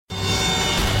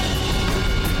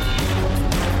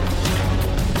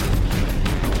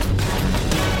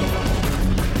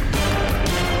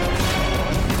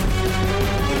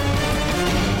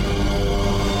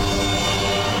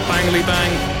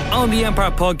On the Empire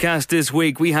podcast this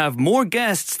week, we have more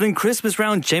guests than Christmas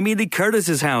round Jamie Lee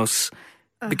Curtis's house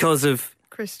because of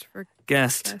Christopher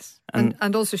guest. Yes.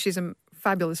 And also she's a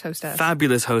fabulous hostess.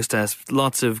 Fabulous hostess.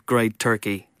 Lots of great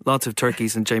turkey. Lots of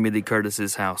turkeys in Jamie Lee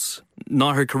Curtis's house.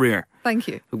 Not her career. Thank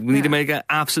you. We need to make it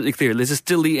absolutely clear. This is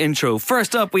still the intro.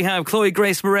 First up, we have Chloe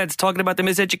Grace Moretz talking about the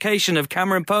miseducation of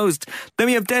Cameron Post. Then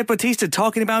we have Dave Bautista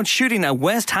talking about shooting at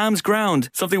West Ham's ground.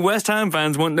 Something West Ham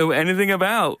fans won't know anything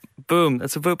about. Boom,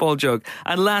 that's a football joke.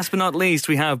 And last but not least,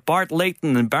 we have Bart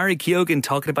Layton and Barry Keoghan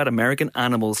talking about American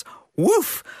animals.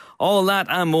 Woof! All that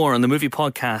and more on the movie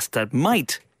podcast that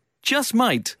might, just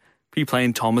might, be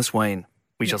playing Thomas Wayne.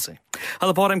 We shall see.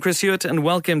 Hello, Pod. I'm Chris Hewitt, and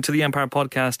welcome to the Empire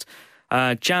Podcast.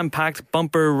 Jam-packed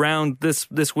bumper round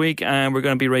this week, and we're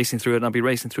going to be racing through it. And I'll be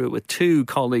racing through it with two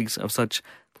colleagues of such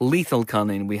lethal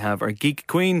cunning. We have our geek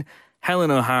queen, Helen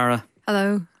O'Hara.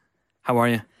 Hello. How are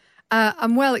you?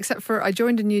 I'm well, except for I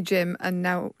joined a new gym, and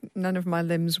now none of my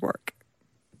limbs work.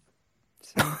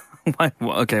 So.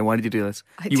 Why did you do this?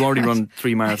 You already run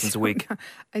 3 marathons a week.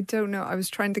 I don't know. I was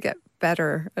trying to get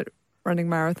better at running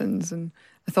marathons, and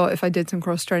I thought if I did some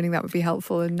cross training that would be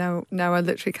helpful, and now I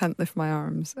literally can't lift my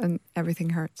arms and everything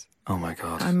hurts. Oh my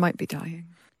God. I might be dying.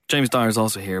 James Dyer is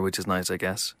also here, which is nice, I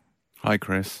guess. Hi,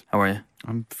 Chris. How are you?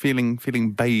 I'm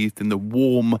feeling bathed in the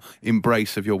warm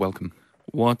embrace of your welcome.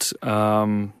 What's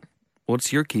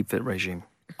your keep fit regime?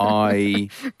 I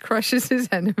crushes his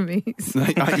enemies.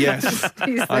 Yes.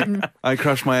 I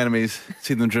crush my enemies,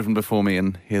 see them driven before me,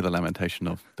 and hear the lamentation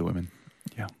of the women.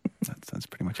 Yeah, that's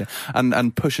pretty much it.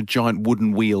 And push a giant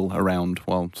wooden wheel around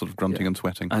while sort of grunting and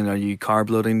sweating. And are you carb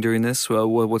loading during this? Well,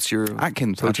 what's your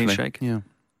Atkins protein actually. shake? Yeah.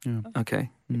 Okay.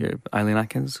 Yeah, Eileen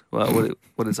Atkins. Well,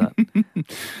 what is that?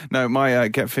 No, my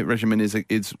Get Fit regimen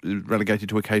is relegated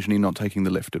to occasionally not taking the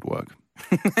lift at work.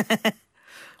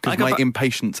 Because my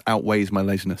impatience outweighs my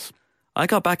laziness. I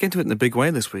got back into it in a big way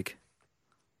this week.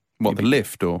 What, the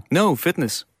lift or? No,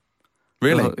 fitness.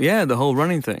 Really? The whole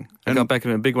running thing. I got back in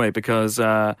a big way because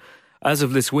as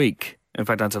of this week, in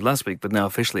fact, as of last week, but now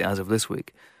officially as of this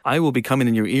week, I will be coming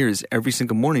in your ears every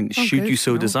single morning, should you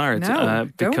so desire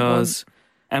it. Because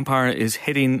Empire is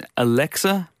hitting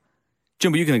Alexa.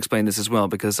 Jimbo, you can explain this as well,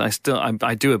 because I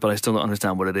do it, but I still don't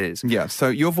understand what it is. Yeah, so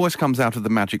your voice comes out of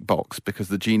the magic box because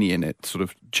the genie in it sort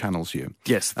of channels you.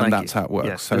 Yes, and that's how it works.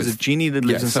 Yes, so there's a genie that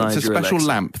lives inside your Alexa. It's a special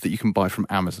lamp that you can buy from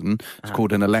Amazon. It's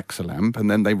called an Alexa lamp, and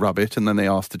then they rub it, and then they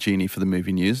ask the genie for the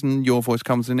movie news, and your voice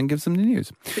comes in and gives them the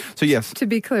news. So yes. To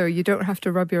be clear, you don't have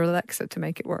to rub your Alexa to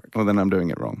make it work. Well, then I'm doing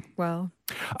it wrong. Well.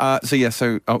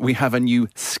 So we have a new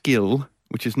skill,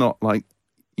 which is not like,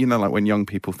 you know, like when young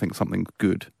people think something's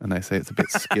good and they say it's a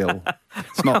bit skill.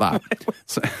 It's not that.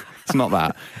 It's not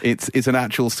that. It's an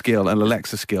actual skill, an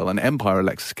Alexa skill, an Empire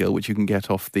Alexa skill, which you can get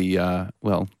off the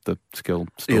skill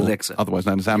store, the Alexa, otherwise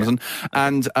known as Amazon. Yeah.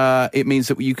 And it means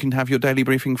that you can have your daily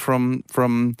briefing from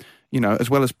as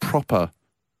well as proper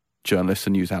journalists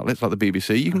and news outlets like the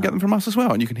BBC, you can get them from us as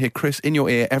well. And you can hear Chris in your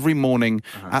ear every morning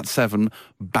at 7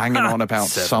 banging on about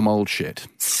some old shit.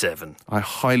 7. I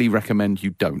highly recommend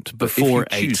you don't. But before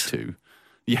if you choose 8. to.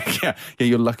 Yeah,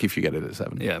 you're lucky if you get it at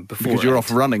 7. Yeah, before because you're 8. off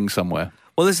running somewhere.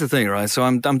 Well, this is the thing, right? So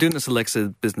I'm doing this Alexa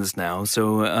business now.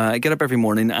 So I get up every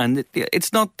morning, and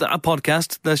it's not a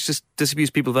podcast. Let's just disabuse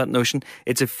people of that notion.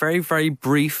 It's a very, very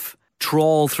brief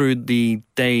trawl through the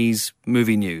day's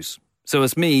movie news. So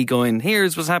it's me going,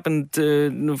 here's what's happened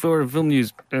for film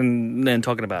news, and then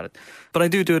talking about it. But I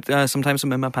do it, sometimes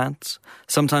I'm in my pants,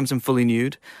 sometimes I'm fully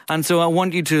nude. And so I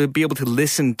want you to be able to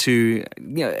listen to,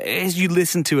 as you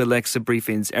listen to Alexa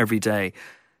briefings every day,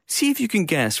 see if you can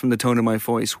guess from the tone of my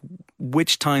voice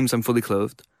which times I'm fully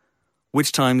clothed,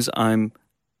 which times I'm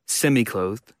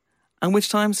semi-clothed, and which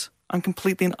times I'm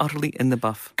completely and utterly in the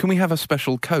buff. Can we have a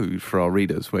special code for our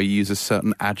readers where you use a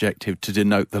certain adjective to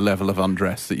denote the level of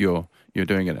undress that you're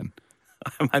doing it in?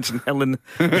 I imagine Helen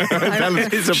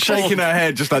is shaking her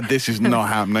head just like, this is not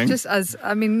happening.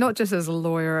 Not just as a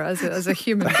lawyer, as a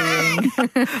human being.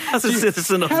 As a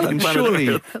citizen of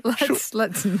the planet.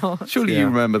 Let's not. Surely you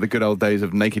remember the good old days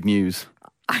of Naked News.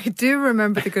 I do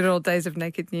remember the good old days of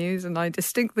Naked News, and I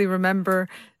distinctly remember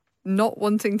not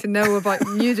wanting to know about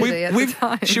nudity at the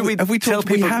time. Have we tell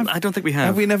people? I don't think we have.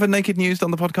 Have we never naked newsed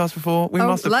on the podcast before? We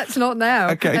must have. Let's not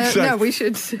now. Okay, so no, we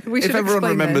should. If everyone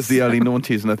remembers the early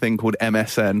noughties and a thing called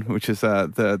MSN, which is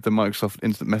the Microsoft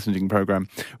Instant Messaging program,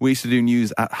 we used to do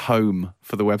news at home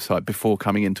for the website before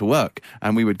coming into work,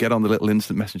 and we would get on the little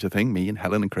instant messenger thing, me and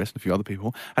Helen and Chris and a few other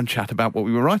people, and chat about what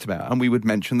we were right about, and we would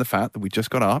mention the fact that we just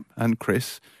got up, and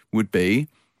Chris would be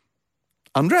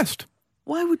undressed.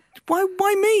 Why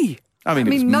me? I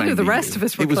mean, none of the rest of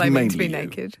us were claiming to be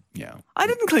naked. Yeah. I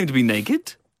didn't claim to be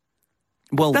naked.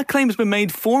 Well, that claim has been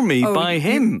made for me by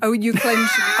him. You claimed...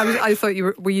 I thought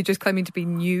you were you just claiming to be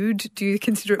nude? Do you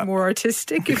consider it more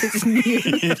artistic if it's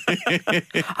nude?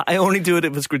 I only do it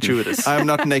if it's gratuitous. I am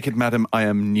not naked, madam. I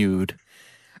am nude.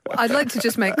 I'd like to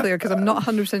just make clear, because I'm not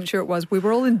 100% sure it was, we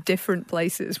were all in different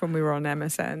places when we were on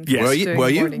MSN. Yes. Were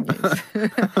you? Morning news.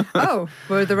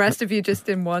 Were the rest of you just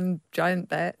in one giant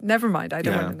bed? Never mind, I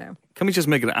don't want to know. Can we just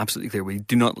make it absolutely clear? We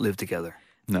do not live together.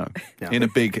 No. In a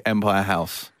big empire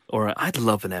house. Or I'd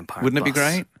love an empire Wouldn't bus. it be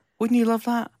great? Wouldn't you love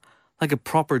that? Like a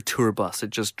proper tour bus.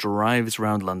 It just drives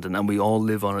around London and we all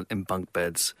live on it in bunk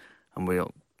beds. And we're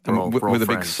all with a big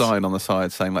friends. sign on the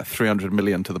side saying like 300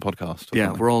 million to the podcast.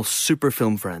 Yeah, we're all super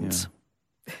film friends.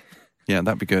 Yeah,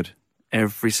 that'd be good.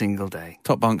 Every single day.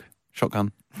 Top bunk,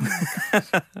 shotgun.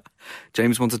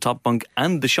 James wants a top bunk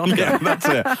and the shotgun. Yeah, that's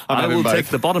it. I will take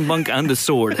the bottom bunk and the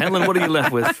sword. Helen, what are you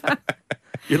left with?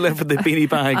 You're left with the beanie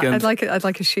bag. And I'd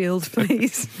like a shield,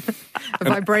 please. A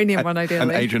vibranium one, ideally.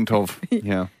 An agent of,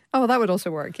 yeah. Oh, that would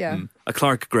also work, yeah. a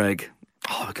Clark Gregg.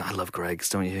 Oh, God, I love Greggs,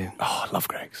 don't you? Oh, I love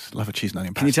Greg's. Love a cheese and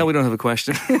onion pasty. Can you tell we don't have a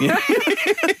question?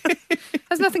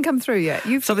 Has nothing come through yet?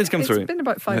 Something's come through. It's been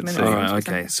about 5 minutes. All right,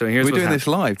 okay. So here's We're what doing happened. this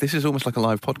live. This is almost like a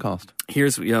live podcast.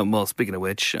 Well, speaking of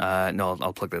which, no,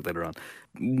 I'll plug that later on.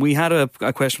 We had a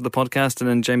question for the podcast, and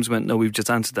then James went, no, we've just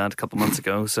answered that a couple months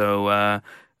ago. So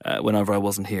whenever I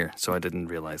wasn't here, so I didn't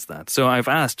realise that. So I've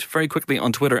asked very quickly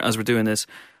on Twitter as we're doing this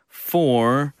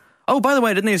for... Oh, by the way,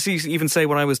 I didn't even say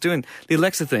what I was doing. The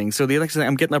Alexa thing. So the Alexa thing,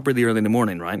 I'm getting up really early in the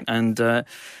morning, right? And so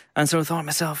I thought to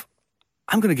myself,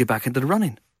 I'm going to get back into the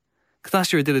running. Because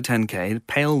last year I did a 10K. It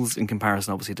pales in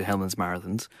comparison, obviously, to Helen's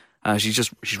marathons.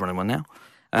 She's running one now.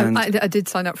 And I did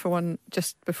sign up for one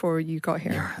just before you got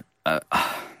here.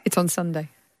 It's on Sunday.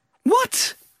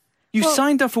 What? You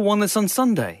signed up for one that's on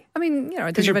Sunday? I mean,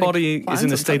 I because didn't your body is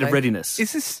in a state of readiness.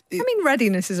 Is this... I mean,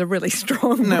 readiness is a really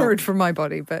strong word for my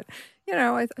body, but,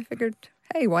 I figured,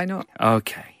 hey, why not?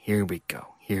 Okay, here we go.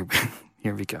 Here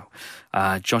we go.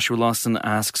 Joshua Lawson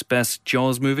asks, best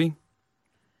Jaws movie?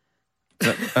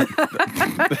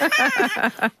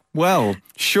 Well,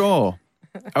 sure.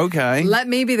 Okay. Let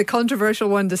me be the controversial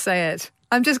one to say it.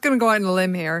 I'm just going to go out on a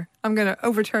limb here. I'm going to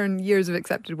overturn years of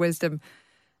accepted wisdom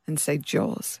and say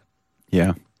Jaws.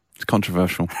 Yeah, it's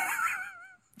controversial.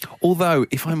 Although,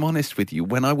 if I'm honest with you,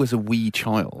 when I was a wee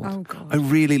child, I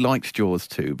really liked Jaws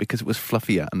 2 because it was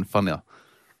fluffier and funnier.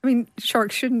 I mean,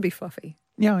 sharks shouldn't be fluffy.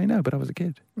 Yeah, I know, but I was a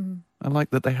kid. I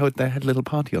liked that they had a little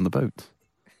party on the boats.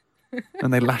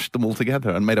 And they lashed them all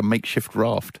together and made a makeshift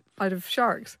raft. Out of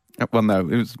sharks? Well, no,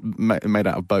 it was made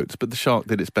out of boats, but the shark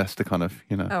did its best to kind of,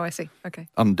 Oh, I see. Okay.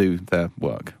 undo their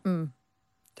work.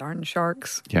 Darn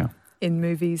sharks. Yeah. In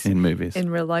movies. In movies. In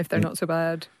real life, they're not so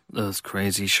bad. Those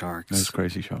crazy sharks. Those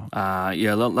crazy sharks. A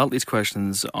lot of these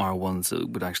questions are ones that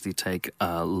would actually take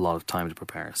a lot of time to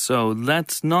prepare. So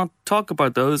let's not talk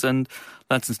about those and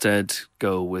let's instead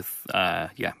go with,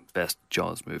 best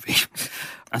Jaws movie.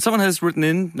 And someone has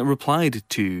replied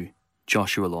to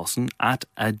Joshua Lawson at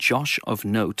a Josh of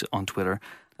Note on Twitter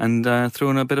and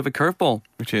thrown a bit of a curveball.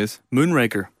 Which is?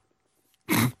 Moonraker.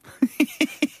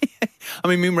 I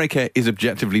mean, Moonraker is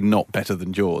objectively not better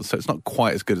than Jaws, so it's not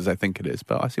quite as good as I think it is,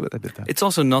 but I see what they did there. It's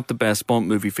also not the best Bond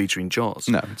movie featuring Jaws.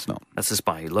 No, it's not. That's The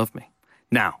Spy Who Loved Me.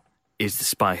 Now, is The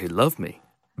Spy Who Loved Me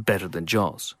better than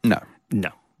Jaws? No.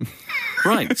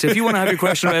 Right, so if you want to have your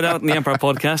question read out in the Empire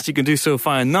Podcast, you can do so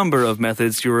via a number of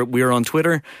methods. We're on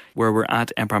Twitter, where we're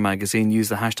at Empire Magazine. Use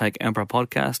the hashtag Empire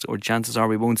Podcast, or chances are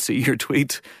we won't see your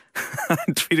tweet.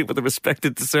 Tweet it with the respect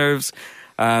it deserves.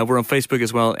 We're on Facebook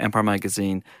as well, Empire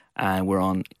Magazine, and we're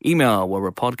on email, where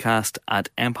we're podcast at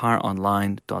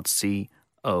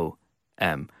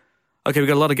empireonline.com. Okay, we've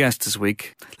got a lot of guests this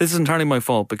week. This is entirely my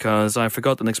fault because I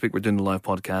forgot that next week we're doing a live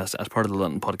podcast as part of the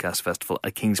London Podcast Festival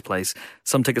at King's Place.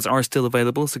 Some tickets are still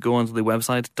available, so go onto the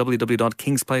website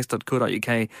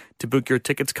www.kingsplace.co.uk to book your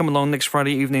tickets. Come along next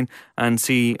Friday evening and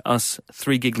see us,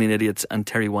 three giggling idiots, and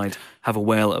Terry White have a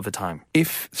whale of a time.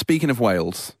 Speaking of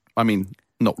whales, I mean,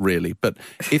 not really, but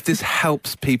if this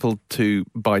helps people to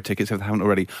buy tickets if they haven't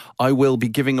already, I will be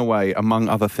giving away, among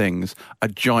other things, a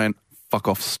giant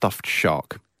fuck-off stuffed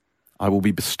shark. I will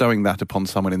be bestowing that upon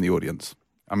someone in the audience.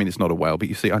 I mean, it's not a whale, but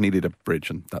you see, I needed a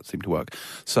bridge and that seemed to work.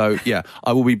 So, yeah,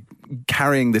 I will be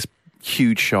carrying this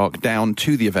huge shark down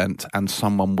to the event and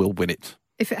someone will win it.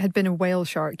 If it had been a whale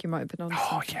shark, you might have been on.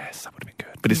 Oh, yes, that would have been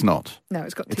good. But it's not. No,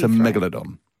 it's got teeth. It's a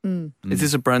megalodon. Is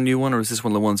this a brand new one, or is this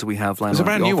one of the ones that we have lined up? It's a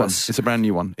brand new one. Office? It's a brand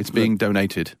new one. It's being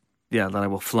donated. Yeah, that I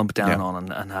will flump down on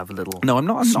and have a little. No, I'm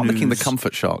not licking the snooze.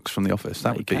 comfort sharks from the office.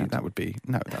 That would be.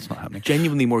 No, that's not happening.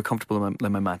 Genuinely more comfortable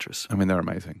than my mattress. I mean, they're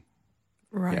amazing.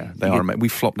 Right. Yeah, they are. We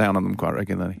flop down on them quite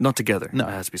regularly. Not together, No.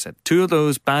 it has to be said. Two of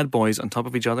those bad boys on top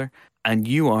of each other, and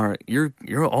you're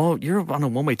on a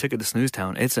one-way ticket to Snooze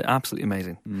Town. It's absolutely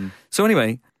amazing. So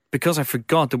anyway, because I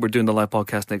forgot that we're doing the live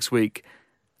podcast next week,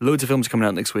 loads of films coming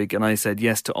out next week, and I said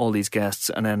yes to all these guests,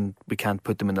 and then we can't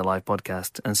put them in the live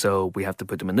podcast, and so we have to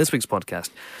put them in this week's podcast.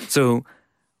 So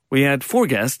we had 4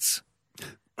 guests.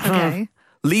 Okay.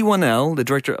 Lee Wanell, the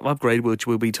director of Upgrade, which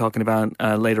we'll be talking about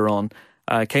later on,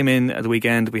 came in at the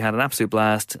weekend. We had an absolute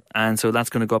blast, and so that's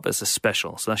going to go up as a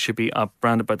special. So that should be up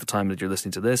around about the time that you're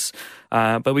listening to this.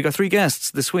 But we got 3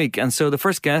 guests this week, and so the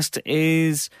first guest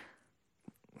is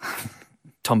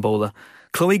Tombola.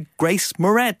 Chloe Grace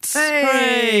Moretz.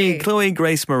 Hey! Chloe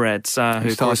Grace Moretz. Who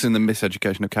stars in The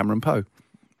Miseducation of Cameron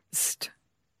Post.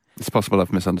 It's possible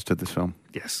I've misunderstood this film.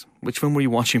 Yes. Which film were you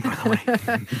watching, by the way?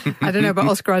 I don't know, but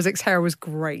Oscar Isaac's hair was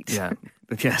great. Yeah.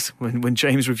 Yes. When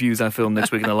James reviews that film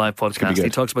next week in a live podcast, he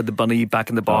talks about the bunny back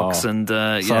in the box and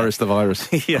Cyrus the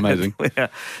Virus. Yeah, amazing. Yeah.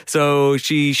 So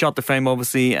she shot the fame,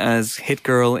 obviously, as Hit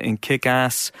Girl in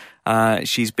Kick-Ass.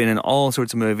 She's been in all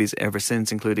sorts of movies ever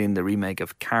since, including the remake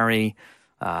of Carrie.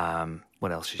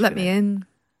 What else? Let Me In.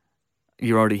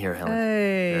 You're already here, Helen.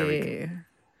 Hey. There we go.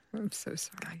 I'm so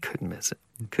sorry. I couldn't miss it.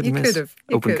 You could have.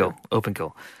 Open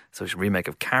goal. So she's a remake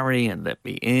of Carrie and Let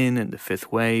Me In and The Fifth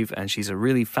Wave, and she's a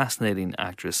really fascinating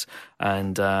actress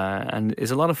and is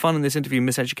a lot of fun in this interview.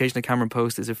 Miseducation of Cameron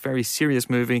Post is a very serious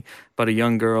movie about a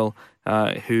young girl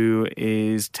who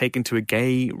is taken to a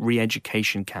gay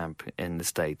re-education camp in the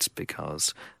States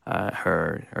because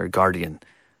her guardian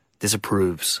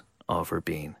disapproves of her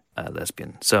being a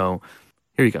lesbian. So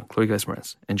here you go, Chloe Grace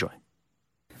Moretz. Enjoy.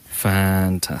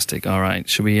 Fantastic. All right.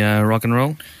 Should we rock and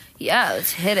roll? Yeah,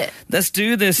 let's hit it. Let's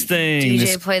do this thing.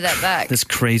 DJ, play that back. This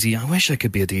crazy. I wish I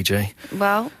could be a DJ.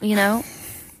 Well, you know,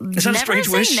 is that a strange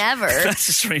wish? Never. That's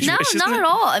a strange wish. No, not at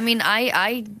all. I mean,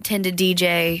 I tend to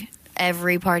DJ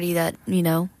every party that, you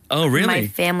know. Oh, really? My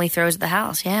family throws at the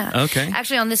house, yeah. Okay.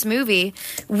 Actually, on this movie,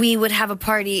 we would have a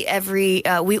party every...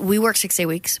 we work 6-day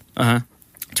weeks.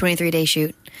 23-day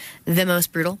shoot. The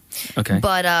most brutal. Okay.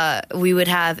 But we would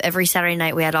have every Saturday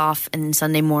night we had off and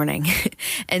Sunday morning.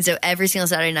 And so every single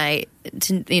Saturday night,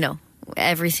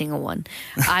 every single one,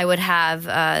 I would have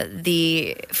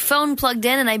the phone plugged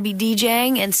in and I'd be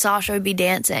DJing and Sasha would be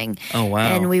dancing. Oh, wow.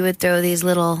 And we would throw these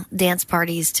little dance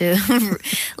parties to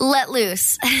let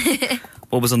loose.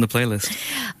 What was on the playlist?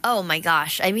 Oh, my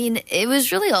gosh. I mean, it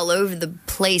was really all over the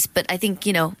place, but I think,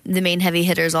 you know, the main heavy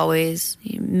hitters always,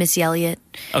 Missy Elliott.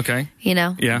 Okay. You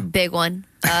know? Yeah. Big one.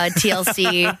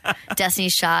 TLC,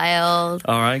 Destiny's Child.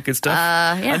 All right, good stuff.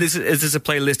 Yeah. And is this a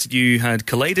playlist that you had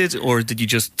collated, or did you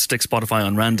just stick Spotify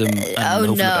on random and hope for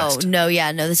the best? No.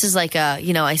 This is like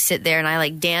I sit there and I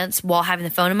like dance while having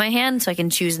the phone in my hand so I can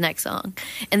choose the next song.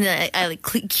 And then I like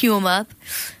cue them up.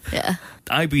 Yeah.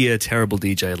 I'd be a terrible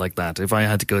DJ like that if I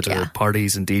had to go to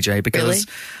parties and DJ because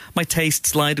my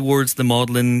tastes lie towards the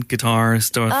modeling guitar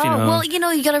stuff. Well,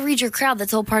 you got to read your crowd.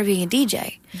 That's all part of being a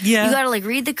DJ. Yeah. You got to like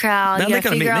read the crowd. Now You got to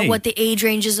figure out me. what the age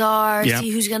ranges are, see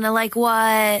who's going to like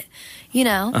what,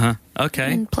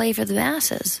 Okay. and play for the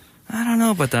masses. I don't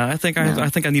know about that. I think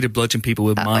I need to bludgeon people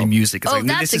with my music. It's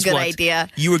that's this a good what idea.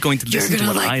 You were going to listen to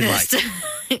what like I this. like.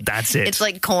 That's it. It's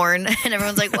like Corn, and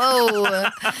everyone's like,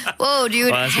 whoa,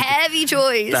 dude, heavy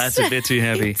choice. That's a bit too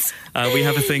heavy. We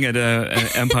have a thing at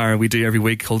Empire we do every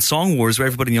week called Song Wars, where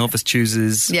everybody in the office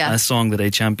chooses a song that they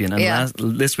champion. And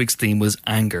this week's theme was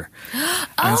anger.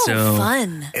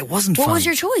 Fun. It wasn't fun. What was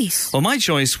your choice? Well, my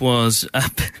choice was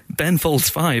Ben Folds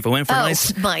 5. I went for a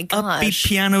nice upbeat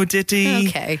piano ditty.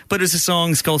 Okay. But it's a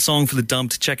song, it's called Song for the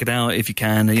Dumped. Check it out if you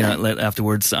can.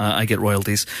 Afterwards, I get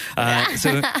royalties.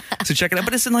 So check it out.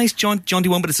 But it's a nice jaunty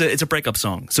one, but it's a breakup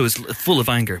song. So it's full of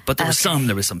anger. But there was some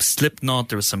Slipknot,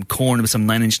 there was some Korn, there was some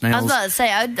Nine Inch Nails. I was about to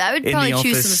say, I would probably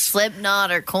choose some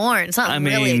Slipknot or Korn. Something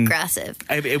really aggressive.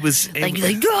 It was...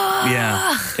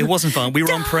 Yeah. It wasn't fun. We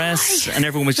were on press and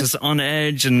everyone was just on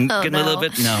edge and getting a little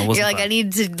bit... No, it wasn't You're like, fun. I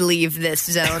need to leave this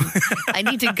zone. I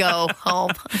need to go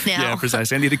home now. Yeah,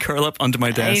 precisely. I need to curl up under my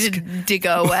desk. I need to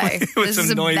go away. With this some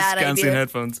is a bad noise-cancelling idea.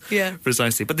 headphones. Yeah.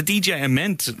 Precisely. But the DJ I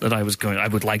meant that I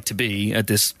would like to be at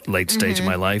this late stage of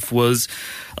my life was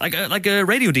like a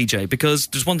radio DJ, because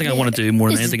there's one thing I want to do more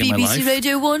than anything in my life. BBC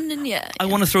Radio 1 and I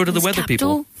want to throw to the weather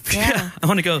people. Yeah. I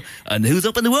want to go, and who's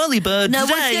up in the whirly bird Now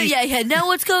today? now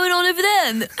what's going on over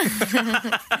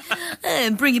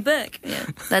there? Bring it back. Yeah,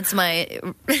 that's my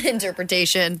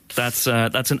interpretation. That's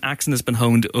an accent that's been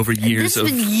honed over years. This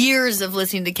has been years of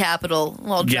listening to Capital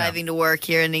while driving to work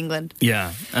here in England.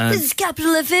 Yeah. This is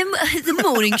Capital FM, the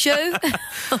morning show.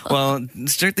 Well,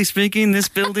 strictly speaking, this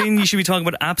building, you should be talking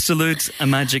about Absolute,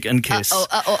 Magic and Kiss.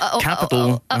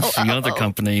 Capital, that's the other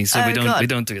company, so we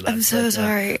don't do that. I'm so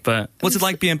sorry. But what's it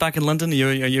like being back in London? Are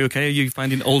you okay? Are you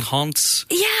finding old haunts?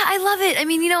 Yeah, I love it. I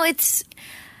mean, it's...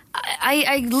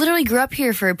 I literally grew up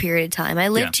here for a period of time. I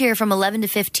lived here from 11 to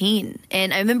 15.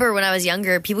 And I remember when I was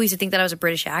younger, people used to think that I was a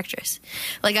British actress.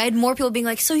 Like, I had more people being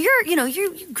like, so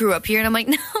you grew up here. And I'm like,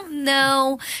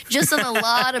 no, just on a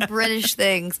lot of British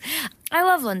things. I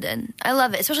love London. I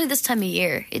love it, especially this time of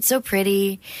year. It's so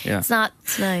pretty. Yeah. It's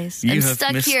nice. I'm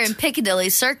stuck here in Piccadilly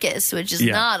Circus, which is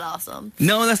not awesome.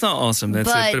 No, that's not awesome. That's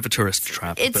a bit of a tourist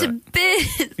trap. It's a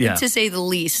bit, to say the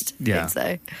least, I'd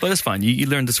say. But it's fine. You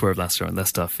learn to swerve that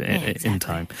stuff in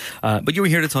time. But you were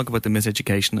here to talk about the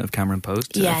Miseducation of Cameron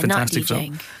Post. Yeah, fantastic not DJing.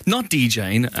 film. Not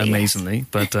DJing, amazingly.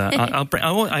 But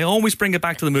I always bring it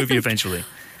back to the movie eventually.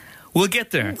 We'll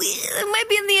get there. It might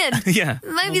be in the end. Yeah.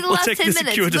 It might be the last 10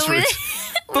 minutes.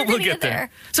 But we'll get there.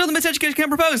 So the Miseducation of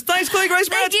Cameron Post. Thanks, Chloe Grace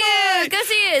Moretz. Thank you. Go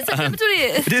see it. September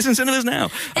 20th. It is in cinemas now.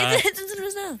 It's in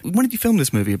cinemas now. When did you film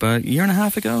this movie? About a year and a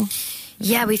half ago?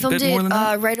 Yeah, we filmed it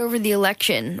right over the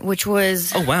election, which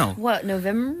was... Oh, wow. What,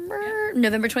 November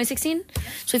 2016?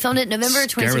 So we filmed it November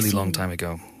 2016. Scarily long time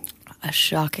ago. A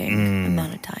shocking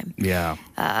amount of time. Yeah.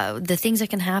 The things that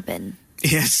can happen.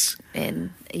 Yes.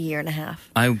 In a year and a half.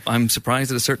 I'm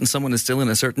surprised that a certain someone is still in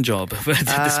a certain job at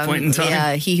this point in time.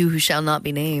 Yeah, he who shall not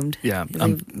be named. Yeah,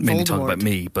 I'm mainly talking about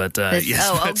me, but yes.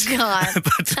 Oh God!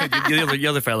 But the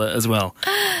other fella as well,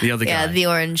 the other guy. Yeah, the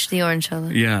orange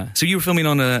fella. Yeah. So you were filming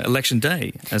on election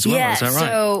day as well. Yeah, is that right?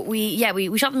 So we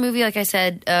shot the movie, like I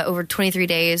said, over 23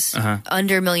 days,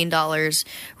 under $1 million,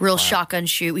 real shotgun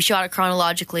shoot. We shot it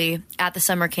chronologically at the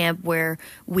summer camp where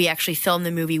we actually filmed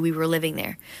the movie. We were living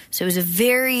there, so it was a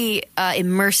very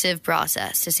immersive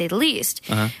process, to say the least.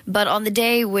 But on the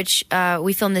day which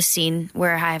we filmed this scene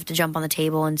where I have to jump on the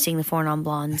table and sing the Four Non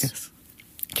Blondes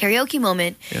karaoke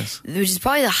moment, which is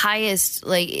probably the highest,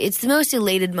 it's the most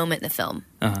elated moment in the film.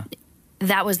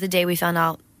 That was the day we found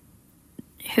out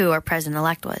who our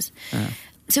president-elect was.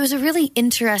 So it was a really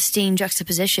interesting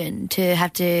juxtaposition to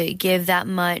have to give that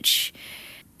much,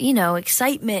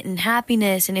 excitement and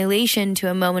happiness and elation to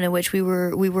a moment in which we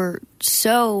were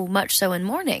so much so in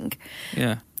mourning.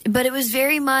 Yeah. But it was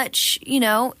very much,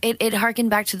 it harkened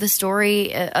back to the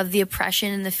story of the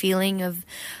oppression and the feeling of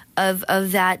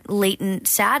that latent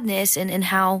sadness and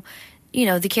how,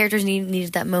 the characters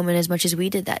needed that moment as much as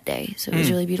we did that day. So it was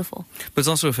really beautiful. But it's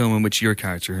also a film in which your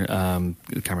character,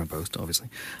 Cameron Post, obviously,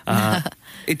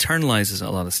 internalizes a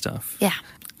lot of stuff. Yeah.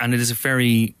 And it is a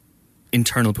very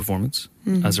internal performance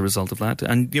as a result of that.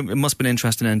 And it must have been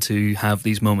interesting then to have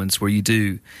these moments where you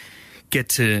do get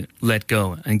to let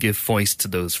go and give voice to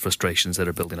those frustrations that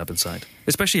are building up inside.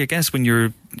 Especially, I guess, when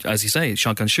you're, as you say,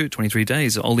 shotgun shoot, 23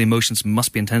 days, all the emotions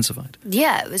must be intensified.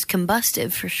 Yeah, it was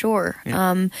combustive for sure.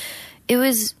 Yeah. It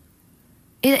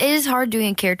is hard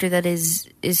doing a character that is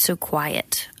so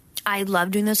quiet. I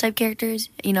love doing those type of characters,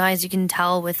 as you can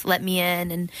tell with Let Me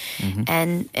In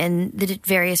and the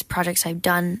various projects I've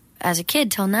done as a kid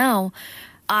till now.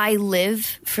 I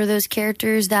live for those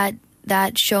characters that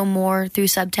show more through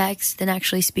subtext than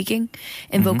actually speaking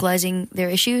and vocalizing their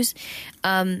issues.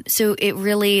 So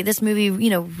this movie,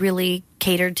 really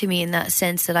catered to me in that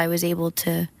sense that I was able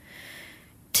to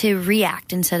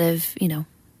react instead of,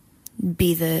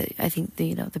 be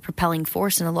the propelling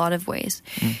force in a lot of ways.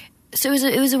 So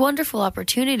it was a wonderful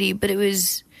opportunity, but it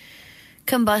was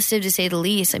combustive to say the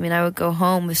least. I mean, I would go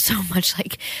home with so much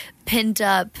pent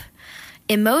up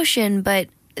emotion, but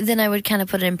then I would kind of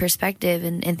put it in perspective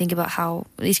and think about how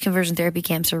these conversion therapy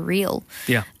camps are real.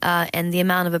 Yeah. And the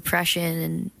amount of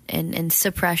oppression and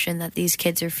suppression that these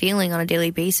kids are feeling on a daily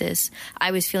basis.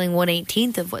 I was feeling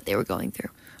 1/18 of what they were going through.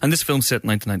 And this film's set in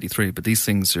 1993, but these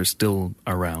things are still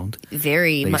around.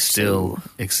 Very much so. They still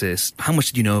exist. How much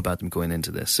did you know about them going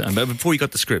into this? Before you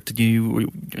got the script, I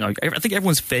think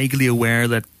everyone's vaguely aware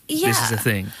that this is a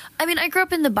thing. I mean, I grew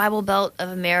up in the Bible Belt of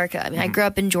America. I mean, I grew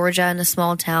up in Georgia in a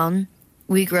small town.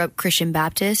 We grew up Christian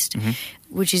Baptist,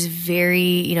 which is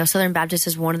very, Southern Baptist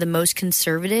is one of the most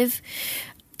conservative.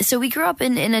 So we grew up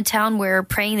in a town where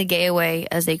praying the gay away,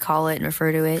 as they call it and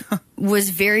refer to it, was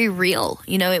very real.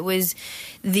 It was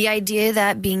the idea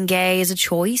that being gay is a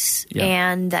choice,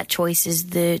 and that choice is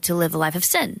to live a life of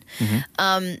sin.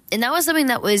 And that was something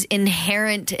that was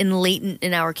inherent and latent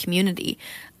in our community.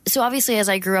 so obviously as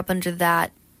I grew up under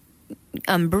that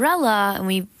umbrella, and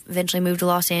we eventually moved to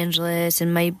Los Angeles,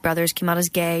 and my brothers came out as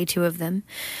gay, 2 of them,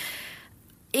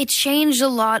 it changed a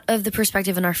lot of the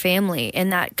perspective in our family,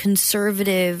 and that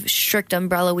conservative, strict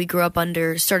umbrella we grew up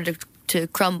under started to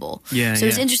crumble. So it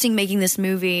was interesting making this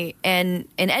movie and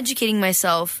educating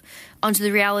myself onto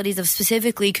the realities of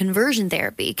specifically conversion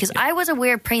therapy, because I was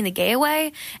aware of praying the gay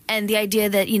away and the idea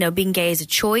that, you know, being gay is a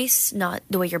choice, not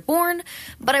the way you're born,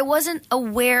 but I wasn't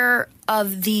aware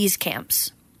of these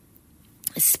camps,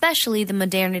 especially the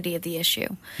modernity of the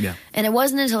issue. And it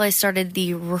wasn't until I started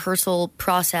the rehearsal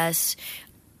process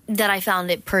that I found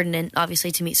it pertinent,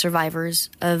 obviously, to meet survivors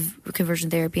of conversion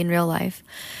therapy in real life.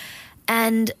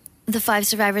 And the 5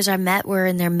 survivors I met were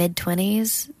in their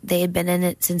mid-20s. They had been in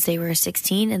it since they were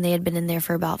 16, and they had been in there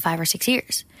for about 5 or 6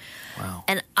 years. Wow.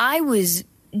 And I was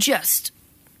just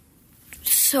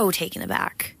so taken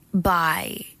aback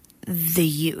by the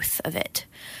youth of it.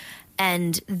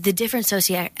 And the different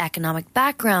socioeconomic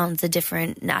backgrounds, the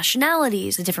different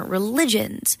nationalities, the different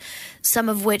religions, some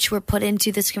of which were put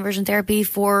into this conversion therapy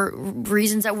for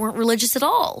reasons that weren't religious at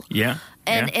all.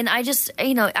 And I just,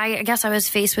 you know, I guess I was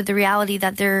faced with the reality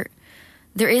that there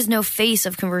is no face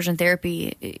of conversion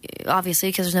therapy, obviously,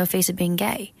 because there's no face of being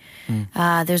gay.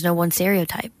 There's no one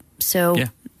stereotype. So,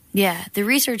 the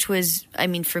research was, I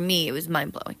mean, for me, it was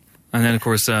mind-blowing. And then, of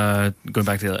course, going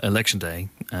back to Election Day,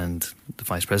 and the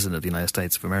Vice President of the United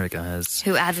States of America has...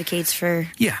 Who advocates for...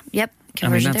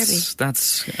 conversion therapy.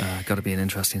 That's got to be an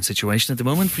interesting situation at the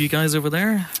moment for you guys over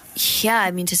there. Yeah,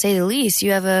 I mean, to say the least,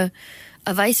 you have a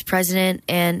vice president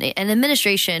and an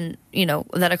administration, you know,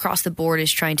 that across the board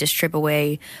is trying to strip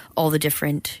away all the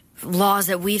different laws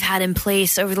that we've had in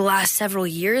place over the last several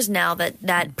years now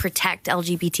that protect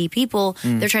LGBT people.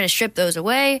 They're trying to strip those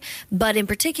away. But in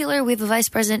particular, we have a vice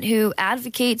president who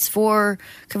advocates for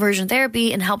conversion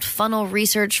therapy and helped funnel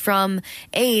research from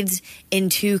AIDS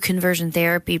into conversion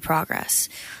therapy progress.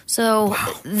 So,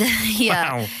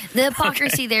 the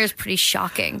hypocrisy there is pretty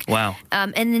shocking. Wow.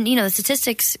 And then, you know, the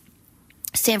statistics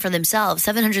stand for themselves.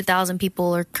 700,000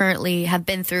 people have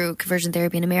been through conversion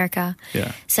therapy in America.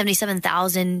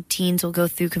 77,000 teens will go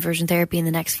through conversion therapy in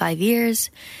the next 5 years.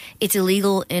 It's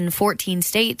illegal in 14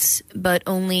 states, but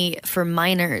only for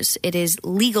minors. It is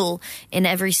legal in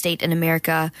every state in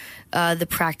America, the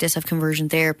practice of conversion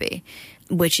therapy,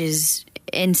 which is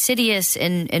insidious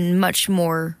and much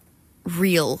more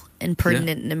real and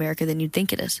pertinent in America than you'd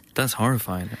think it is. That's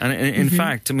horrifying. And in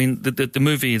fact, I mean, the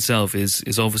movie itself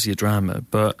is obviously a drama,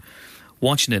 but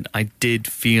watching it, I did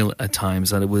feel at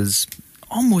times that it was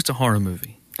almost a horror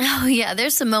movie. Oh yeah,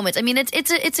 there's some moments. I mean,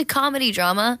 it's a comedy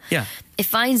drama. Yeah, it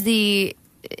finds the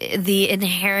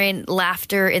inherent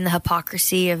laughter in the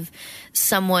hypocrisy of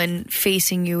someone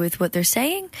facing you with what they're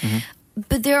saying.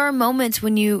 But there are moments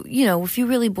when you know, if you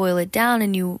really boil it down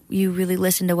and you really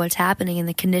listen to what's happening and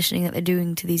the conditioning that they're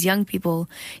doing to these young people,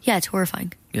 it's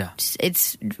horrifying. Yeah.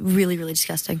 It's really, really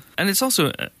disgusting. And it's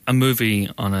also a movie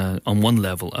on one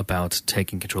level about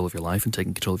taking control of your life and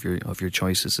taking control of your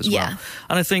choices as well.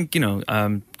 And I think, you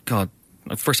know, God,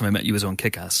 the first time I met you was on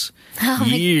Kick-Ass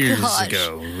years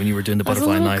ago when you were doing the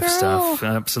butterfly knife stuff.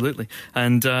 Absolutely.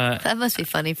 And that must be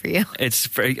funny for you. It's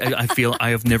very, I feel I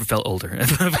have never felt older,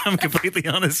 if I'm completely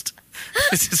honest.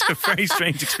 This is a very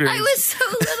strange experience. I was so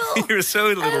little. You were so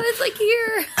little. I was like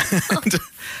here.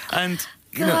 and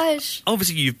you know,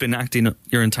 obviously you've been acting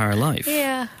your entire life.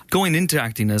 Yeah. Going into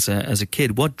acting as a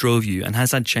kid, what drove you, and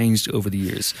has that changed over the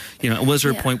years? You know, was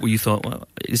there a point where you thought, well,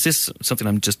 is this something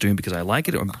I'm just doing because I like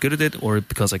it, or I'm good at it, or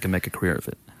because I can make a career of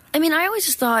it? I mean, I always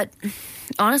just thought,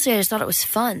 honestly, I just thought it was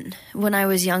fun when I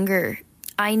was younger.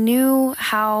 I knew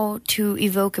how to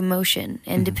evoke emotion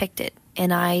and depict it,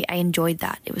 and I enjoyed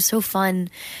that. It was so fun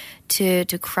to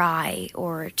cry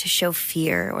or to show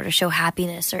fear or to show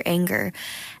happiness or anger.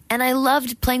 And I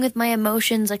loved playing with my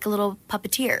emotions like a little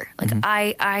puppeteer. Like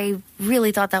I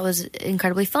really thought that was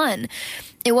incredibly fun.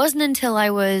 It wasn't until I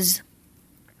was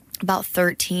about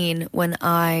 13 when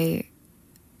I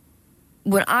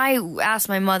asked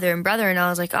my mother and brother, and I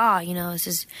was like, you know,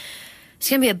 it's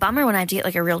going to be a bummer when I have to get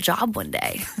like a real job one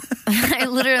day. I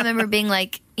literally remember being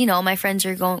like, you know, my friends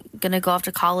are going to go off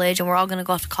to college, and we're all going to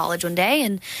go off to college one day,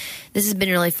 and this has been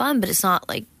really fun, but it's not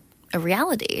like a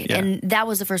reality. And that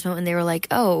was the first moment when they were like,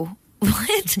 oh,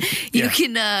 what? You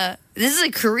can this is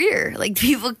a career. Like,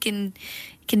 people can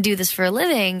do this for a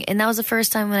living. And that was the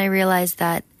first time when I realized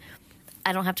that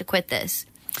I don't have to quit this.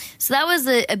 So that was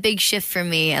a big shift for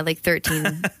me at like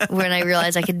 13 when I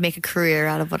realized I could make a career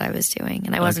out of what I was doing,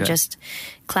 and I wasn't just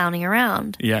clowning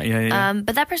around.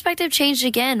 But that perspective changed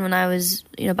again when I was,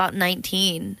 you know, about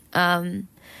 19. And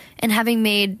And having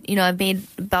made, I've made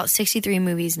about 63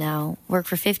 movies now, worked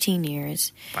for 15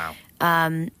 years. Wow.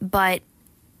 But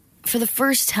for the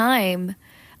first time,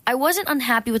 I wasn't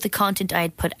unhappy with the content I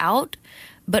had put out,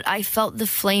 but I felt the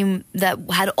flame that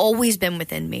had always been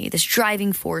within me, this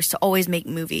driving force to always make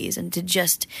movies and to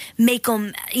just make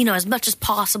them, as much as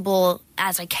possible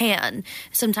as I can,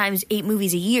 sometimes 8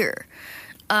 movies a year.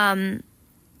 For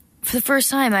the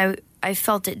first time, I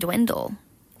felt it dwindle,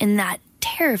 and that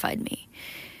terrified me.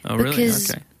 Oh, really?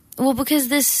 Okay. Well,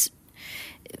 because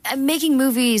making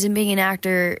movies and being an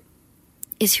actor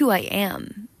is who I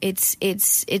am.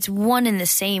 It's one and the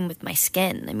same with my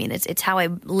skin. I mean, it's how I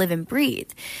live and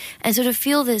breathe. And so to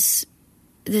feel this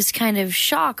kind of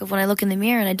shock of when I look in the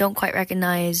mirror and I don't quite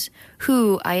recognize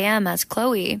who I am as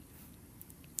Chloe,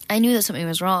 I knew that something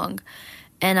was wrong.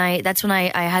 And that's when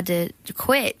I had to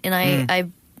quit. And I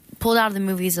pulled out of the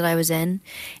movies that I was in,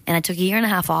 and I took 1.5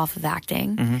 years off of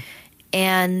acting. Mm-hmm.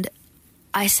 And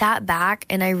I sat back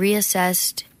and I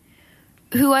reassessed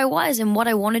who I was and what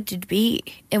I wanted to be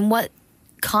and what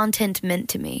content meant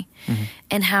to me. Mm-hmm.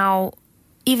 And how,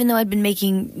 even though I'd been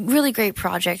making really great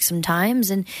projects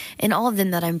sometimes and all of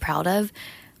them that I'm proud of,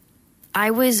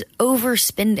 I was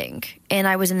overspending and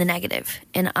I was in the negative.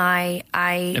 And I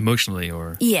emotionally,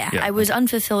 or I was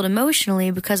unfulfilled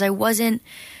emotionally because I wasn't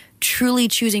truly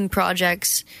choosing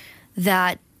projects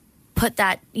that put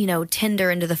that, tinder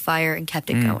into the fire and kept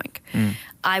it going. Mm.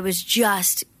 I was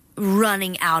just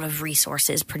running out of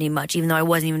resources pretty much, even though I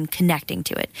wasn't even connecting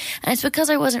to it. And it's because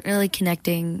I wasn't really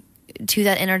connecting to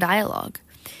that inner dialogue.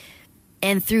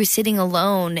 And through sitting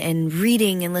alone and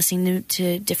reading and listening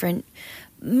to different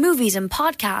movies and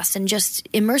podcasts and just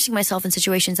immersing myself in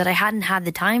situations that I hadn't had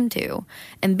the time to,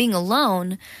 and being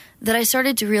alone, that I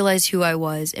started to realize who I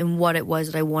was and what it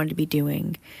was that I wanted to be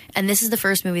doing. And this is the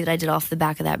first movie that I did off the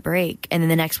back of that break. And then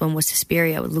the next one was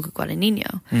Suspiria with Luca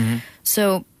Guadagnino. Mm-hmm.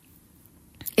 So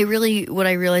what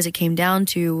I realized it came down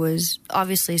to was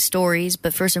obviously stories,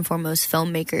 but first and foremost,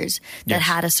 filmmakers that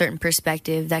had a certain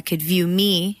perspective that could view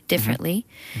me differently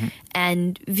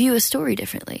and view a story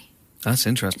differerty. That's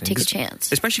interesting. Take a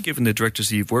chance. Especially given the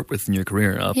directors you've worked with in your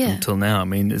career up until now. I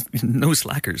mean, no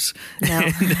slackers no.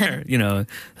 in there.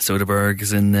 Soderbergh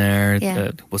is in there. Yeah.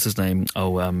 What's his name?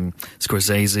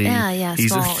 Scorsese. Yeah.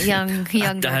 He's small, young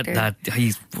director.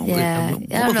 He's, what will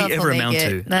he ever amount to?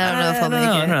 I don't know if he'll make it.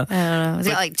 I don't know. He's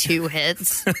got like 2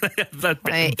 hits.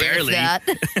 Barely.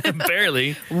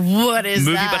 Barely. What is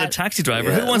movie that? about a taxi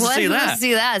driver. Who wants to see that? Who wants to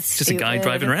see that? It's just a guy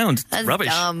driving around. That's rubbish.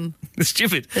 Dumb. It's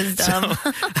stupid. It's dumb.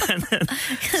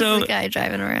 So the guy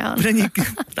driving around. But then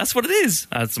that's what it is.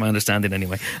 That's my understanding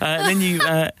anyway. Then you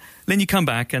come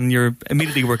back and you're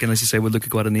immediately working, as you say, with Luca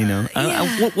Guadagnino.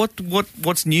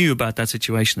 What's new about that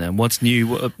situation then? What's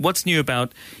new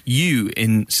about you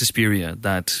in Suspiria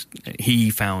that he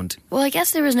found? Well, I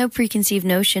guess there was no preconceived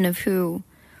notion of who,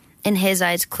 in his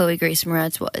eyes, Chloe Grace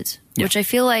Moretz was, which I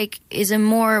feel like is a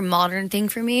more modern thing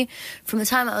for me. From the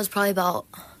time I was probably about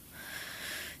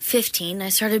 15, I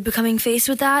started becoming faced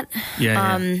with that.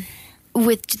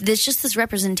 With this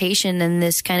representation and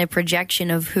this kind of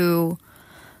projection of who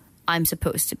I'm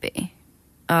supposed to be,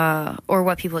 or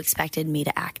what people expected me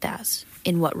to act as,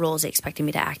 in what roles they expected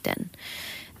me to act in.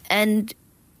 And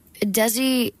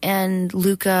Desi and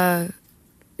Luca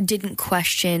didn't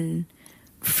question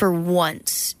for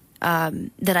once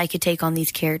that I could take on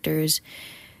these characters.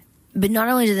 But not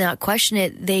only did they not question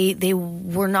it, they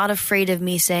were not afraid of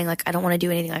me saying, like, I don't want to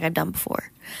do anything like I've done before.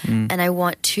 And I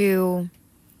want people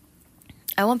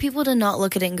to not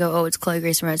look at it and go, oh, it's Chloe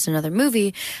Grace Moretz in another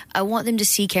movie. I want them to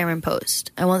see Cameron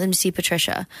Post. I want them to see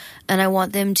Patricia. And I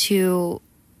want them to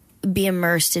be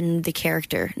immersed in the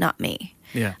character, not me.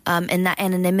 Yeah. And that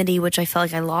anonymity, which I felt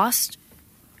like I lost,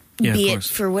 be it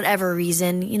for whatever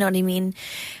reason, you know what I mean?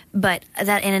 But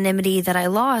that anonymity that I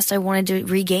lost, I wanted to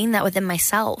regain that within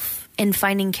myself, and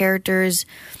finding characters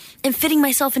and fitting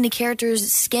myself into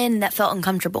characters' skin that felt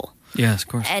uncomfortable. Yes, of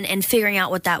course. And figuring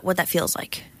out what that feels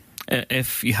like.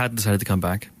 If you hadn't decided to come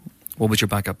back, what was your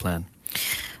backup plan?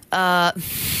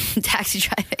 Taxi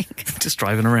driving. Just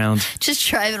driving around. Just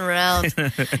driving around.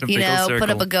 Put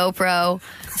up a GoPro,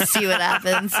 see what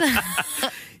happens.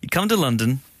 You come to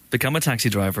London, become a taxi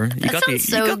driver. You got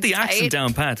the accent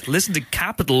down pat. Listen to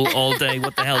Capital all day.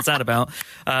 What the hell is that about?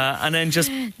 And then just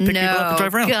pick people up and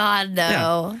drive around. God,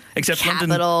 no. Yeah. Except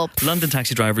Capital. London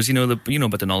taxi drivers, you know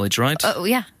about the knowledge, right? Oh,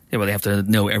 yeah. Yeah, well, they have to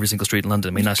know every single street in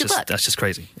London. I mean, that's just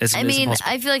crazy. It's impossible.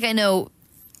 I feel like I know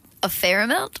a fair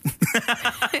amount.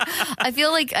 I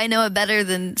feel like I know it better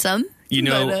than some, You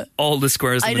know all the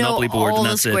squares on I the know Monopoly board, all and the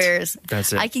that's squares. it.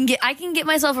 That's it. I can get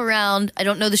myself around. I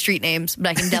don't know the street names, but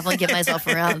I can definitely get myself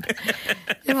around.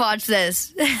 And watch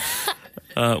this.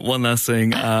 One last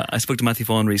thing. I spoke to Matthew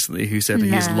Vaughan recently, who said that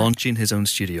he's launching his own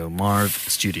studio, Marv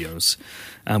Studios.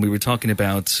 And we were talking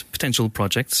about potential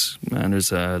projects, and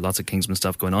there's lots of Kingsman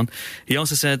stuff going on. He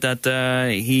also said that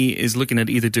he is looking at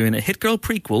either doing a Hit Girl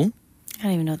prequel. I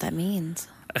don't even know what that means.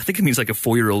 I think it means like a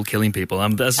 4-year-old killing people.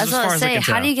 That's as what far I as I say. can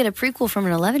tell. How do you get a prequel from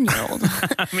an 11-year-old?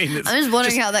 I mean, I'm just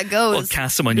wondering how that goes. Well,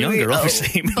 cast someone younger,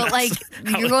 obviously. I mean, but like,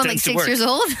 you're going like 6 years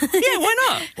old? Yeah, why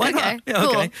not? Why okay, not? Yeah,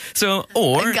 cool. okay. So,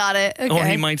 or I got it. Okay. Or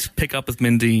he might pick up with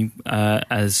Mindy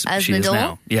as she an is adult?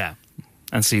 now. Yeah,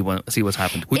 and see what's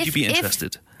happened. Would you be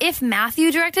interested? If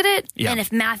Matthew directed it, Yeah. and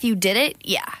if Matthew did it,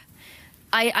 yeah,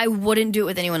 I wouldn't do it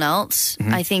with anyone else.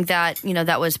 Mm-hmm. I think that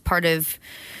that was part of.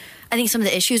 I think some of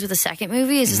the issues with the second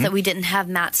movie is just that we didn't have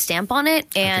Matt's stamp on it,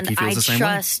 and he feels the same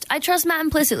way. I trust Matt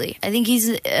implicitly. I think he's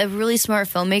a really smart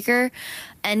filmmaker,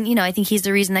 and I think he's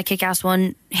the reason that Kick-Ass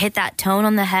 1 hit that tone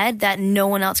on the head that no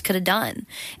one else could have done,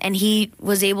 and he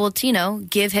was able to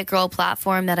give Hit Girl a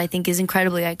platform that I think is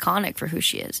incredibly iconic for who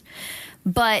she is,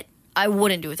 but I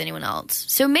wouldn't do it with anyone else.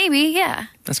 So maybe, yeah.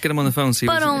 Let's get him on the phone.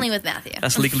 But only with Matthew.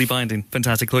 That's legally binding.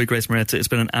 Fantastic. Chloe Grace Moretz, it's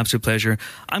been an absolute pleasure.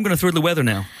 I'm going to throw the weather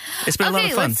now. It's been a lot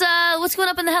of fun. What's going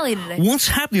up in the heli today? What's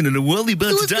happening in the worldly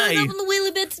bed What's today? going up in the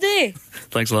wheelie bed today?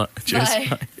 Thanks a lot. Cheers.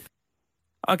 Bye.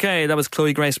 Okay, that was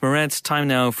Chloe Grace Moretz. Time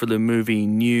now for the movie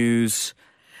news.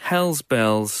 Hell's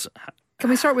Bells. Can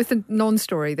we start with the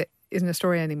non-story that isn't a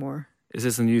story anymore? Is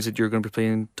this the news that you're going to be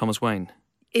playing Thomas Wayne?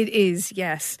 It is,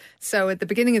 yes. So at the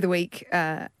beginning of the week,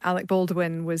 Alec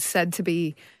Baldwin was said to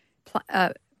be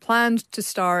planned to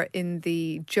star in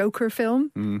the Joker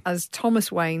film as Thomas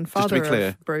Wayne, father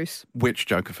of Bruce. Which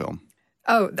Joker film?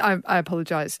 Oh, I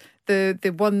apologise.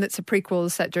 The one that's a prequel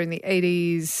set during the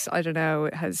 80s. I don't know.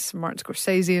 It has Martin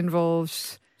Scorsese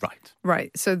involved.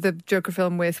 Right. So the Joker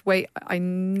film with, I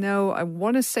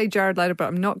want to say Jared Leto, but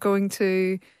I'm not going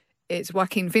to. It's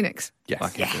Joaquin Phoenix. Yes.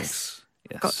 Joaquin Phoenix.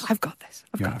 Yes. I've got this.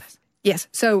 Yes.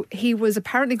 So he was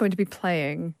apparently going to be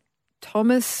playing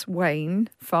Thomas Wayne,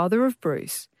 father of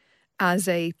Bruce, as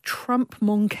a Trump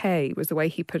monkey, was the way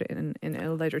he put it in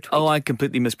a later tweet. Oh, I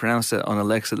completely mispronounced it on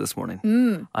Alexa this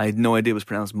morning. I had no idea it was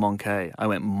pronounced monkey. I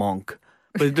went monk.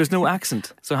 But there's no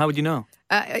accent. So how would you know?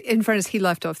 In fairness, he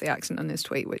left off the accent on his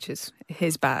tweet, which is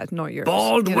his bad, not yours.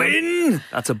 Baldwin!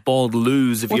 That's a bald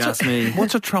lose, if you ask me.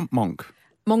 What's a Trump monk?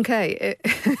 Monkey.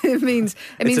 It means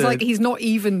like he's not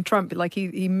even Trump. Like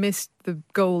he missed the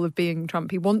goal of being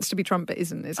Trump. He wants to be Trump, but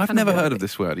isn't. I've never heard of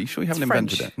this word. Are you sure you haven't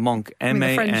invented it? Monk.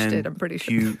 the French did, I'm pretty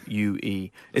sure.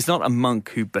 M-A-N-Q-U-E. It's not a monk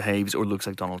who behaves or looks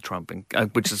like Donald Trump,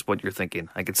 which is what you're thinking.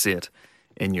 I could see it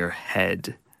in your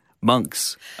head.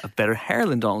 Monks have better hair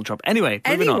than Donald Trump. Anyway,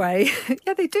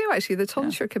 yeah, they do actually. The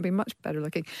tonsure can be much better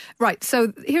looking. Right.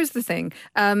 So here's the thing.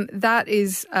 That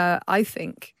is, I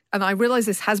think. And I realise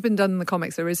this has been done in the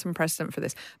comics. There is some precedent for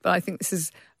this. But I think this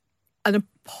is an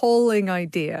appalling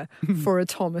idea for a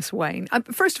Thomas Wayne.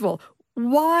 First of all,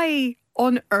 why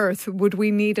on earth would we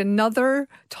need another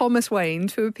Thomas Wayne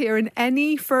to appear in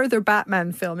any further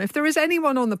Batman film? If there is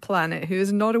anyone on the planet who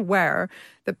is not aware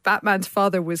that Batman's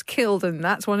father was killed and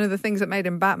that's one of the things that made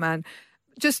him Batman,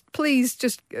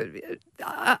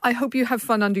 I hope you have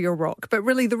fun under your rock. But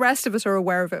really, the rest of us are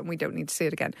aware of it and we don't need to see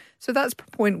it again. So that's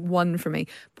point one for me.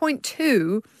 Point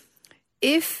two,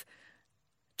 if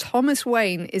Thomas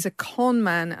Wayne is a con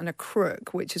man and a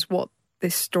crook, which is what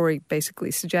this story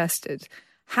basically suggested,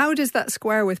 how does that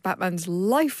square with Batman's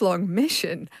lifelong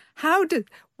mission?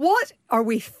 What are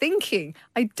we thinking?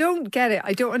 I don't get it.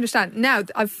 I don't understand. Now,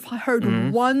 I've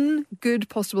heard one good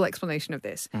possible explanation of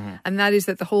this, and that is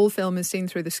that the whole film is seen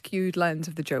through the skewed lens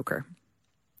of the Joker,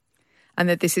 and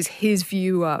that this is his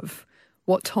view of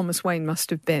what Thomas Wayne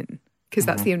must have been, because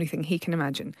that's the only thing he can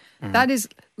imagine. That is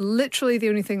literally the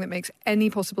only thing that makes any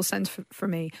possible sense for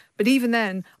me. But even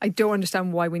then, I don't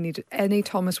understand why we need any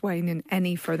Thomas Wayne in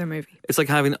any further movie. It's like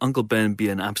having Uncle Ben be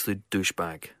an absolute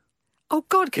douchebag. Oh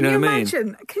God, can you imagine? I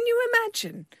mean? Can you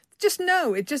imagine? Just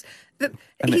no, it just... And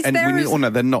we all know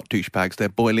they're not douchebags, they're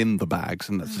boil in the bags,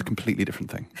 and that's a completely different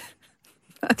thing.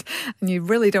 And you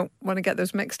really don't want to get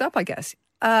those mixed up, I guess.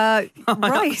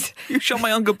 Right. You shot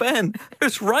my Uncle Ben.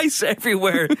 There's rice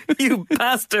everywhere, you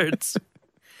bastards.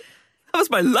 That was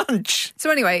my lunch.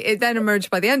 So anyway, it then emerged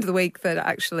by the end of the week that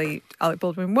actually Alec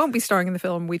Baldwin won't be starring in the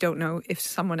film. We don't know if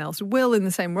someone else will in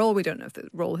the same role. We don't know if the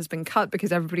role has been cut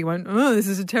because everybody went, oh, this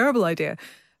is a terrible idea.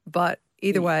 But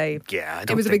either way,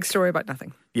 it was a big story about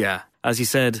nothing. Yeah. As he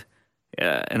said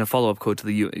in a follow-up quote to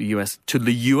the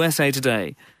USA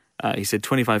Today, he said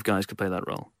 25 guys could play that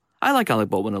role. I like Alec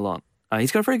Baldwin a lot.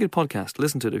 He's got a very good podcast.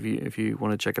 Listen to it if you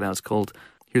want to check it out. It's called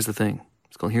Here's the Thing.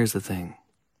 It's called Here's the Thing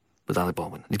with Alec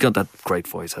Baldwin. He's got that great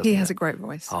voice, hasn't he? He has a great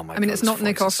voice. Oh my I mean, God, it's his not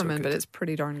Nick voice is so Offerman, good. but it's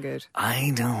pretty darn good.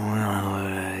 I don't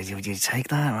know. Would you take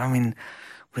that? I mean,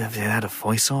 if they had a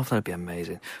voice-off, that'd be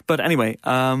amazing. But anyway...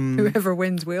 Whoever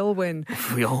wins, we all win.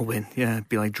 we all win. Yeah, it'd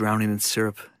be like drowning in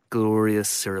syrup. Glorious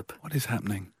syrup. What is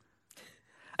happening?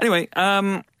 Anyway,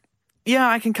 yeah,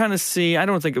 I can kind of see... I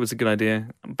don't think it was a good idea,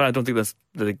 but I don't think that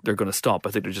they're going to stop.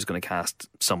 I think they're just going to cast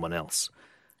someone else.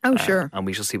 Oh, sure. And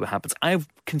we shall see what happens. I have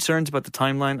concerns about the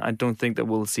timeline. I don't think that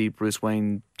we'll see Bruce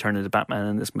Wayne turn into Batman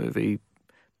in this movie.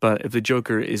 But if the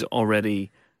Joker is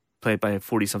already played by a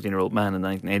 40-something-year-old man in the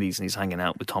 1980s and he's hanging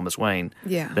out with Thomas Wayne,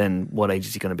 then what age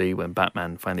is he going to be when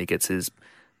Batman finally gets his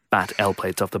Bat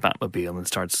L-plates off the Batmobile and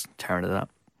starts tearing it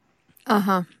up?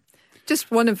 Uh-huh.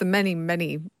 Just one of the many,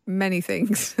 many, many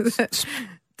things that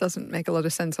doesn't make a lot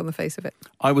of sense on the face of it.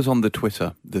 I was on the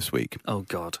Twitter this week. Oh,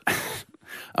 God.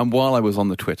 And while I was on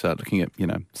the Twitter, looking at,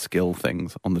 skill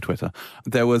things on the Twitter,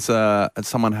 there was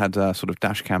someone had sort of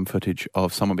dash cam footage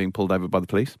of someone being pulled over by the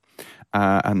police.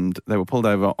 And they were pulled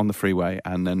over on the freeway.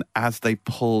 And then as they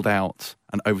pulled out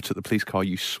and overtook the police car,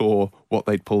 you saw what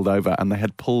they'd pulled over. And they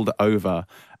had pulled over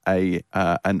an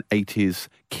 80s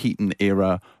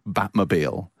Keaton-era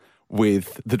Batmobile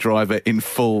with the driver in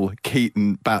full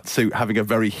Keaton bat suit having a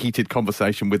very heated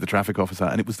conversation with the traffic officer,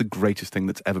 and it was the greatest thing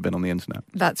that's ever been on the internet.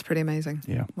 That's pretty amazing.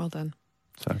 Yeah. Well done.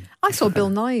 So I saw Bill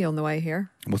Nye on the way here.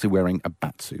 was he wearing a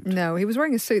bat suit? No, he was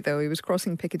wearing a suit, though. He was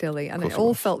crossing Piccadilly, and it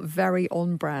all felt very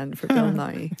on brand for Bill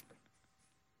Nye.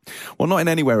 Well, not in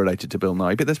any way related to Bill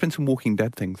Nye, but there's been some Walking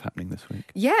Dead things happening this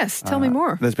week. Yes, tell me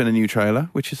more. There's been a new trailer,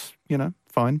 which is,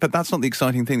 fine. But that's not the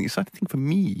exciting thing. The exciting thing for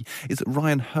me is that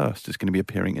Ryan Hurst is going to be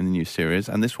appearing in the new series,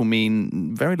 and this will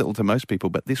mean very little to most people,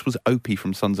 but this was Opie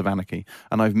from Sons of Anarchy,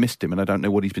 and I've missed him, and I don't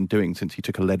know what he's been doing since he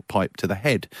took a lead pipe to the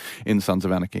head in Sons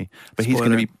of Anarchy. But he's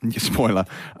going to be... Spoiler.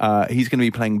 He's going to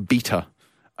be playing Beta,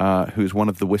 who's one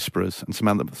of the Whisperers, and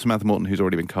Samantha Morton, who's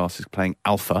already been cast, is playing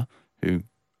Alpha, who...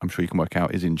 I'm sure you can work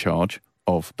out, is in charge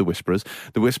of the Whisperers.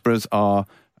 The Whisperers are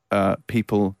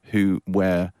people who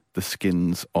wear the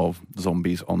skins of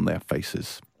zombies on their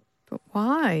faces. But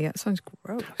why? That sounds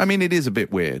gross. I mean, it is a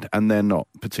bit weird, and they're not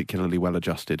particularly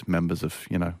well-adjusted members of,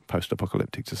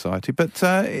 post-apocalyptic society. But, it's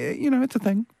a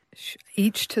thing.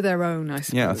 Each to their own, I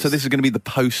suppose. Yeah, so this is going to be the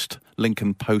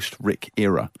post-Lincoln, post-Rick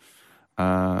era.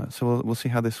 So we'll see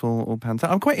how this all pans out.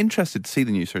 I'm quite interested to see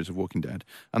the new series of Walking Dead,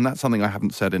 and that's something I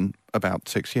haven't said in about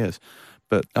 6 years.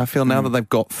 But I feel now that they've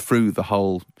got through the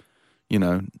whole,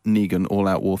 Negan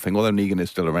all-out war thing, although Negan is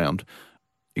still around,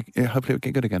 hopefully it'll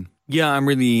get good again. Yeah, I'm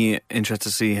really interested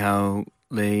to see how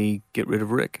they get rid of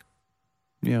Rick.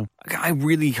 Yeah. I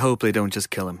really hope they don't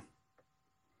just kill him.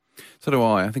 So do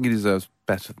I. I think he deserves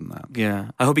better than that.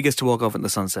 Yeah. I hope he gets to walk off in the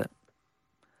sunset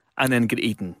and then get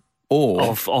eaten. Or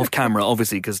off camera,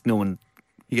 obviously, because no one...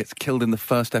 He gets killed in the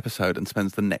first episode and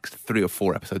spends the next 3 or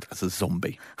 4 episodes as a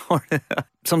zombie. Or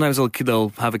sometimes they'll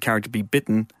have a character be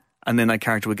bitten, and then that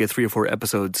character will get 3 or 4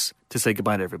 episodes to say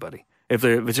goodbye to everybody. If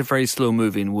it's a very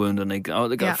slow-moving wound and they got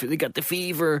the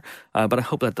fever, but I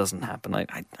hope that doesn't happen.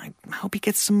 I hope he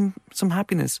gets some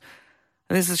happiness.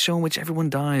 And this is a show in which everyone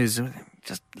dies.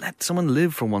 Just let someone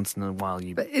live for once in a while,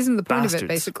 But isn't the point bastards. of it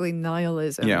basically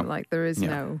nihilism? Yeah. Like, there is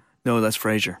no... No, that's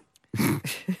Frasier.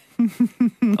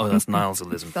 Oh, that's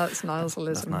Nihilism. That's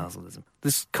Nihilism.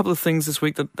 There's a couple of things this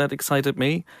week that excited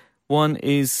me. One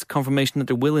is confirmation that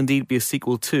there will indeed be a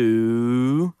sequel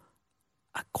to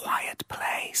A Quiet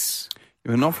Place.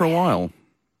 Not for a while.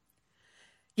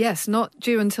 Yes, not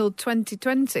due until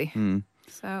 2020.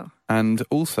 So. And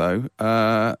also,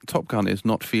 Top Gun is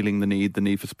not feeling the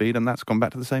need for speed, and that's gone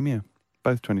back to the same year,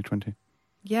 both 2020.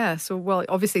 Yeah, so, well,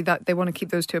 obviously that they want to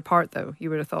keep those two apart, though, you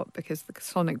would have thought, because the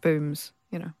sonic booms,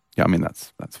 Yeah, I mean,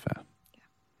 that's fair.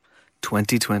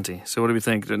 2020. So what do we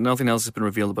think? Nothing else has been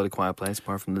revealed about A Quiet Place,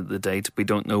 apart from the date. We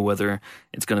don't know whether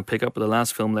it's going to pick up where the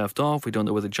last film left off. We don't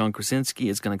know whether John Krasinski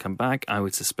is going to come back. I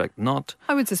would suspect not.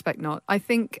 I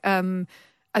think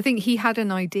he had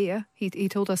an idea. He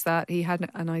told us that he had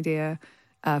an idea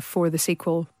for the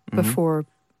sequel before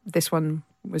this one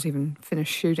was even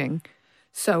finished shooting.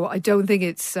 So I don't think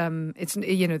it's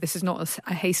this is not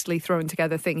a hastily thrown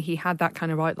together thing. He had that kind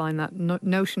of outline, that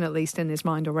notion at least in his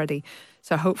mind already.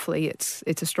 So hopefully it's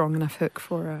a strong enough hook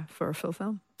for a full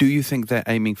film. Do you think they're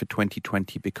aiming for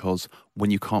 2020 because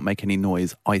when you can't make any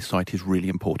noise, eyesight is really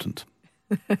important?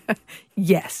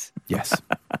 Yes. Yes,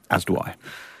 as do I.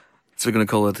 So we're going to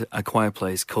call it A Quiet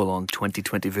Place,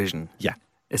 2020 vision. Yeah.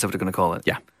 Is that what we're going to call it?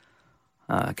 Yeah.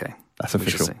 Okay. That's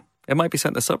official. It might be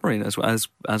set in a submarine,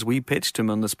 as we pitched him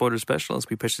on the spoiler special, as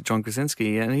we pitched to John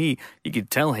Krasinski, and you could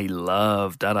tell he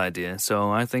loved that idea.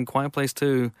 So I think Quiet Place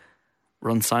 2,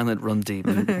 run silent, run deep.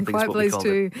 I think is Quiet what we Place called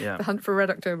 2, it. Yeah. The Hunt for Red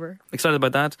October. Excited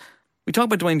about that. We talk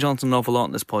about Dwayne Johnson an awful lot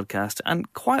in this podcast,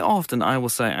 and quite often I will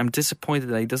say I'm disappointed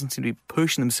that he doesn't seem to be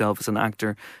pushing himself as an actor,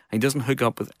 and he doesn't hook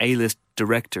up with A-list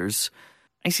directors.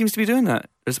 He seems to be doing that.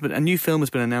 A new film has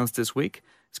been announced this week.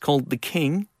 It's called The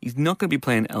King. He's not going to be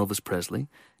playing Elvis Presley.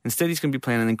 Instead, he's going to be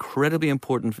playing an incredibly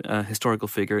important historical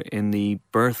figure in the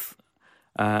birth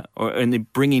or in the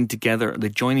bringing together, the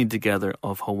joining together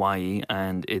of Hawaii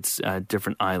and its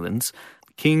different islands.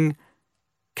 King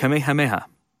Kamehameha,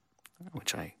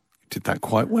 which I did that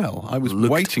quite well. I was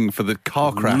waiting for the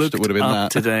car crash that would have been that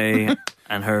today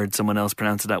and heard someone else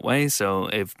pronounce it that way. So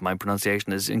if my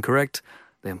pronunciation is incorrect,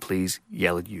 then please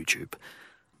yell at YouTube.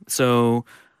 So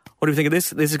what do you think of this?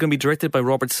 This is going to be directed by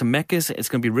Robert Zemeckis. It's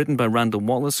going to be written by Randall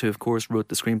Wallace, who, of course, wrote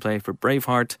the screenplay for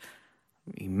Braveheart.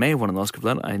 He may have won an Oscar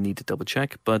for that. I need to double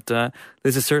check. But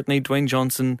this is certainly Dwayne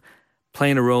Johnson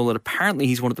playing a role that apparently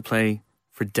he's wanted to play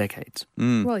for decades.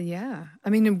 Well, yeah. I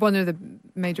mean, one of the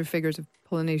major figures of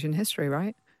Polynesian history,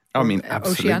 right? I mean,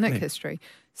 absolutely. Oceanic history.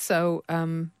 So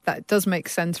that does make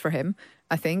sense for him,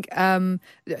 I think.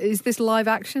 Is this live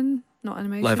action, not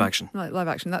animation? Live action. Live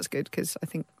action, that's good, because I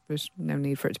think there's no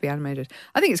need for it to be animated.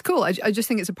 I think it's cool. I just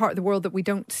think it's a part of the world that we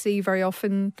don't see very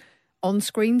often on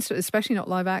screen, so especially not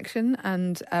live action,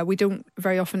 and we don't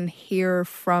very often hear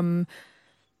from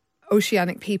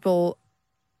oceanic people,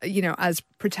 as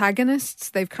protagonists.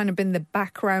 They've kind of been the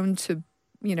background to,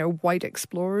 white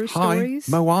explorer stories.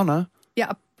 Moana.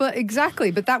 Yeah, but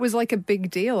that was like a big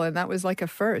deal, and that was like a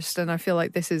first. And I feel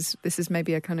like this is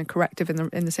maybe a kind of corrective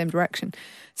in the same direction.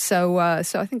 So I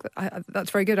think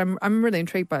that's very good. I'm really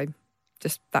intrigued by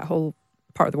just that whole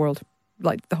part of the world,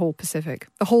 like the whole Pacific,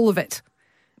 the whole of it.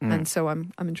 And so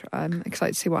I'm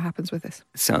excited to see what happens with this.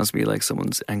 It sounds to me like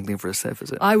someone's angling for a set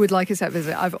visit. I would like a set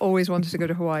visit. I've always wanted to go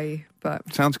to Hawaii,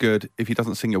 but sounds good. If he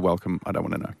doesn't sing "You're Welcome," I don't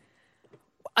want to know.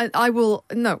 I will.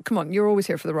 No, come on. You're always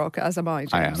here for the rock, as am I,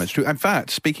 James. I am. It's true. In fact,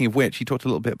 speaking of which, he talked a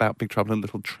little bit about Big Trouble in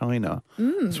Little China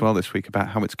as well this week, about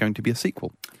how it's going to be a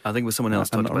sequel. I think it was someone else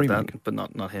talked about that, but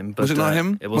not him. But, was it not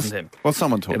him? It wasn't him. Well,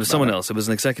 someone talked about it. It was someone else. It was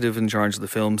an executive in charge of the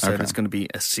film said Okay. it's going to be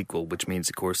a sequel, which means,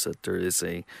 of course, that there is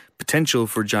a potential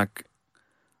for Jack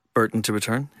Burton to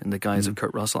return in the guise of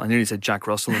Kurt Russell. I nearly said Jack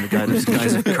Russell in the guise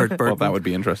of Kurt Burton. Well, that would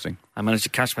be interesting. I managed to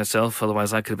catch myself,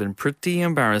 otherwise I could have been pretty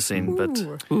embarrassing. But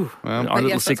our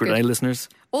little secret, listeners?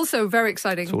 Also very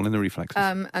exciting. It's all in the reflexes.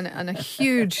 And a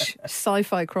huge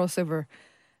sci-fi crossover.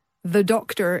 The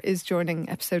Doctor is joining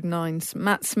episode 9.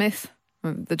 Matt Smith,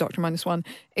 the Doctor -1,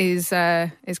 is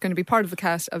going to be part of the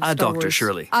cast of Star Doctor, Wars.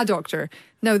 surely. A Doctor.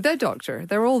 No, the Doctor.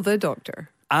 They're all the Doctor.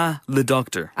 The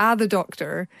Doctor. The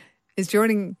Doctor is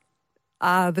joining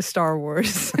the Star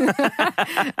Wars.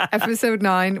 Episode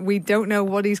 9. We don't know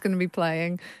what he's going to be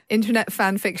playing. Internet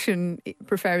fan fiction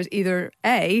prefers either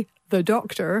A, the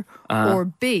Doctor, or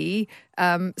B,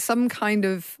 some kind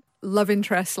of love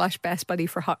interest / best buddy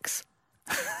for Hux.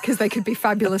 Because they could be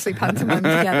fabulously pantomimed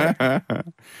together.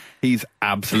 He's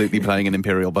absolutely playing an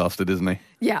Imperial Bastard, isn't he?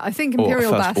 Yeah, I think Or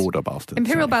Imperial a First Bastard. Order Bastard.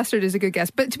 Imperial sorry. Bastard is a good guess.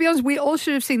 But to be honest, we all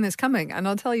should have seen this coming, and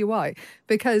I'll tell you why.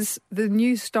 Because the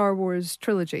new Star Wars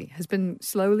trilogy has been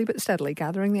slowly but steadily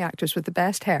gathering the actors with the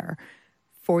best hair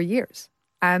for years.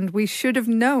 And we should have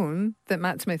known that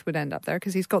Matt Smith would end up there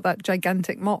because he's got that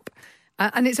gigantic mop.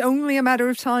 And it's only a matter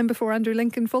of time before Andrew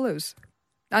Lincoln follows.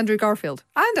 Andrew Garfield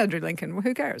and Andrew Lincoln. Well,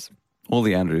 who cares? All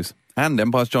the Andrews. And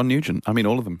Empire's John Nugent. I mean,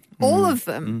 all of them. All of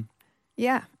them.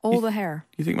 Yeah, all the hair.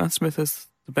 You think Matt Smith has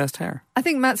the best hair? I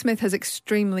think Matt Smith has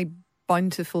extremely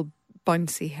bountiful,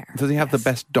 bouncy hair. Does he have the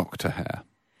best Doctor hair?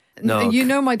 No. You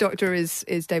know my doctor is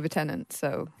David Tennant,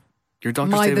 so... Your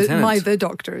doctor's David Tennant? The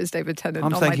doctor is David Tennant,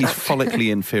 I'm not saying my he's doctor.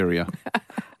 follically inferior.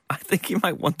 I think you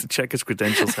might want to check his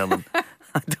credentials, Helen.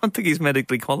 I don't think he's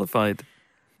medically qualified.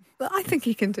 But I think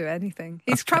he can do anything.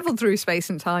 He's travelled through space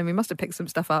and time. He must have picked some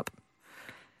stuff up.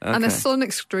 Okay. And a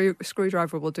sonic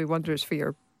screwdriver will do wonders for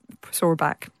your sore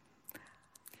back.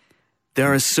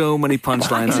 There are so many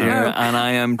punchlines here, and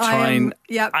I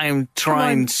am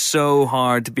trying so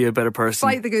hard to be a better person.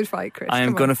 Fight the good fight, Chris. I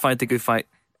am going to fight the good fight.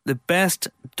 The best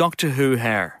Doctor Who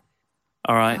hair.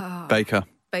 All right. Baker.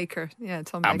 Baker. Yeah,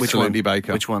 Tom Baker. Absolutely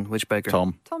Baker. Which one? Which Baker?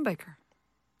 Tom. Tom Baker.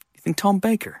 You think Tom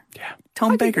Baker? Yeah.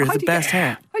 Tom Baker is the best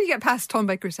hair. How do you get past Tom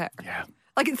Baker's hair? Yeah.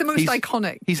 Like, it's the most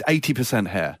iconic. He's 80%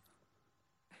 hair.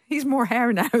 He's more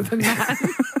hair now than that.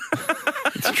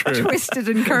 It's true. Twisted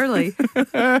and curly.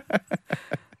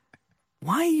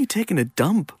 Why are you taking a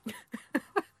dump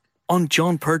on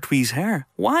John Pertwee's hair?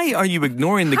 Why are you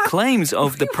ignoring the claims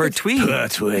of the Pertwee?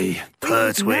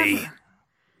 Pertwee.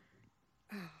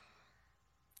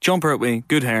 John Pertwee,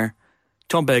 good hair.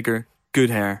 Tom Baker, good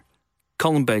hair.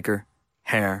 Colin Baker,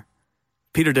 hair.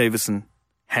 Peter Davison,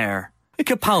 hair.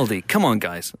 Capaldi, come on,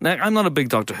 guys. Now, I'm not a big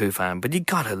Doctor Who fan, but you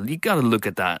gotta look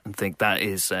at that and think that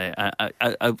is a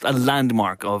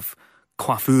landmark of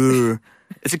coiffure.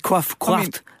 It's a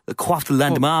coiffed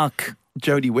landmark.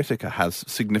 Jodie Whittaker has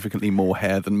significantly more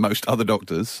hair than most other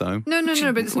doctors, so... No,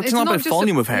 but it's not about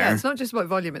volume of hair. Yeah, it's not just about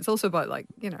volume. It's also about, like,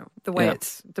 the way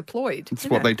it's deployed. It's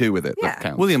what they do with it that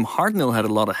counts. William Hartnell had a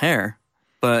lot of hair,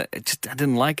 but I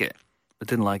didn't like it.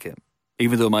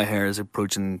 Even though my hair is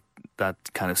approaching that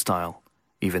kind of style.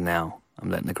 Even now, I'm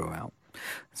letting it grow out.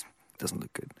 It doesn't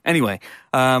look good. Anyway,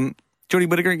 Jodie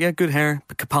Whittaker, yeah, good hair.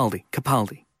 But Capaldi.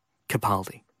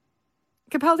 Capaldi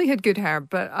had good hair,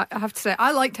 but I have to say,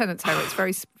 I like Tennant's hair. It's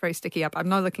very, very sticky up. I'm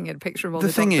now looking at a picture of all the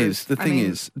doctors. The thing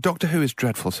is, Doctor Who is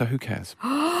dreadful, so who cares?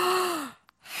 How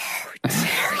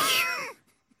dare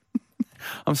you?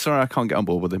 I'm sorry, I can't get on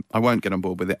board with it. I won't get on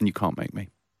board with it, and you can't make me.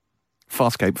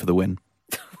 Farscape for the win.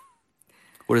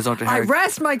 What is Dr. Harry? I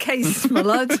rest my case, my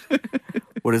lad.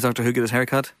 Where does Doctor Who get his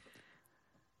haircut?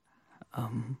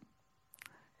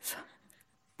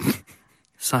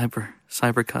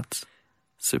 Cyber cuts.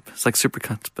 It's like super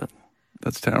cuts, but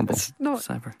that's terrible. It's not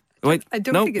cyber. Wait, I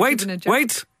don't think it's even a joke.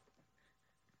 Wait.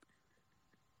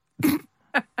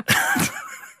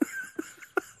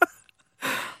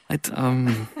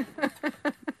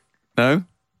 No,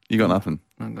 you got nothing.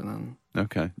 I got nothing.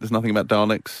 Okay, there's nothing about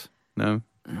Daleks. No.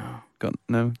 Got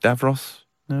no Davros.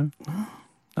 No.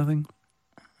 Nothing.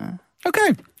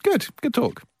 Okay, good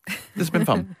talk. This has been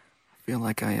fun. I feel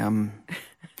like I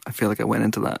went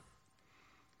into that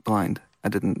blind. I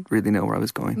didn't really know where I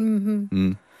was going.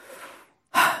 Mm-hmm.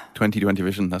 20/20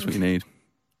 vision, that's what you need.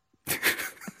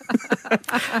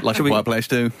 Like a quiet place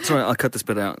too. Sorry, I'll cut this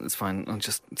bit out. It's fine. I'll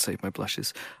just save my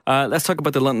blushes. Let's talk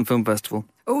about the London Film Festival.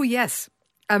 Oh, yes.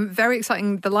 Very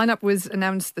exciting. The lineup was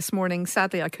announced this morning.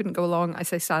 Sadly, I couldn't go along. I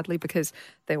say sadly because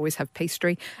they always have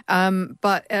pastry.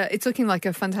 But it's looking like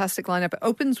a fantastic lineup. It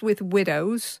opens with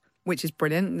Widows, which is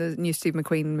brilliant. The new Steve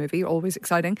McQueen movie, always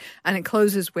exciting. And it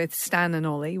closes with Stan and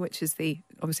Ollie, which is the,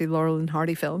 obviously, Laurel and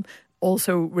Hardy film.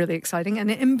 Also really exciting.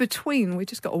 And in between, we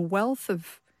just got a wealth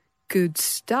of good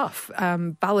stuff.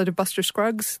 Ballad of Buster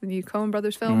Scruggs, the new Coen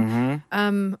Brothers film.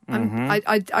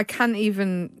 I can't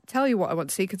even tell you what I want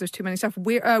to see because there's too many stuff.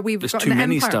 We've there's got too an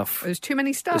many Empire. stuff. There's too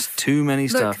many stuff. There's too many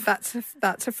Look, stuff.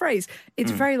 that's a phrase. It's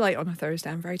very late on a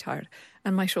Thursday. I'm very tired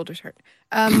and my shoulders hurt.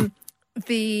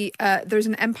 There's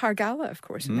an Empire gala, of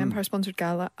course, an Empire sponsored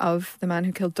gala of The Man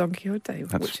Who Killed Don Quixote,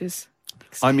 which is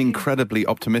exciting. I'm incredibly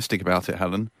optimistic about it,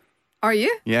 Helen. Are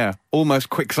you? Yeah, almost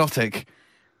quixotic.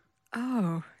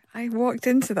 Oh, I walked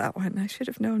into that one. I should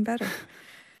have known better.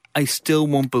 I still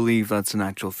won't believe that's an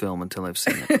actual film until I've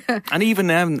seen it. And even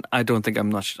then, I'm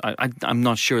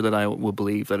not sure that I will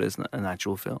believe that it's an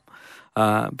actual film.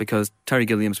 Because Terry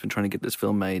Gilliam's been trying to get this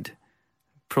film made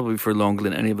probably for longer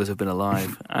than any of us have been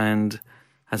alive and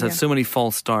has had so many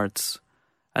false starts.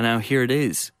 And now here it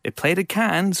is. It played at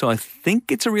Cannes, so I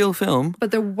think it's a real film.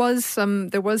 But there was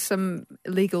some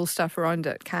legal stuff around it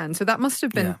at Cannes, so that must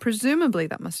have been presumably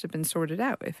that must have been sorted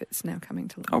out if it's now coming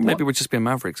to. Or maybe we're just being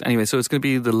mavericks. Anyway, so it's going to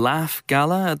be the Laugh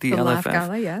Gala at the LFF. Laugh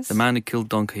Gala, yes. The Man Who Killed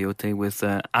Don Quixote with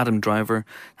Adam Driver.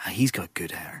 He's got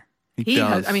good hair. He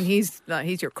does. Has, I mean, he's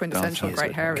your quintessential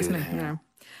great hair, isn't he? You know.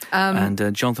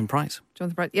 And Jonathan Pryce.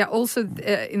 Yeah, also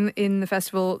in the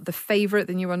festival, The Favourite,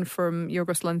 the new one from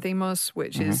Yorgos Lanthimos,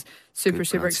 which is super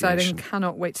exciting.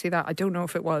 Cannot wait to see that. I don't know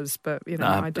if it was, but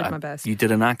I did my best. You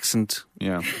did an accent.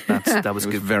 Yeah, that was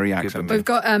good. Good, very accent. We've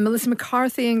got Melissa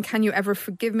McCarthy in Can You Ever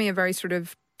Forgive Me, a very sort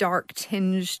of dark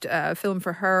tinged film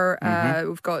for her.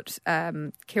 We've got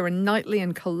Keira Knightley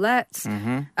and Colette,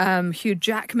 Hugh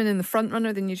Jackman in The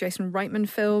Frontrunner, the new Jason Reitman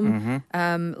film,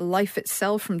 Life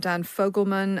Itself from Dan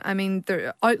Fogelman. I mean,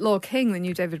 the Outlaw King, the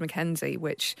new David Mackenzie,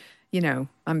 which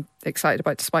I'm excited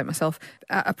about despite myself.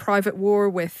 A Private War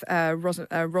with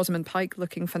Rosamund Pike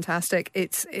looking fantastic.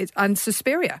 It's and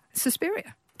Suspiria with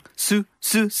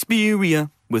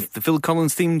the Phil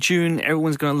Collins theme tune.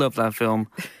 Everyone's going to love that film.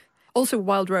 Also,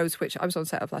 Wild Rose, which I was on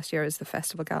set of last year, is the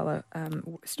festival gala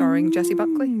starring Jessie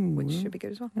Buckley, which should be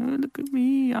good as well. Oh, look at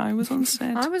me. I was on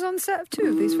set. I was on set of 2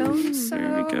 of these films. So.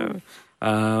 There we go.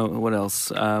 What else?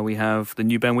 We have the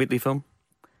new Ben Wheatley film.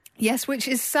 Yes, which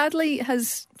is sadly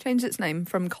has changed its name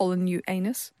from Colin New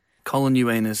Anus. Colin New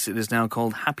Anus. It is now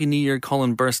called Happy New Year,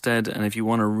 Colin Burstead. And if you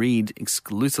want to read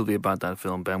exclusively about that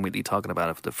film, Ben Wheatley talking about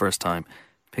it for the first time,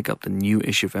 pick up the new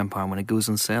issue of Empire when it goes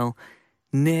on sale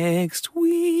next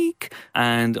week.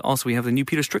 And also we have the new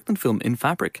Peter Strickland film, In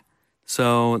Fabric.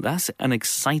 So that's an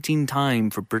exciting time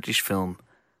for British film.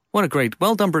 What a great,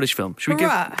 well done British film. Should we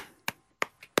Hurrah!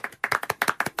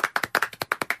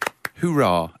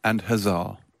 Hoorah and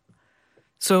huzzah.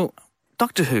 So,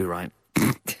 Doctor Who, right?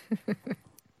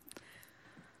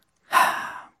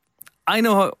 I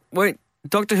know how... Wait,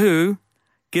 Doctor Who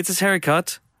gets his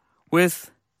haircut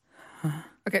with...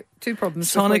 Okay, two problems with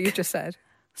Sonic- what you just said.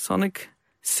 Sonic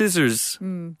scissors.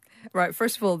 Right,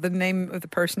 first of all, the name of the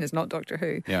person is not Doctor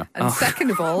Who. Yeah. And second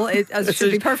of all, as it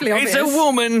should be perfectly obvious... It's a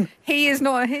woman! He is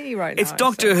not a he right now. It's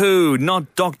Doctor Who,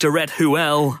 not Doctorette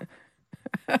Whoel.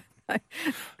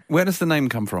 Where does the name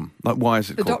come from? Like, why is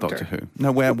it The called Doctor. Doctor Who?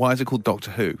 No, why is it called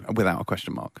Doctor Who without a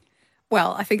question mark?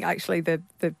 Well, I think actually the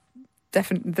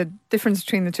difference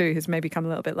between the two has maybe come a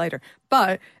little bit later.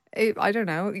 But I don't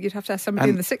know. You'd have to ask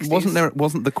somebody in the 60s.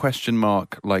 Wasn't the question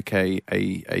mark like a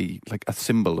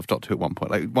symbol of Doctor Who at one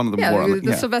point? Like one of them Yeah, wore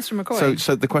the Sylvester McCoy.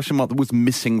 So the question mark that was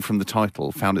missing from the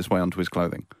title found its way onto his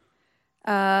clothing.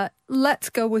 Let's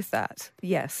go with that.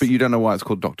 Yes. But you don't know why it's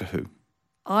called Doctor Who.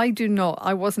 I do not.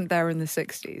 I wasn't there in the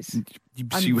 60s. You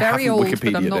I'm very haven't old, but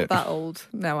Wikipedia'd I'm not it. that old.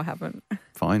 No, I haven't.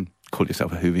 Fine. Call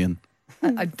yourself a Whovian.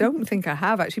 I don't think I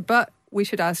have, actually. But we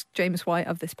should ask James White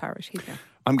of this parish. He'd know.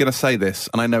 I'm going to say this,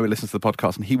 and I know he listens to the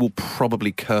podcast, and he will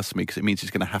probably curse me because it means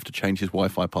he's going to have to change his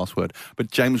Wi-Fi password.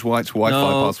 But James White's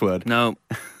Wi-Fi password. No.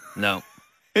 No.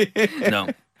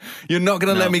 You're not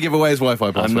going to let me give away his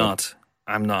Wi-Fi password.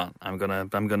 I'm not. I'm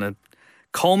gonna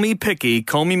call me picky,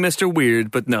 call me Mr.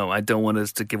 Weird, but no, I don't want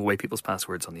us to give away people's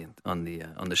passwords on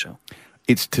the show.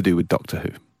 It's to do with Doctor Who.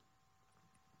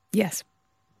 Yes.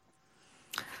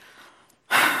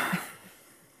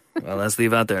 Well, let's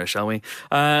leave that there, shall we?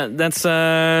 Let's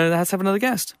have another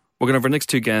guest. We're going to have our next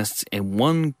two guests in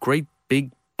one great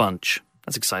big bunch.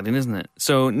 That's exciting, isn't it?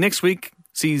 So next week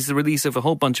sees the release of a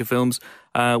whole bunch of films.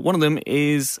 One of them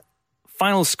is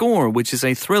Final Score, which is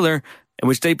a thriller in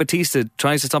which Dave Bautista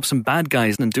tries to stop some bad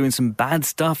guys and doing some bad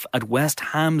stuff at West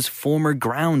Ham's former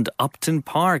ground, Upton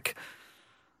Park.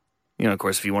 You know, of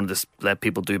course, if you wanted to let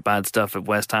people do bad stuff at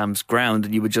West Ham's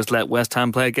ground, you would just let West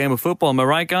Ham play a game of football. Am I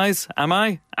right, guys? Am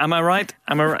I right?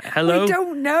 Hello? We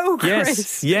don't know,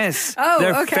 Chris. Yes. Oh,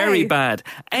 They're okay. very bad.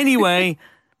 Anyway,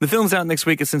 the film's out next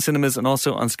week. It's in cinemas and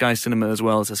also on Sky Cinema as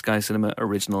well. It's a Sky Cinema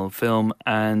original film.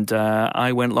 And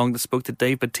I went along to spoke to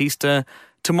Dave Bautista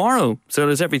tomorrow. So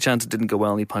there's every chance it didn't go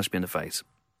well and he punched me in the face.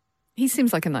 He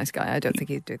seems like a nice guy. I don't think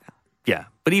he'd do that. Yeah.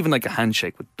 But even like a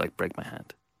handshake would like break my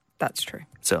hand. That's true.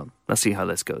 So let's see how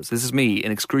this goes. This is me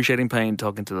in excruciating pain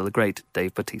talking to the great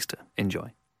Dave Bautista.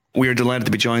 Enjoy. We are delighted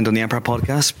to be joined on the Empire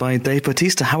Podcast by Dave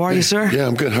Bautista. How are you, sir? Yeah,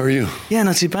 I'm good. How are you? Yeah,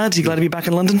 not too bad. You glad to be back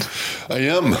in London? I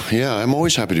am. Yeah, I'm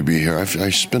always happy to be here. I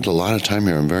spent a lot of time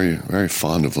here. I'm very, very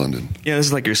fond of London. Yeah, this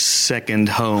is like your second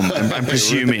home, I'm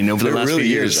presuming, over the last few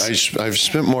years. I've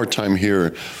spent more time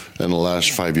here in the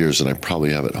last 5 years than I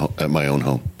probably have at my own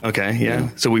home. Okay, yeah.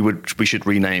 So we should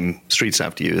rename streets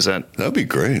after you, is that? That'd be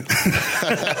great.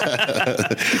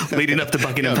 Leading up to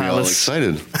Buckingham I'm all Palace.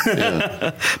 excited.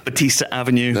 Yeah. Batista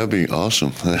Avenue. That'd be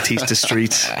awesome. Batista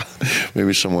Street.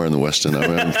 Maybe somewhere in the West End.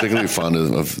 I'm particularly fond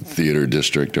of Theatre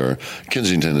District, or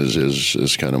Kensington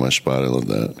is kind of my spot. I love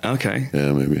that. Okay.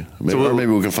 Yeah, maybe or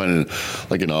maybe we can find it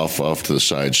like an off to the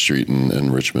side street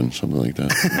in Richmond, something like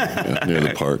that, near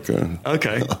the park.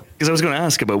 Okay. Because I was going to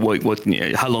ask about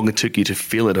how long it took you to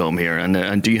feel at home here,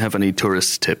 and do you have any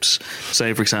tourist tips?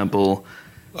 Say, for example,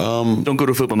 don't go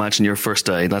to a football match on your first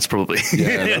day. That's probably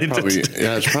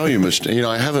it's probably a mistake. You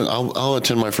know, I haven't. I'll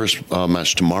attend my first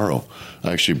match tomorrow,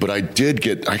 actually. But I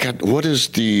got. What is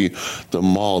the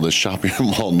mall, the shopping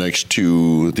mall next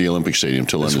to the Olympic Stadium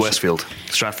to London? It's Westfield,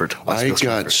 Stratford.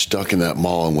 Got stuck in that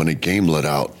mall, and when a game let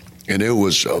out. And it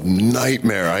was a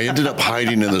nightmare. I ended up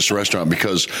hiding in this restaurant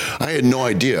because I had no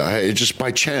idea. Just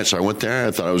by chance, I went there.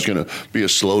 I thought it was going to be a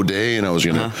slow day, and I was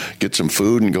going to get some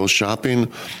food and go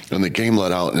shopping. And the game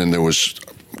let out, and there was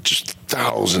just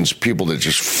thousands of people that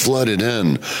just flooded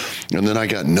in. And then I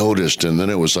got noticed, and then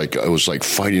it was like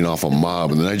fighting off a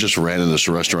mob. And then I just ran in this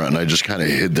restaurant, and I just kind of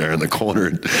hid there in the corner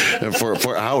and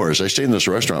for hours. I stayed in this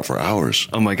restaurant for hours.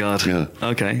 Oh my God! Yeah.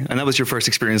 Okay, and that was your first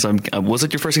experience. Was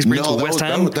it your first experience with West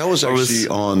Ham? That was actually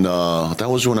on. That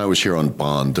was when I was here on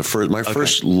Bond. My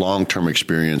first long-term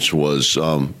experience was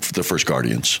the first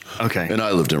Guardians. Okay, and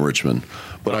I lived in Richmond.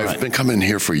 But I've been coming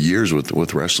here for years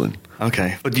with wrestling.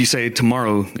 Okay. But you say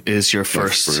tomorrow is your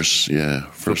first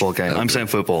football game. Ever. I'm saying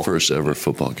football. First ever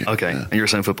football game. Okay. Yeah. And you're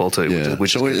saying football too. Yeah.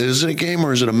 So is it a game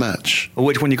or is it a match?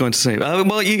 Which one are you going to see? Well,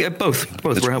 both.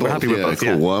 We're happy with both. Cool.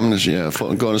 Yeah. Well, I'm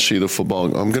going to see the football.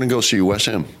 I'm going to go see West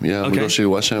Ham. Yeah, I'm going to go see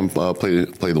West Ham play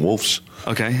the Wolves.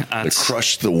 Okay. They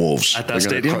crushed the Wolves. At that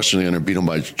stadium? They're going to beat them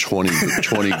by 20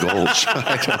 goals.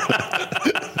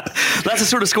 That's the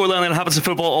sort of scoreline that happens in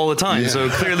football all the time. Yeah. So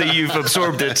clearly you've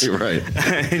absorbed it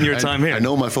in your time here. I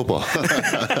know my football.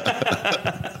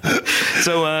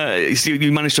 So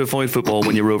you managed to avoid football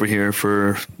when you were over here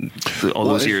for all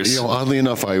those years. Oddly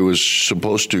enough, I was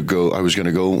supposed to go. I was going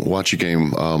to go watch a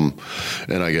game,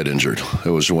 and I got injured.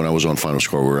 It was when I was on Final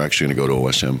Score. We were actually going to go to a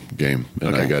West Ham game,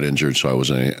 and I got injured, so I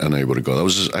was unable to go. That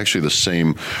was actually the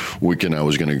same weekend I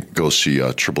was going to go see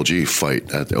Triple G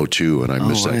fight at the O2, and I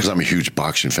missed that because I'm a huge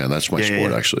boxing fan. That's my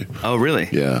sport, actually. Oh, really?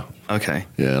 Yeah. Okay.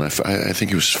 Yeah, and I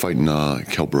think he was fighting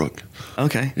Kell Brook.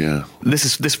 Okay. Yeah.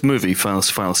 This movie, Final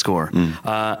Score.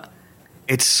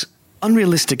 It's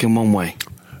unrealistic in one way.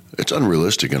 It's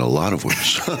unrealistic in a lot of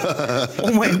ways.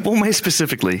 one way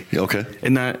specifically. Okay.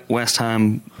 In that West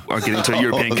Ham are getting to a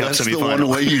European Cup semi-final. That's the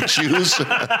one way you choose?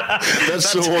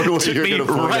 That's the one way you're going to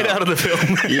find right out of the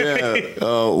film. Yeah.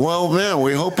 Well, man,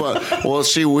 we hope...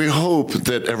 we hope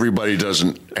that everybody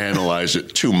doesn't analyze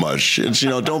it too much. It's,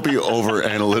 don't be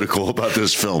over-analytical about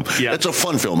this film. Yeah. It's a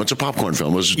fun film. It's a popcorn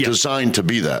film. It was designed to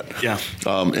be that. Yeah.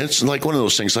 It's like one of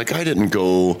those things, like I didn't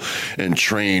go and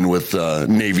train with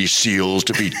Navy SEALs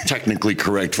to be technically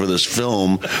correct for this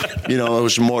film. It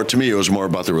was more, to me, it was more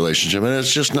about the relationship. And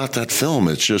it's just not that film.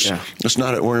 It's just, it's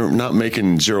not, we're not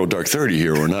making Zero Dark 30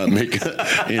 here. We're not making,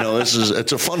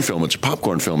 it's a fun film. It's a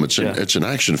popcorn film. It's an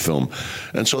action film.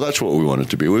 And so that's what we want it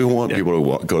to be. We want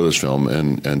people to go to this film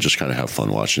and just kind of have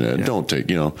fun watching it. And don't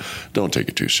take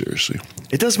it too seriously.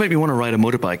 It does make me want to ride a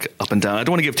motorbike up and down. I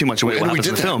don't want to give too much away what happens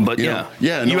in the film, but you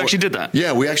actually did that.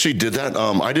 Yeah, we actually did that.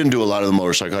 I didn't do a lot of the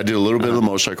motorcycle. I did a little bit of the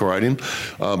motorcycle riding,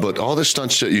 but all the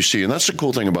stunts that you see, and that's the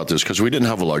cool thing about this, because we didn't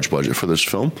have a large budget for this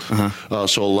film.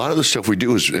 So a lot of the stuff we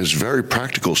do is very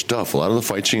practical stuff. A lot of the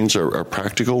fight scenes are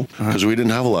practical because we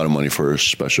didn't have a lot of money for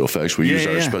special effects. We used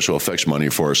our special effects money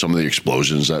for some of the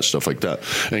explosions, that stuff like that,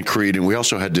 and we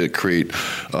also had to create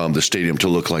the stadium to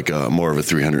look like more of a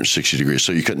 360 degrees,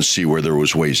 so you couldn't see where there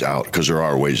was ways out, because there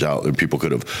are ways out, and people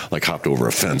could have like hopped over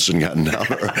a fence and gotten out,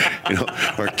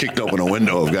 or kicked open a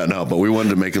window and gotten out. But we wanted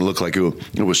to make it look like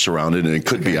it was surrounded and it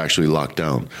could be actually locked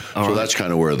down. So that's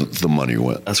kind of where the money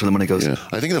went. That's where the money goes. Yeah.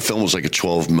 I think the film was like a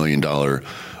 $12 million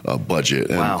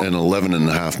budget, and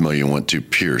 $11.5 million went to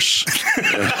Pierce.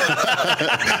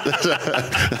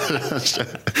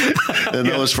 And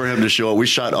that was for him to show up. We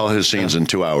shot all his scenes in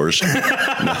 2 hours.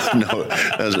 No,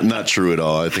 that's not true at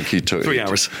all. I think he took 3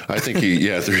 hours. I think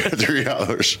 3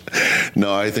 hours.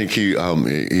 No, I think he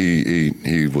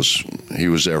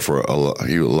was there for a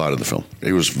lot of the film.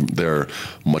 He was there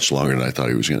much longer than I thought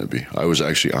he was going to be. I was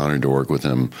actually honored to work with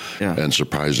him and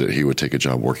surprised that he would take a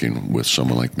job working with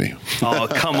someone like me. Oh,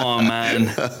 come on,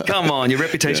 man. Come on. Your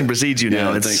reputation precedes you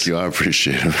now. Thank you. I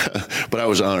appreciate it. But I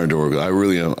was honored to work with him. I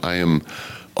really am. I am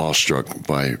awestruck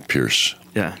by Pierce.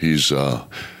 Yeah. He's a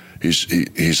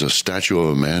statue of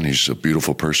a man. He's a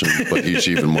beautiful person, but he's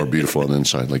even more beautiful on the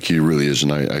inside. Like, he really is,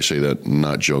 and I say that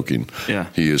not joking. Yeah.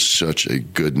 He is such a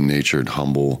good-natured,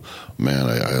 humble man.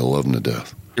 I love him to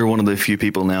death. You're one of the few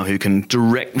people now who can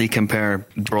directly compare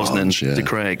Brosnan to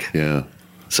Craig. Yeah.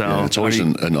 So it's always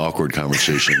an awkward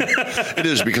conversation. It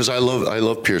is, because I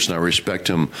love Pierce and I respect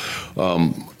him,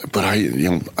 but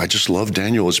I just love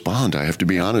Daniel as Bond. I have to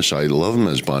be honest. I love him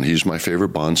as Bond. He's my favorite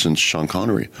Bond since Sean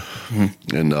Connery,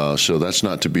 and so that's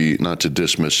not to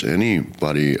dismiss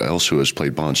anybody else who has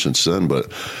played Bond since then, but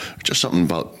just something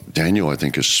about Daniel I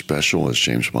think is special as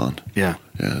James Bond. Yeah.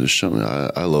 There's something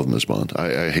I love him as Bond.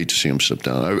 I hate to see him slip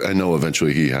down. I know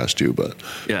eventually he has to, but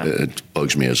it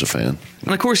bugs me as a fan.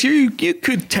 And of course, you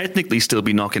could technically still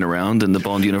be knocking around in the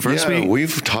Bond universe. Yeah,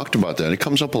 we've talked about that. It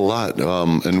comes up a lot,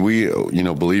 and we,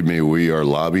 believe me, we are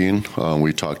lobbying.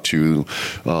 We talk to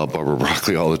Barbara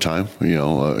Broccoli all the time.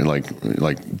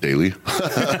 Like daily.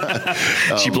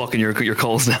 She blocking your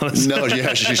calls now? No,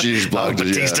 she's blocked.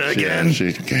 Bautista again.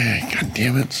 God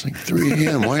damn it! It's like 3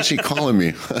 a.m. Why is he calling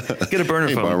me? Get a burner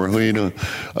phone. Barbara, what are you doing?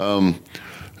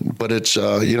 But it's,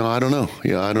 I don't know.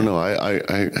 I don't know.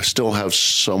 I still have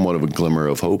somewhat of a glimmer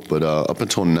of hope, but up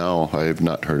until now, I have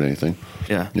not heard anything.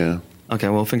 Yeah. Okay,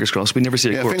 well, fingers crossed. We never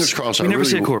see a corpse. Fingers crossed. We never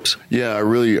see a corpse. Yeah, I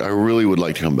really would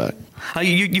like to come back.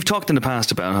 You've talked in the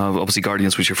past about how obviously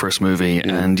Guardians was your first movie,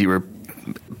 and you were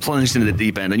plunged into the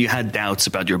deep end and you had doubts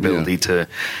about your ability to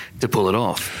pull it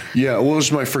off. Yeah, well, it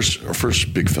was my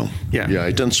first big film. Yeah,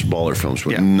 I'd done smaller films,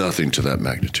 but nothing to that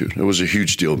magnitude. It was a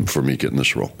huge deal for me getting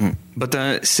this role.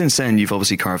 But since then, you've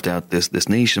obviously carved out this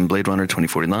niche in Blade Runner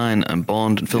 2049 and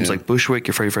Bond and films like Bushwick.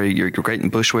 You're great in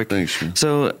Bushwick. Thanks. Man.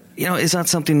 So, is that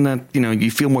something that,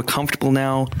 you feel more comfortable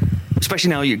now?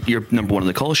 Especially now you're number one on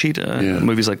the call sheet,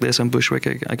 movies like this and Bushwick,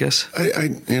 I guess.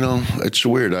 It's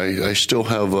weird. I still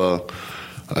have,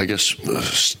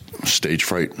 stage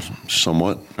fright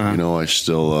somewhat. I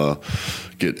still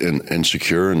get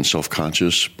insecure and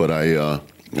self-conscious, but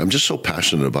I'm just so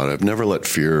passionate about it. I've never let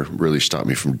fear really stop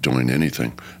me from doing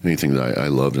anything that I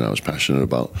loved and I was passionate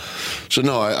about. So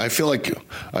no, I feel like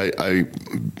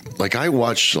I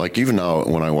watch, like even now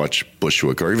when I watch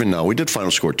Bushwick, or even now, we did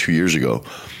Final Score 2 years ago,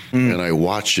 and I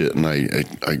watch it and I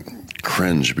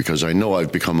cringe because I know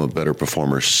I've become a better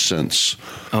performer since.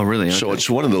 Oh, really? Okay. So it's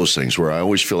one of those things where I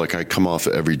always feel like I come off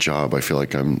every job, I feel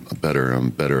like I'm better.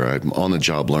 I'm on the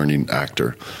job learning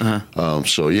actor.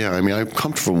 So yeah, I mean, I'm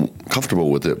comfortable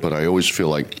with it, but I always feel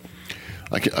like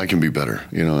I can be better,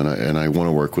 and I want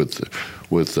to work with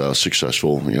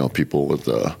successful, people with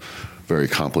very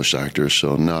accomplished actors.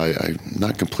 So no, I'm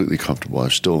not completely comfortable. I'm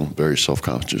still very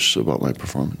self-conscious about my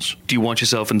performance. Do you watch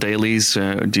yourself in dailies? Do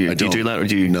you do that, or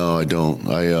do you? No, I don't.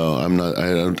 I'm not.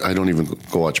 I don't even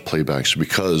go watch playbacks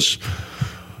because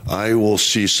I will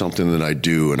see something that I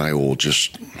do, and I would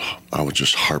just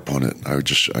harp on it.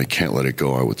 I can't let it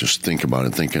go. I would just think about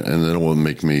it, and then it will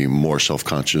make me more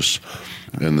self-conscious,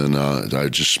 and then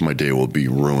my day will be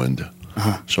ruined.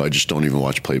 So I just don't even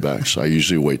watch playbacks. I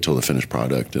usually wait till the finished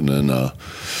product, and then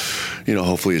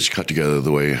hopefully it's cut together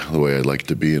the way I'd like it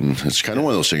to be. And it's kind of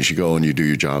one of those things: you go and you do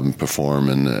your job and perform,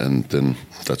 and then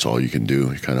that's all you can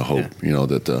do. You kind of hope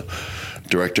that the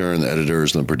director and the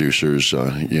editors and the producers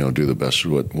do the best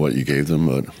with what you gave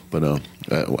them. But at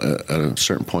a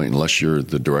certain point, unless you're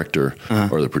the director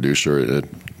or the producer,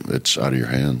 it's out of your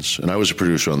hands. And I was a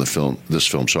producer on this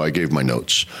film, so I gave my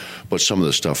notes. But some of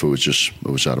the stuff, it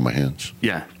was out of my hands.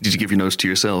 Yeah. Did you give your notes to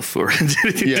yourself, or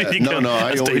did you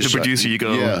I always, the producer, you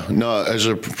go. Yeah, no.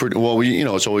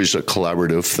 It's always a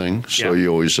collaborative thing. So you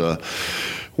always.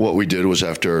 What we did was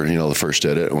after, the first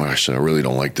edit, when I said, I really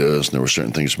don't like this, and there were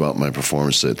certain things about my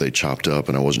performance that they chopped up,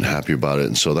 and I wasn't happy about it.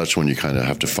 And so that's when you kind of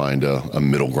have to find a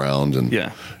middle ground. And,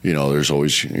 there's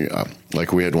always,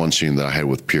 like we had one scene that I had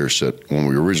with Pierce that when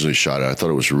we originally shot it, I thought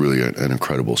it was really an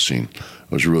incredible scene.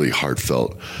 It was really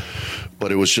heartfelt,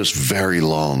 but it was just very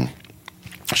long.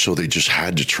 So they just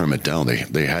had to trim it down.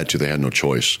 They had no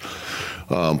choice.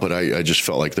 But I just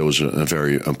felt like that was a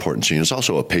very important scene. It's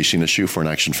also a pacing issue for an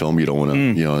action film. You don't want to,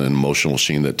 an emotional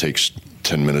scene that takes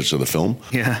 10 minutes of the film.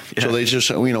 Yeah. So they just,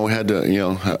 we had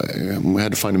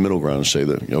to find a middle ground and say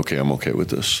that, okay, I'm okay with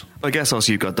this. I guess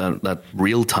also you've got that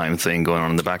real time thing going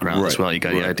on in the background as well. You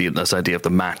got the idea of the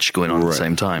match going on at the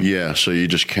same time. Yeah. So you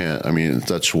just can't. I mean,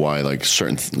 that's why like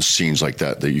certain scenes like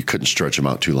that you couldn't stretch them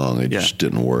out too long. They just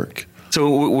didn't work.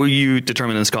 So were you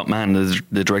determined, and Scott Mann,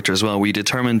 the director as well, were you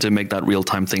determined to make that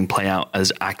real-time thing play out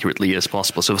as accurately as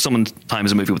possible? So if someone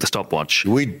times a movie with a stopwatch...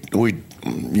 We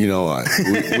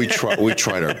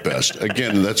tried our best.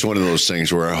 Again, that's one of those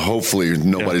things where hopefully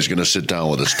nobody's going to sit down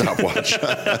with a stopwatch.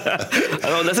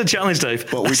 Oh, that's a challenge, Dave.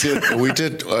 But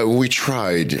we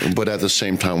tried, but at the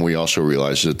same time, we also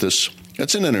realized that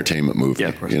it's an entertainment movie.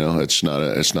 Yeah, it's not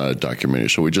a documentary.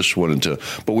 So we just wanted to,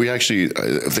 but we actually,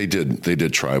 they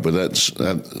did try, but at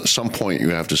some point you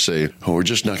have to say, we're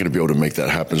just not going to be able to make that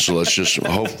happen. So let's just,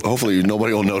 hopefully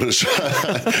nobody will notice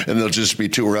and they'll just be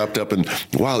too wrapped up in,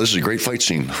 wow, this is a great fight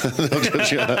scene. And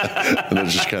they'll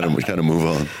just kind of move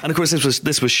on. And of course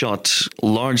this was shot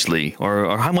largely,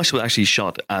 or how much was actually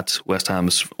shot at West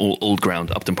Ham's old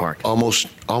ground, Upton Park? Almost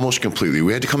completely.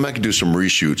 We had to come back and do some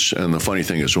reshoots. And the funny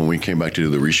thing is when we came back to do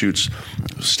the reshoots,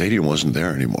 the stadium wasn't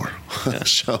there anymore. Yeah.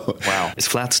 So wow, it's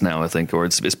flats now, I think, or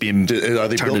it's being. Are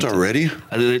they built already?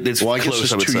 It's well, I close,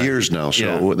 guess it's 2 years now,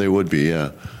 so they would be,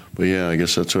 yeah. But yeah, I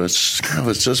guess it's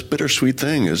just a bittersweet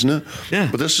thing, isn't it? Yeah.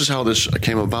 But this is how this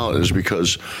came about, is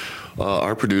because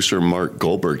our producer Mark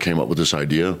Goldberg came up with this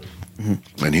idea,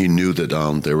 and he knew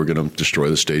that they were going to destroy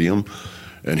the stadium.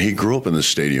 And he grew up in the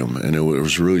stadium, and it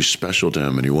was really special to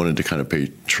him, and he wanted to kind of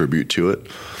pay tribute to it.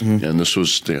 And this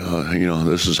was,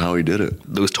 this is how he did it.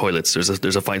 Those toilets,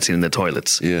 there's a fight scene in the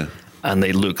toilets. Yeah. And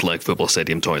they look like football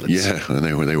stadium toilets. Yeah, and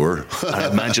they were. I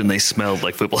imagine they smelled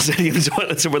like football stadium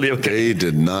toilets. Were they okay? They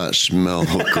did not smell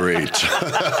great.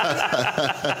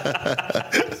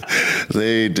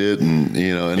 They didn't,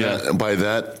 and by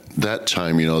that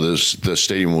time, the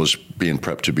stadium was being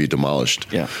prepped to be demolished.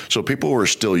 Yeah. So people were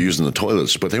still using the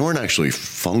toilets, but they weren't actually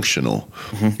functional.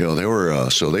 They were,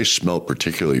 so they smelled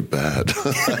particularly bad.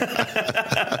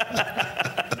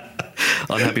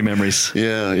 Unhappy memories.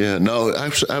 Yeah. No,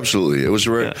 absolutely. It was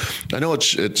very, I know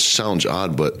it sounds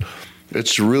odd, but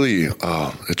it's really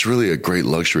a great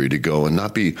luxury to go and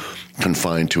not be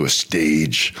confined to a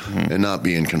stage and not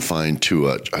being confined to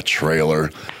a trailer,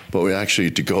 but we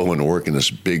actually to go and work in this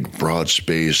big, broad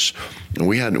space. And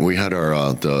we had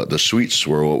our the suites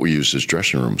were what we used as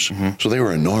dressing rooms, so they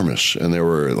were enormous and they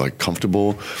were like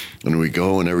comfortable. And we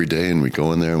go in every day and we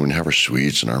go in there and we have our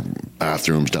suites and our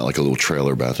bathrooms, not like a little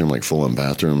trailer bathroom, like full-on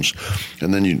bathrooms.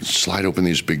 And then you slide open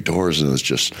these big doors and it's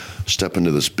just step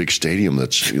into this big stadium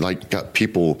that's like got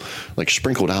people like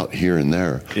sprinkled out here and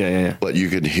there. Yeah. But you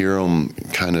could hear them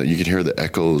you could hear the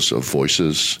echoes of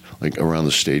voices like around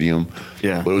the stadium.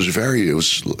 Yeah. But it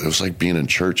was like being in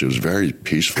church. It was very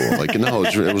peaceful. Like,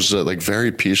 it was like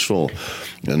very peaceful.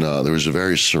 And there was a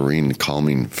very serene,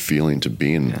 calming feeling to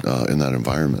being in that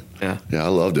environment. Yeah, I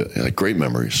loved it. Yeah, great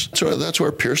memories. So that's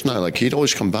where Pierce and I, like, he'd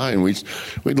always come by and we'd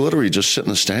literally just sit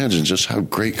in the stands and just have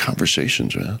great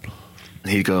conversations, man.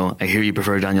 He'd go, I hear you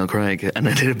prefer Daniel Craig, and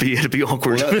then it'd be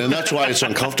awkward. Well, and that's why it's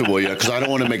uncomfortable, because I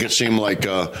don't want to make it seem like,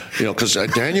 because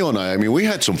Daniel and I mean, we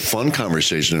had some fun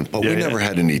conversations, but we never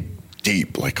had any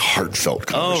deep, like heartfelt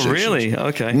conversations. Oh, really?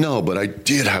 Okay. No, but I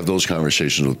did have those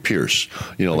conversations with Pierce,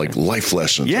 like life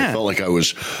lessons. Yeah. I felt like I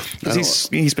was...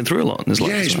 He's been through a lot in his life.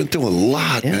 Yeah, he's been through a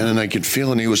lot, man, and I could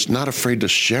feel, and he was not afraid to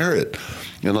share it.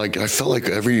 And like I felt like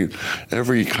every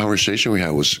conversation we had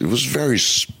was very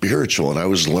spiritual, and I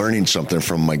was learning something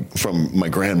from my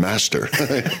grandmaster.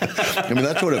 I mean,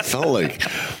 that's what it felt like.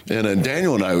 And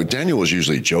Daniel was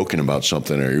usually joking about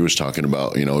something, or he was talking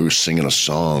about, he was singing a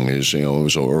song,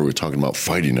 or we were talking about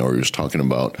fighting, or he was talking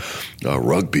about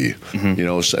rugby.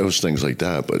 It was things like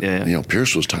that. But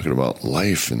Pierce was talking about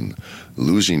life and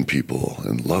losing people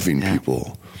and loving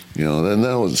people. Then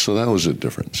that was a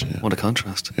difference. Yeah. What a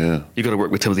contrast! Yeah, you got to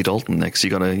work with Timothy Dalton next. You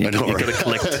got to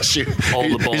collect all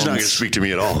the bonds. He's not going to speak to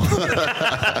me at all.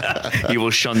 He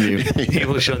will shun you. He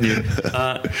will shun you.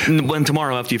 When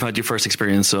tomorrow, after you've had your first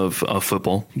experience of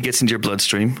football, gets into your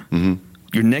bloodstream,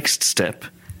 your next step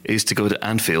is to go to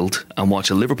Anfield and watch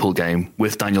a Liverpool game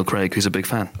with Daniel Craig, who's a big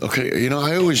fan. Okay,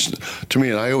 I always,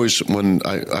 when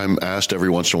I'm asked every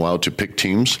once in a while to pick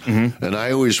teams, and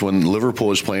I always, when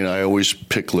Liverpool is playing, I always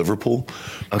pick Liverpool.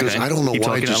 Because I don't know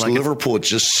why, just like Liverpool, it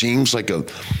just seems like a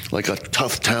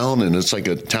tough town, and it's like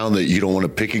a town that you don't want to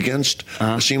pick against.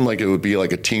 It seemed like it would be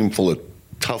like a team full of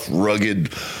tough,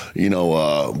 rugged,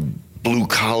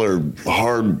 blue-collar,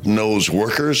 hard-nosed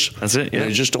workers. That's it, yeah. And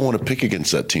you just don't want to pick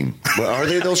against that team. But are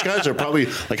they those guys? They're probably,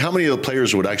 like, how many of the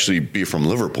players would actually be from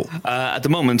Liverpool? At the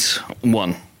moment,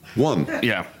 one. One?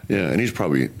 Yeah. Yeah, and he's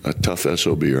probably a tough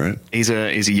SOB, right? He's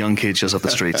a young kid just off the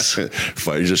streets.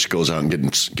 He just goes out and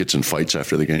gets in fights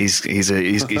after the game.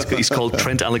 He's called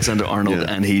Trent Alexander-Arnold,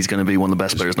 and he's going to be one of the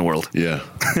best players in the world. Yeah.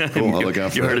 Cool. I'll look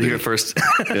out for you that. heard it here first.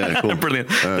 Yeah, cool. Brilliant.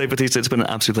 Dave Bautista, it's been an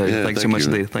absolute pleasure. Yeah, Thanks so much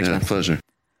indeed. Thanks, man. Pleasure.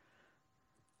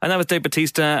 And that was Dave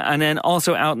Bautista. And then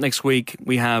also out next week,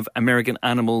 we have American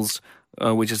Animals,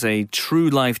 which is a true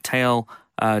life tale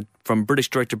from British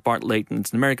director Bart Layton.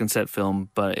 It's an American set film,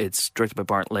 but it's directed by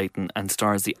Bart Layton and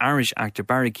stars the Irish actor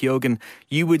Barry Keoghan.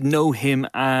 You would know him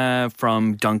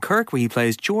from Dunkirk, where he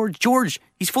plays George. George,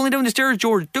 he's falling down the stairs,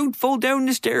 George. Don't fall down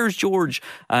the stairs, George.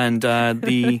 And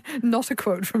the... Not a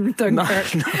quote from Dunkirk.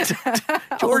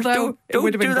 George, don't do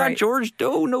that, great. George.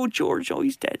 No, George. Oh,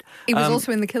 he's dead. He was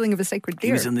also in The Killing of a Sacred Deer.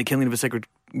 He was in The Killing of a Sacred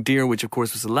Deer, which, of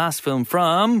course, was the last film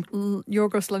from...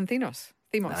 Yorgos Lanthimos.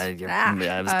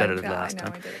 Yeah, it was better than last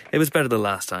time. It was better than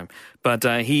last time. But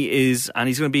he's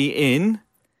going to be in...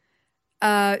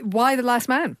 Why the Last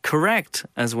Man? Correct,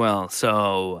 as well.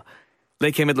 So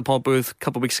they came at the podbooth a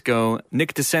couple of weeks ago.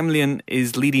 Nick de Semlyen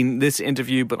is leading this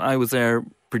interview, but I was there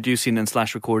producing and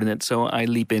 / recording it, so I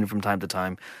leap in from time to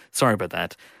time. Sorry about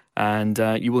that. And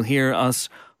you will hear us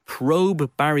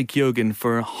probe Barry Keoghan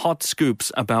for hot scoops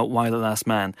about Why the Last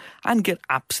Man and get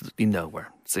absolutely nowhere.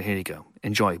 So here you go.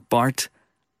 Enjoy Bart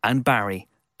and Barry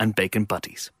and Bacon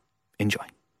Buddies. Enjoy.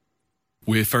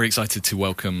 We're very excited to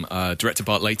welcome director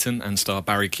Bart Layton and star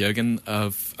Barry Keoghan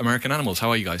of American Animals.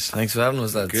 How are you guys? Thanks for having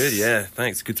us, lads. Good, yeah.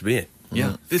 Thanks. Good to be here.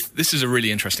 Yeah. This is a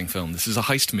really interesting film. This is a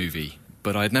heist movie,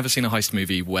 but I'd never seen a heist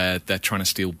movie where they're trying to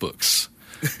steal books.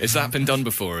 Has that been done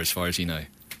before, as far as you know?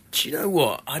 Do you know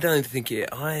what? I don't think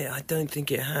it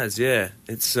has, yeah.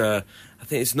 It's I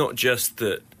think it's not just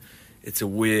that it's a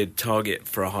weird target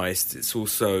for a heist. It's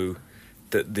also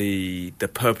that the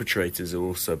perpetrators are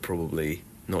also probably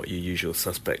not your usual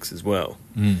suspects as well.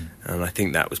 And I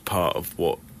think that was part of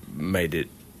what made it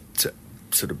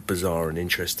sort of bizarre and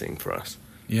interesting for us.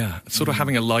 Yeah, sort of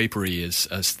having a library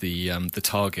as the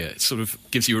target sort of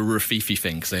gives you a Rafifi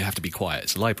thing because they have to be quiet.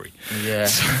 It's a library. Yeah,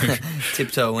 so,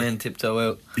 tiptoe in, tiptoe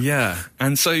out. Yeah,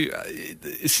 and so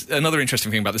it's another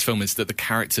interesting thing about this film is that the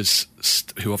characters,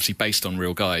 who are obviously based on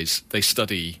real guys, they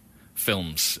study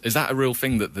films. Is that a real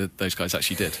thing that those guys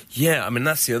actually did? Yeah, I mean,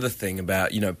 that's the other thing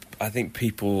about, I think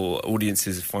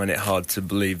audiences find it hard to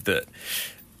believe that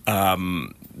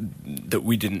that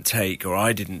we didn't take, or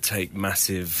I didn't take,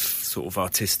 massive sort of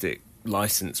artistic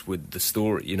license with the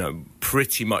story.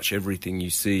 Pretty much everything you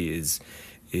see is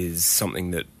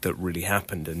something that really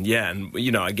happened. And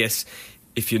I guess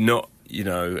if you're not,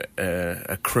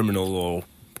 a criminal or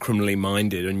criminally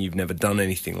minded and you've never done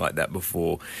anything like that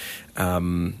before,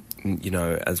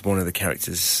 as one of the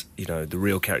characters, the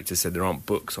real character said, there aren't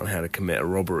books on how to commit a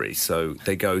robbery, so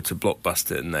they go to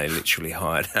Blockbuster and they literally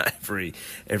hired every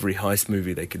heist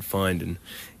movie they could find. And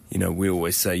we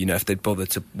always say, if they'd bothered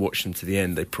to watch them to the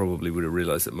end, they probably would have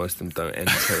realised that most of them don't end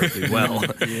terribly well.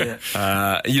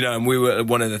 And we were,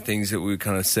 one of the things that we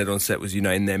kind of said on set was,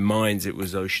 in their minds it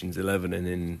was Ocean's 11,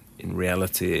 and in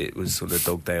reality it was sort of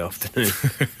Dog Day Afternoon.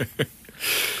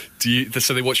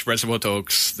 So they watch Reservoir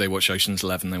Dogs, they watch Ocean's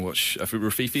 11, they watch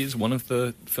Rafifi is one of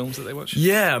the films that they watch?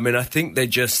 Yeah, I mean, I think they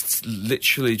just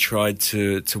literally tried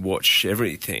to watch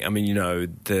everything. I mean,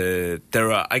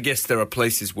 there are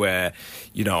places where,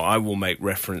 I will make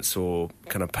reference or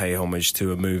kind of pay homage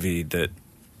to a movie that,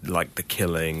 like The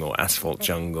Killing or Asphalt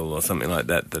Jungle or something like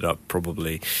that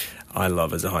I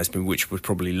love as a heist movie, which was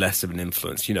probably less of an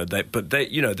influence.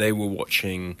 They were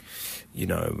watching,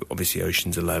 obviously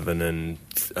Ocean's 11 and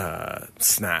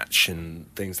Snatch and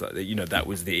things like that. That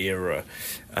was the era.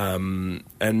 I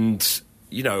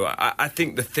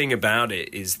think the thing about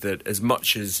it is that as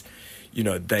much as,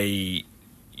 the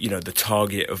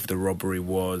target of the robbery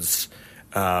was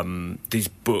these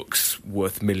books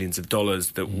worth millions of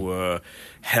dollars that were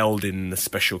held in the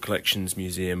Special Collections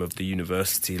Museum of the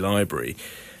University Library,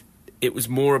 it was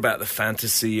more about the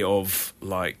fantasy of,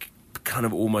 like, kind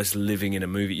of almost living in a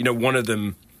movie. One of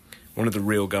the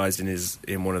real guys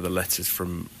in one of the letters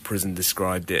from prison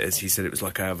described it as, he said it was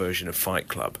like our version of Fight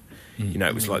Club.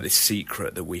 It was like this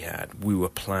secret that we had. We were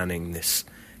planning this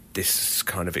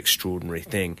kind of extraordinary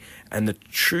thing. And the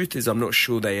truth is, I'm not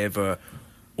sure they ever,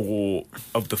 or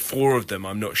of the four of them,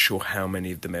 I'm not sure how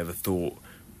many of them ever thought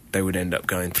they would end up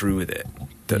going through with it.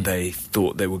 That they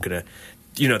thought they were going to,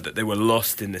 that they were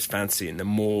lost in this fantasy, and the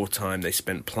more time they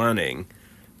spent planning,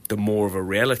 the more of a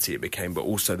reality it became, but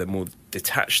also the more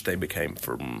detached they became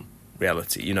from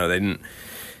reality. They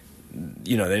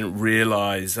didn't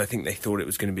realise, I think they thought it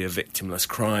was going to be a victimless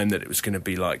crime, that it was going to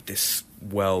be like this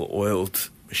well-oiled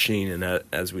machine, and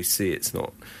as we see, it's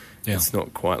not. Yeah. It's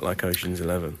not quite like Ocean's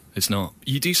 11. It's not.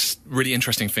 You do really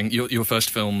interesting thing. Your first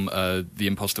film, The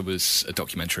Imposter, was a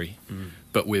documentary,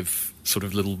 but with sort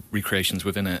of little recreations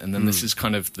within it. And then this is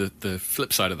kind of the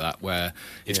flip side of that, where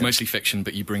it's mostly fiction,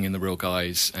 but you bring in the real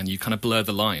guys and you kind of blur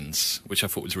the lines, which I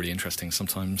thought was really interesting.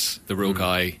 Sometimes the real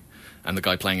guy and the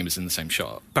guy playing him is in the same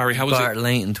shot. Barry, how was Bart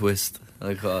Layton twist,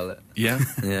 I call it. Yeah?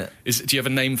 Yeah. Do you have a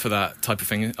name for that type of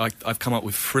thing? I've come up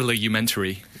with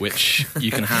thriller-umentary, which you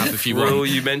can have if you want.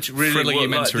 Thriller-umentary.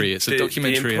 Like it's a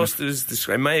documentary. The Imposters,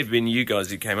 it may have been you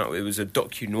guys who came up with it. It was a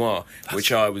docu-noir,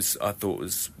 which I thought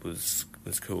was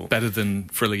cool. Better than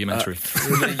thriller-umentary.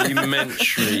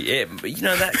 Thriller-umentary.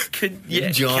 That could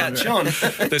catch on.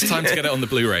 There's time to get it on the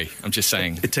Blu-ray, I'm just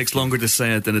saying. It takes longer to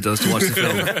say it than it does to watch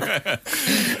the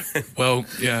film. Well,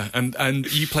 yeah, and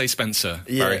you play Spencer,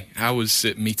 Barry. How was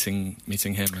it meeting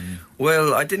him?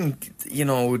 Well, I didn't,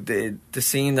 the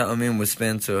scene that I'm in with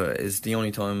Spencer is the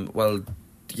only time,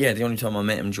 the only time I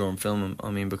met him during filming. I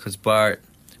mean, because Bart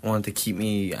wanted to keep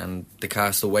me and the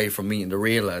cast away from meeting the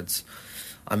real lads.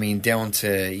 I mean, down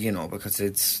to, because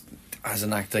it's, as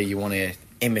an actor, you want to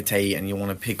imitate and you want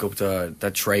to pick up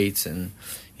the traits and,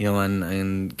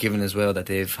 and given as well that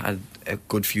they've had a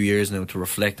good few years now to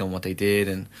reflect on what they did,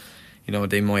 and,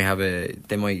 they might have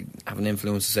an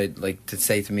influence to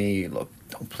say to me, look,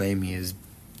 don't play me as,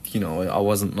 I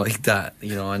wasn't like that,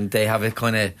 and they have a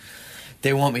kind of,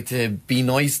 they want me to be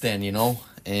nice then,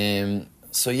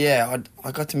 So yeah,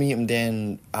 I got to meet him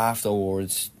then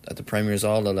afterwards at the premieres,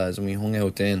 all the lads, and we hung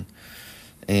out then.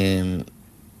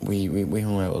 We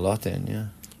hung out a lot then, yeah.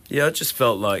 Yeah, I just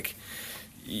felt like,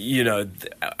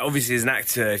 obviously as an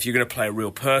actor, if you're going to play a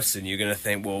real person, you're going to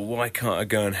think, well, why can't I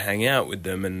go and hang out with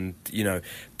them? And,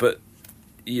 but,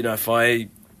 if I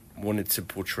wanted to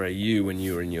portray you when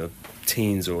you were in your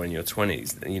teens or in your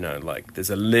 20s. You know, like there's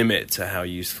a limit to how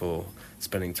useful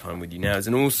spending time with you now is.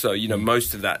 And also, you know,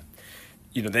 most of that,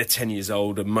 you know, they're 10 years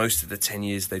old, and most of the 10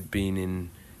 years they'd been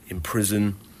in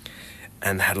prison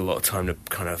and had a lot of time to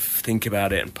kind of think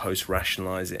about it and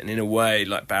post-rationalise it. And in a way,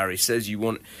 like Barry says, you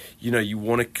want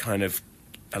to kind of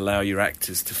allow your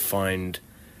actors to find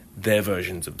their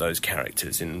versions of those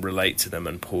characters and relate to them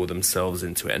and pour themselves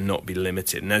into it and not be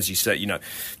limited. And as you say, you know,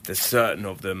 there's certain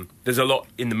of them, there's a lot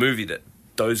in the movie that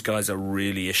those guys are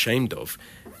really ashamed of.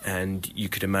 And you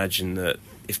could imagine that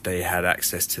if they had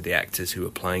access to the actors who were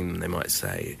playing them, they might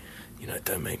say, you know,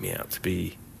 don't make me out to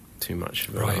be too much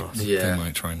of an arse. They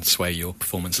might try and sway your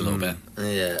performance a little bit.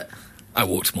 Yeah. I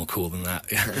walked more cool than that.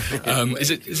 Is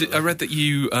it? I read that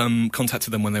you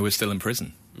contacted them when they were still in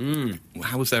prison.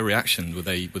 How was their reaction? Were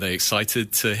they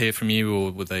excited to hear from you,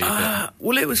 or were they?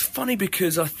 Well, it was funny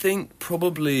because I think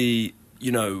probably,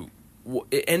 you know,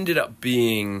 it ended up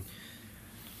being.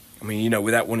 I mean, you know,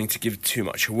 without wanting to give too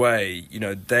much away, you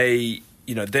know,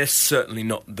 they're certainly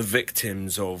not the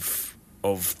victims of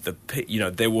the. You know,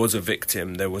 there was a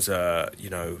victim. There was a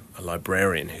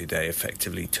librarian who they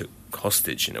effectively took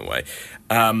hostage in a way.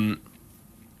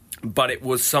 But it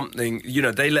was something, you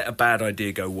know, they let a bad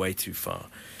idea go way too far.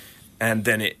 And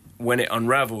then when it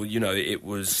unraveled, you know, it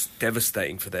was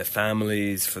devastating for their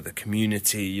families, for the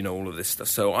community, you know, all of this stuff.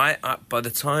 So I by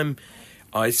the time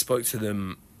I spoke to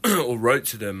them or wrote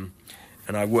to them,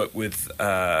 and I worked with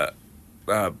a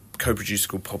co-producer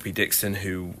called Poppy Dixon,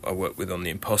 who I worked with on The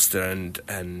Imposter,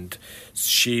 and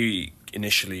she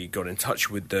initially got in touch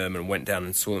with them and went down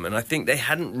and saw them. And I think they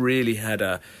hadn't really had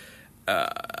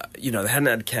they hadn't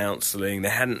had counselling. They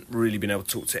hadn't really been able to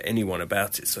talk to anyone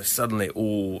about it. So suddenly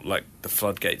all, like, the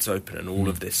floodgates open and all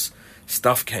of this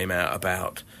stuff came out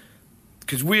about...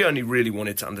 Because we only really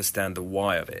wanted to understand the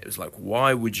why of it. It was like,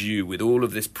 why would you, with all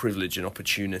of this privilege and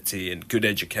opportunity and good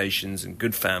educations and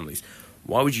good families,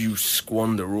 why would you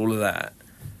squander all of that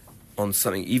on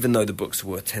something, even though the books are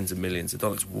worth tens of millions of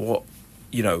dollars? What,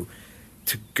 you know...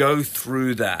 To go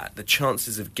through that, the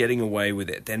chances of getting away with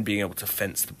it, then being able to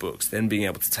fence the books, then being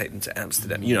able to take them to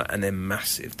Amsterdam, you know, and they're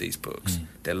massive, these books.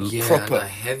 They're proper. And they're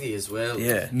heavy as well.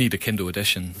 Yeah. Need a Kindle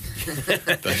edition.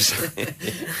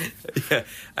 Yeah,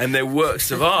 and they're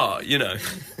works of art, you know.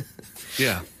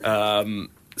 Yeah.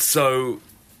 So,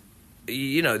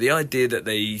 you know, the idea that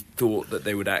they thought that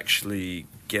they would actually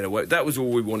get away, that was all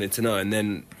we wanted to know. And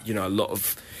then, you know, a lot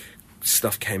of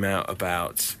stuff came out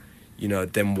about... You know,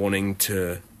 them wanting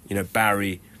to, you know,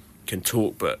 Barry can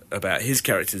talk but about his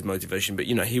character's motivation, but,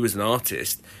 you know, he was an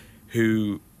artist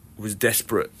who was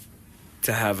desperate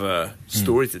to have a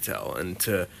story to tell and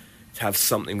to have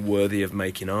something worthy of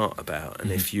making art about.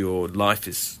 And if your life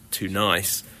is too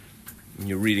nice, and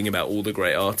you're reading about all the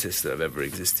great artists that have ever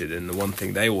existed, and the one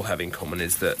thing they all have in common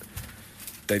is that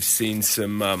they've seen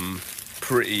some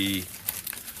pretty...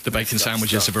 The bacon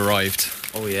sandwiches have arrived.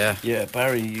 Oh, yeah. Yeah,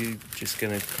 Barry, you just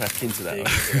going to crack into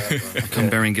that? Come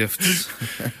bearing gifts.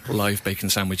 Live bacon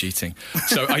sandwich eating.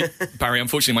 So, Barry,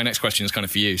 unfortunately, my next question is kind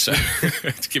of for you, so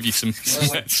to give you some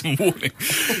warning.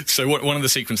 So one of the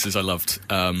sequences I loved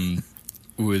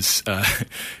is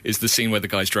the scene where the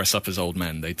guys dress up as old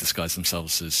men. They disguise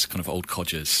themselves as kind of old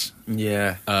codgers.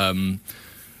 Yeah.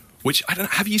 Which, I don't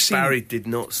know, have you seen... Barry did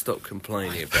not stop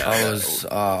complaining about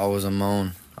I was a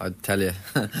moan. I'd tell you.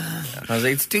 I was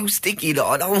like, it's too sticky though,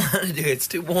 I don't want to do it, it's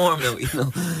too warm now, you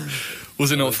know.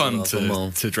 Was it not fun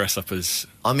to dress up as...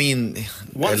 I mean...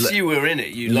 Once you were in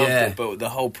it, you loved it, but the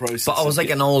whole process... But I was like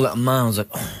an old little man, I was like,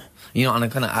 oh, you know, and I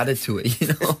kind of added to it, you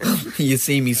know. You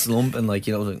see me slumping, like,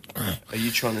 you know, I was like... Oh. Are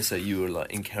you trying to say you were,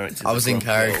 like, in character? I was in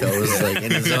character, I was, like,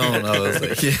 in the zone, I was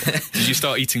like, yeah. Did you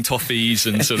start eating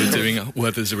toffees and sort of doing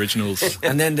Werther's Originals?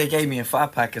 And then they gave me a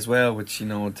fat pack as well, which, you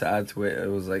know, to add to it, it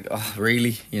was like, oh,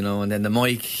 really? You know, and then the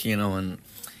mic, you know, and...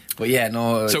 But yeah,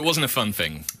 no... So it wasn't a fun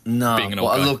thing? No, being an old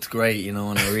but guy. I looked great, you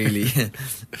know, and I really...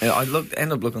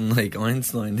 ended up looking like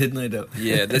Einstein, didn't I, though?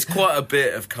 Yeah, there's quite a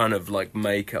bit of kind of, like,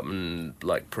 makeup and,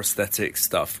 like, prosthetic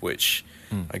stuff, which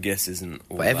I guess isn't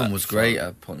all But Evan was fun. great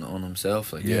at putting it on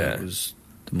himself, like, yeah, he was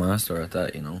the master at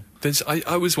that, you know.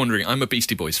 I was wondering, I'm a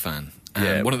Beastie Boys fan,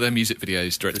 and one of their music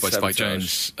videos, directed by Spike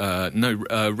Jones,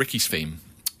 Ricky's theme,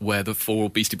 where the four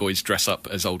Beastie Boys dress up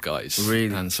as old guys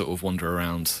and sort of wander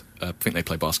around. I think they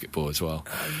play basketball as well.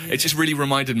 It just really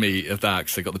reminded me of that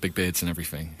because they got the big beards and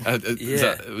everything.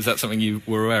 Was that something you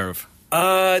were aware of?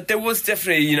 There was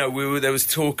definitely, you know, there was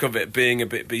talk of it being a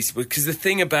bit Beastie Boys, because the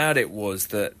thing about it was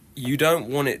that you don't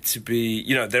want it to be,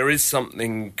 you know, there is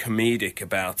something comedic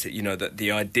about it, you know, that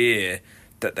the idea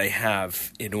that they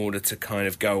have in order to kind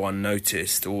of go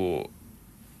unnoticed or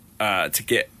to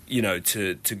get,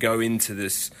 to go into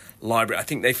this library. I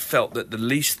think they felt that the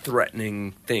least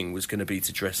threatening thing was going to be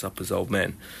to dress up as old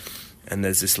men. And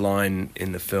there's this line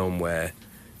in the film where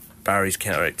Barry's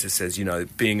character says,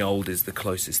 being old is the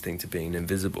closest thing to being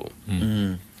invisible.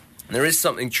 Mm. There is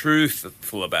something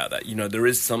truthful about that. There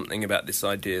is something about this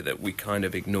idea that we kind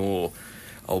of ignore.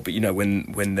 But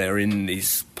when they're in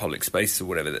these public spaces or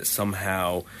whatever, that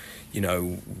somehow,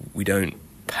 we don't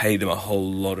pay them a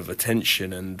whole lot of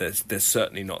attention, and they're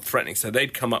certainly not threatening. So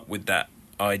they'd come up with that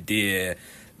idea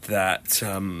that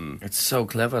it's so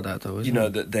clever that though, isn't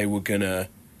it? That they were gonna,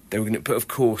 but of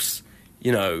course,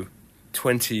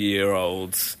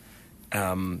 20-year-olds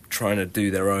trying to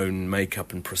do their own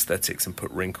makeup and prosthetics and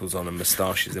put wrinkles on and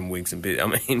moustaches and wigs and beards. I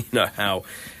mean, how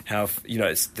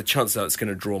it's the chances are it's going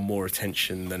to draw more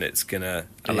attention than it's going to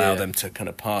allow them to kind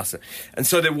of pass it. And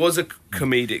so there was a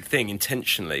comedic thing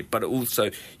intentionally, but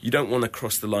also you don't want to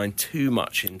cross the line too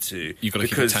much into. You've got to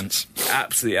keep it tense. You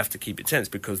absolutely have to keep it tense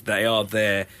because they are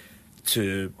there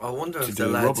to. I wonder if the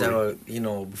lads out,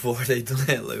 before they done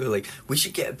it, like we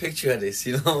should get a picture of this,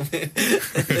 They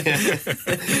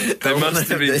must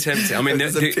have been tempted. I mean,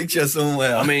 there's a picture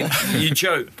somewhere. I mean, you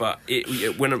joke, but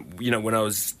when I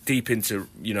was deep into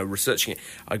researching it,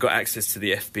 I got access to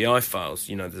the FBI files.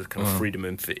 The kind of freedom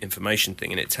of information thing,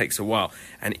 and it takes a while.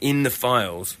 And in the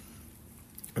files,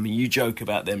 I mean, you joke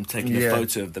about them taking a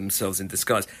photo of themselves in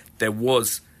disguise. There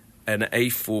was an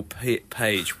A4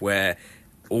 page where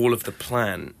all of the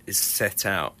plan is set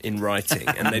out in writing,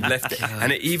 and they'd left it.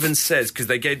 And it even says, because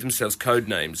they gave themselves code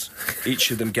names,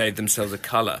 each of them gave themselves a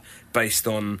colour based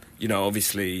on,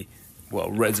 obviously,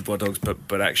 Reservoir Dogs,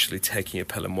 but actually taking a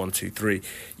Pelham 1, 2, 3,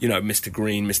 Mr.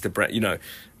 Green, Mr. Brett, and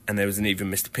there was an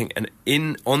even Mr. Pink. And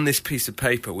on this piece of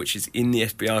paper, which is in the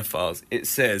FBI files, it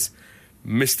says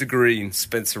Mr. Green,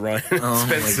 Spencer Ryan,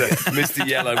 Spencer, Mr.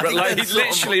 Yellow. Like, he'd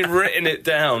literally written it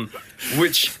down,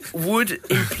 which would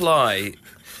imply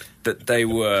that they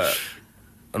were.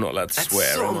 I'm not allowed to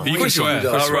swear. You can swear.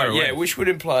 Oh, right, yeah, which would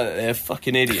imply that they're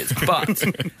fucking idiots. But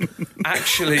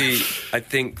actually, I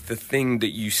think the thing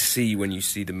that you see when you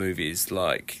see the movie is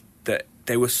like that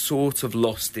they were sort of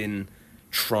lost in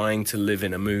trying to live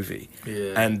in a movie,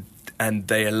 and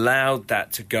they allowed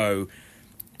that to go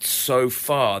so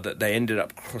far that they ended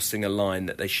up crossing a line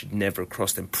that they should never have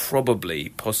crossed and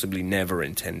possibly never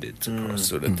intended to cross,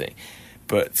 sort of thing.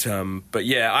 But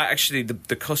yeah,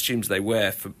 the costumes they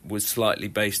wear was slightly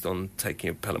based on taking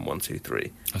a Pelham 1, 2,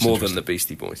 3, more than the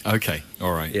Beastie Boys. Okay,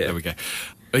 all right, there we go.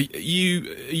 Are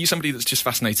you somebody that's just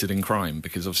fascinated in crime?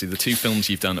 Because obviously the two films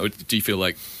you've done, or do you feel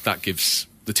like that gives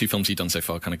the two films you've done so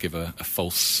far kind of give a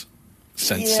false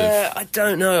sense of? Yeah, I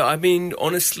don't know. I mean,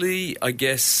 honestly, I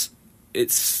guess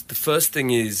it's the first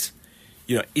thing is,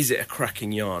 is it a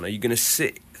cracking yarn? Are you going to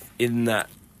sit in that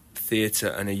theatre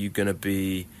and are you going to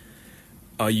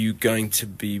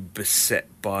be beset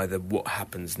by what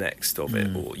happens next of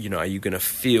it, or are you going to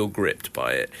feel gripped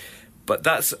by it? But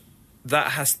that's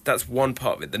one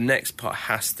part of it. The next part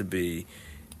has to be: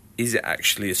 is it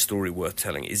actually a story worth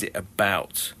telling? Is it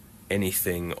about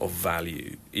anything of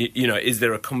value? Is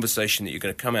there a conversation that you're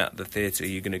going to come out of the theatre?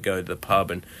 You're going to go to the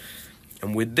pub, and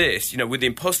with this, with The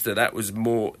Imposter, that was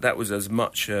as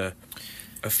much a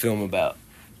film about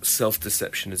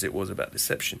self-deception as it was about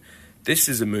deception. This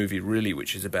is a movie, really,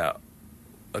 which is about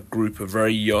a group of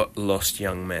very lost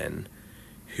young men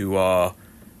who are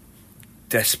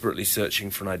desperately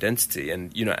searching for an identity.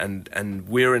 And, and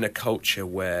we're in a culture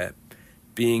where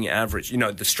being average, the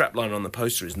strapline on the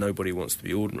poster is nobody wants to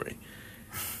be ordinary.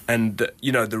 And,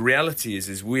 the reality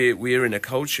is we're in a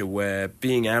culture where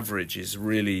being average is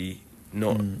really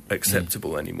not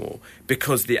acceptable anymore,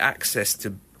 because the access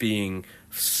to being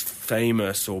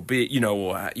famous or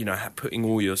putting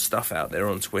all your stuff out there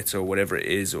on Twitter or whatever it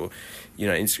is, or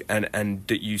and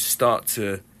that you start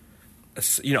to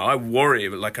I worry,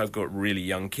 like, I've got really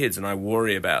young kids and I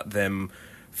worry about them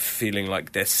feeling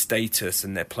like their status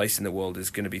and their place in the world is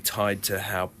going to be tied to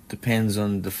how depends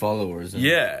on the followers.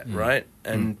 Right,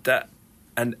 and that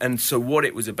and so what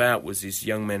it was about was these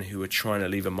young men who were trying to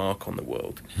leave a mark on the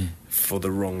world for the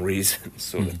wrong reasons,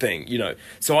 sort of thing.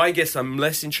 So I guess I'm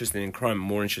less interested in crime,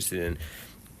 more interested in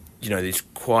these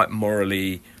quite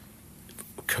morally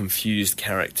confused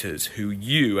characters who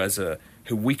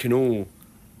we can all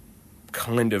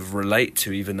kind of relate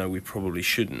to, even though we probably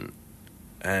shouldn't.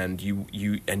 And you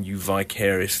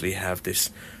vicariously have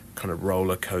this kind of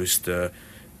roller coaster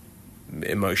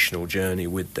emotional journey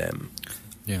with them.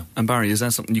 Yeah. And Barry, is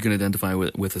that something you can identify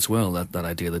with as well? That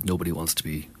idea that nobody wants to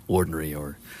be ordinary,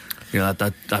 or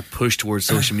that push towards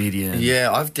social media.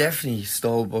 Yeah, I've definitely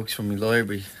stole books from my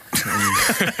library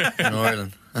in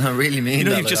Ireland. And I really mean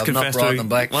that. You've just I've confessed not brought them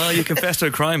back. Well, you confessed to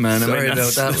a crime, man. Sorry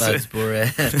about that, lads.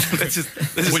 But this is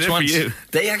Which it for ones? you.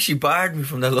 they actually barred me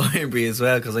from the library as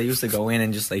well, because I used to go in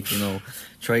and just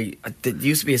try. There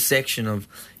used to be a section of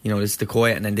this the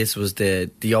quiet, and then this was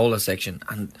the Ola section.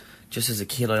 And just as a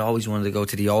kid, I always wanted to go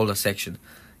to the Ola section.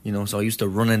 So I used to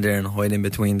run in there and hide in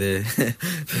between the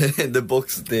the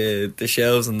books, the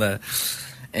shelves, and that.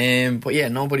 But yeah,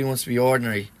 nobody wants to be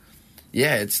ordinary.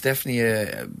 Yeah, it's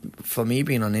definitely for me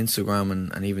being on Instagram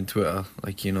and even Twitter.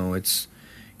 I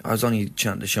was only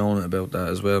chatting to Shona about that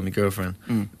as well, my girlfriend.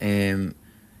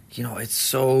 It's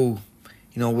so.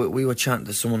 We were chatting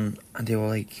to someone, and they were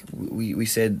like, we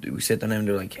said to them,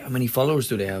 they're like, how many followers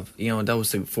do they have? That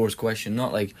was the first question,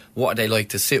 not like what are they like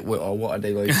to sit with or what are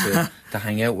they like to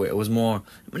hang out with. It was more,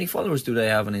 how many followers do they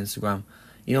have on Instagram?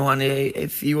 And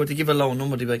if you were to give a low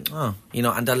number, they'd be like, oh,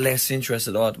 and they're less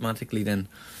interested automatically. Then,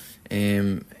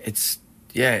 it's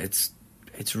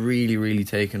really, really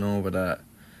taken over that,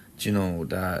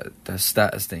 that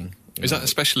status thing. Is that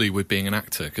especially with being an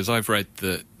actor? Because I've read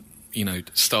that.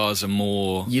 Stars are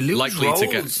more likely roles, to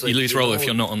get. You lose role if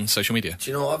you're not on social media.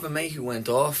 Do I have a mate who went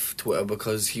off Twitter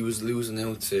because he was losing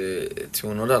out to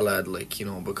another lad,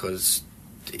 because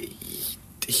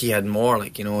he had more,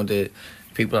 the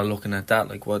people are looking at that,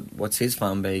 what's his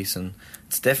fan base, and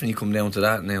it's definitely come down to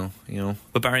that now,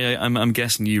 But Barry, I'm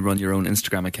guessing you run your own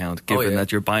Instagram account, given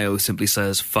that your bio simply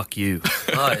says "fuck you."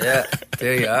 Oh yeah,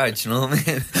 there you are. Do you know what I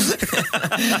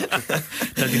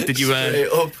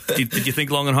mean? Did you think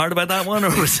long and hard about that one, or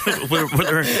were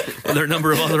there a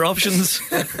number of other options?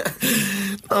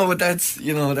 No, but that's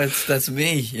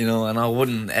me, and I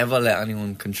wouldn't ever let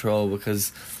anyone control,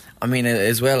 because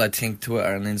as well, I think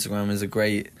Twitter and Instagram is a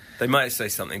great. They might say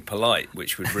something polite,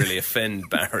 which would really offend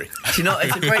Barry. It's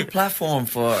a great platform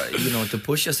for to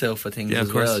push yourself for things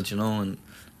as well. And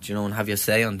have your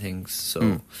say on things.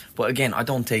 So, but again, I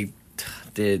don't take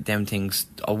them things.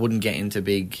 I wouldn't get into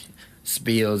big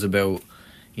spiels about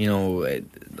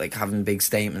having big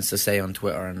statements to say on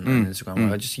Twitter and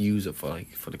Instagram. I just use it for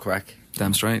the crack.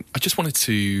 Damn straight. I just wanted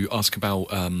to ask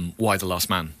about Why the Last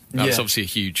Man. That's obviously a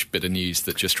huge bit of news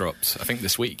that just dropped, I think,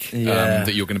 this week,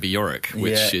 that you're going to be Yorick,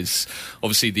 which is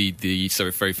obviously the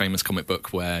very famous comic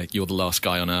book where you're the last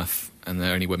guy on Earth and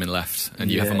there are only women left, and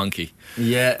you have a monkey.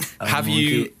 Yeah. Have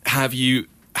you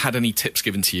had any tips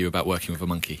given to you about working with a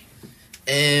monkey?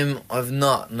 I've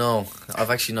not. No, I've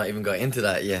actually not even got into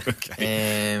that yet.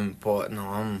 Okay. But no,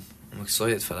 I'm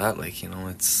excited for that.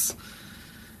 It's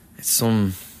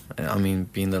some.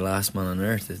 Being the last man on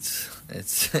Earth, it's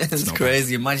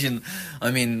crazy. Imagine,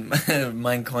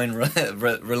 mankind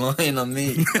relying on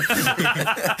me.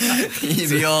 You'd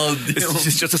be all doomed.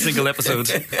 It's just a single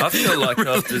episode. I feel like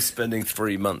after spending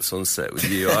 3 months on set with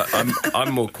you,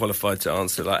 I'm more qualified to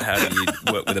answer how do you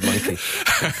work with a monkey.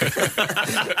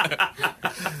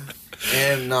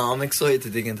 No, I'm excited to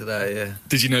dig into that. Yeah.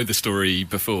 Did you know the story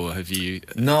before? Have you?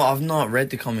 No, I've not read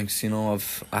the comics. I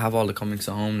have all the comics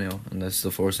at home now, and that's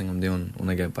the first thing I'm doing when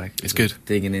I get back. It's good.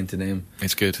 Digging into them.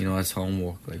 It's good. As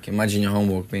homework. Imagine your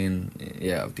homework being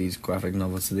of these graphic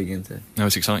novels to dig into. No,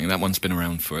 it's exciting. That one's been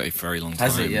around for a very long time.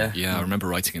 Has it? Yeah. Yeah, I remember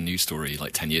writing a news story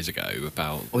 10 years ago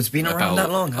about. Oh, it's been around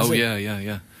that long. Has it? Yeah.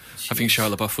 Jeez. I think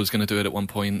Shia LaBeouf was going to do it at one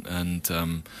point,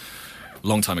 and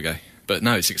long time ago. But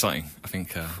no, it's exciting. I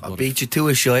think I'll beat you to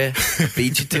it, Shia. I'll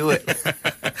beat you to it.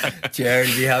 Jared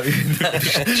would be happy with that.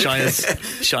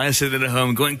 Shia's sitting at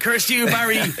home going, "Curse you,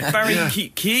 Barry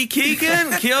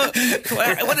Keoghan!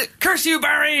 Curse you,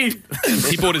 Barry!"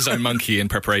 He bought his own monkey in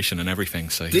preparation and everything,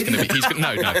 so he's going to be.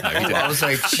 No, he didn't. I was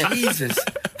like, Jesus,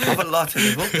 I have a lot to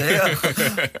live up there.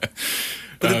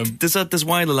 But does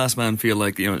Why the Last Man feel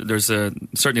like there's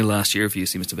certainly last year for you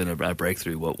seems to have been a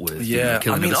breakthrough? What with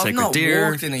killing of a sacred deer? I've not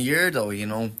worked in a year though,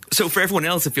 So for everyone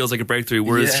else, it feels like a breakthrough,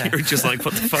 whereas you're just like,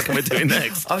 what the fuck am I doing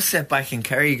next? I've sat back in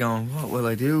Kerry going, what will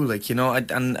I do?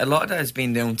 And a lot of that has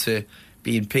been down to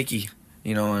being picky,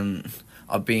 and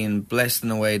I've been blessed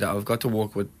in a way that I've got to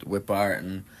work with Bart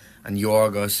and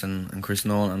Yorgos and Chris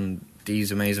Nolan and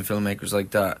these amazing filmmakers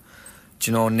like that.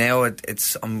 Now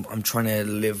I'm trying to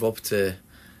live up to.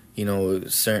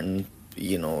 Certain,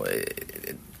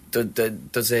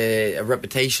 there's a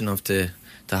reputation of to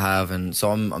have, and so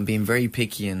I'm being very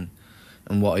picky and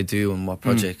what I do and what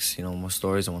projects, you know, and what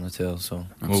stories I want to tell. So,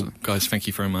 well, guys, thank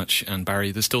you very much. And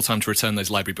Barry, there's still time to return those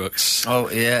library books. Oh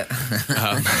yeah,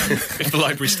 if the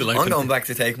library's still open. I'm going back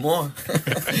to take more.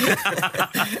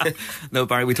 No,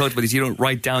 Barry, we talked about this. You don't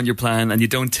write down your plan and you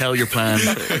don't tell your plan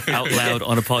out loud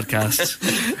on a podcast.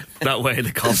 That way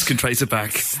the cops can trace it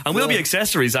back. And we'll be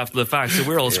accessories after the fact, so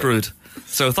we're all screwed.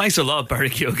 So thanks a lot, Barry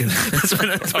Keoghan. It's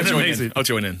been amazing. I'll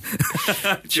join in.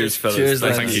 Cheers, fellas. Cheers,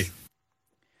 Thank you.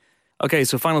 Okay,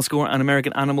 so Final Score and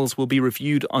American Animals will be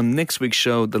reviewed on next week's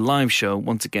show, the live show.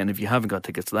 Once again, if you haven't got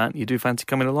tickets to that, you do fancy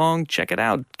coming along, check it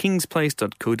out,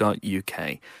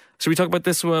 kingsplace.co.uk. So we talk about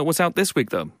this. What's out this week,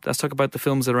 though? Let's talk about the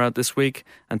films that are out this week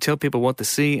and tell people what to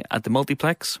see at the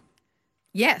multiplex.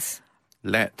 Yes.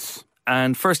 Let's.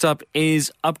 And first up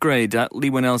is Upgrade. That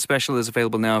Lee Winnell special is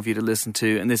available now for you to listen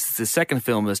to. And this is the second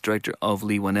film as director of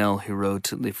Lee Winnell, who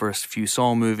wrote the first few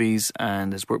Saw movies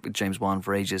and has worked with James Wan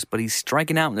for ages. But he's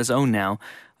striking out on his own now.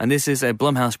 And this is a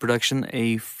Blumhouse production,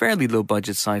 a fairly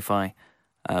low-budget sci-fi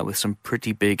with some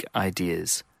pretty big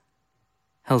ideas.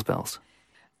 Hell's bells.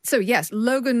 So yes,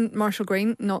 Logan Marshall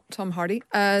Green, not Tom Hardy,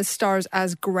 stars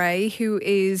as Gray, who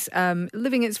is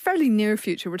living its fairly near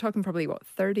future. We're talking probably,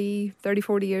 30,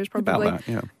 40 years probably. About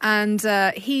that, yeah.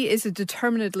 And he is a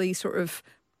determinedly sort of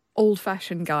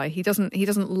old-fashioned guy. He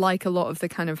doesn't like a lot of the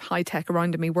kind of high-tech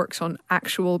around him. He works on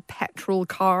actual petrol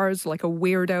cars like a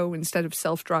weirdo instead of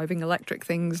self-driving electric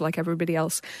things like everybody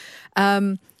else.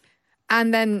 And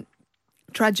then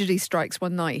tragedy strikes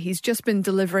one night. He's just been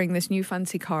delivering this new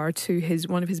fancy car to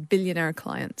one of his billionaire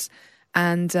clients,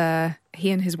 and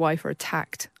he and his wife are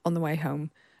attacked on the way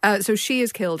home. So she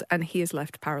is killed and he is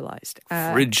left paralysed.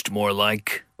 Fridged, more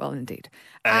like. Well, indeed.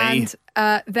 Aye.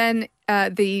 And then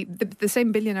the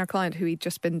same billionaire client who he'd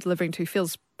just been delivering to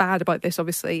feels bad about this,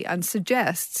 obviously, and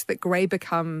suggests that Gray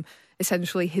become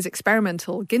essentially his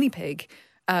experimental guinea pig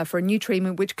for a new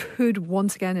treatment which could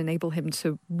once again enable him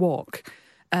to walk.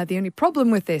 The only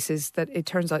problem with this is that it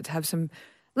turns out to have some,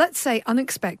 let's say,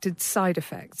 unexpected side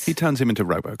effects. He turns him into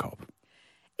RoboCop.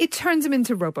 It turns him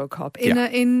into RoboCop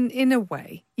in a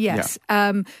way. Yes.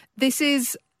 Yeah. This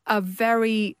is a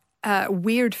very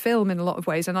weird film in a lot of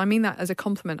ways, and I mean that as a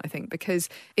compliment, I think, because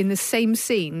in the same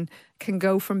scene can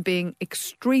go from being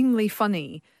extremely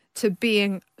funny to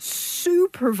being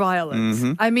super violent.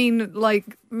 Mm-hmm. I mean,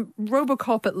 like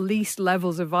RoboCop at least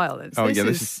levels of violence. Oh,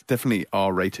 this is definitely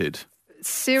R-rated.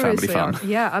 Seriously, family fun.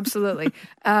 Yeah, absolutely.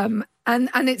 And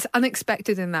it's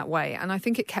unexpected in that way, and I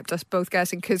think it kept us both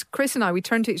guessing, because Chris and I, we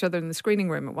turned to each other in the screening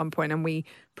room at one point and we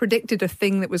predicted a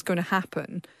thing that was going to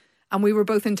happen, and we were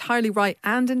both entirely right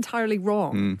and entirely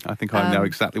wrong. I think I know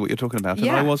exactly what you're talking about, and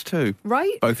yeah. I was too.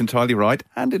 Right? Both entirely right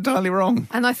and entirely wrong.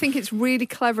 And I think it's really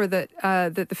clever that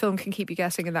that the film can keep you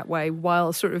guessing in that way,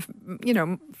 while sort of, you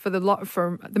know, for the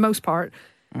most part,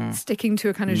 sticking to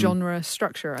a kind of genre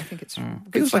structure. I think it's good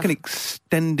Feels stuff. like an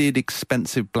extended,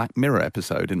 expensive Black Mirror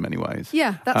episode in many ways.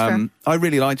 Yeah, that's fair. I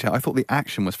really liked it. I thought the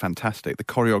action was fantastic. The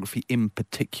choreography in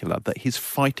particular, that his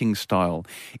fighting style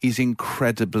is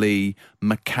incredibly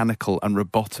mechanical and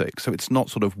robotic. So it's not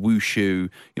sort of wushu,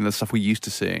 the stuff we're used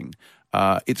to seeing.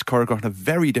 It's choreographed in a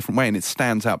very different way, and it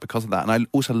stands out because of that. And I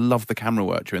also love the camera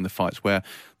work during the fights, where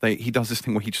he does this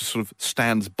thing where he just sort of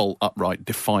stands bolt upright,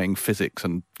 defying physics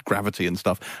and gravity and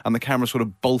stuff, and the camera sort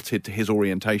of bolted to his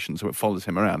orientation, so it follows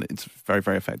him around. It's very,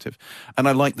 very effective. And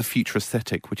I like the future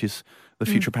aesthetic, which is the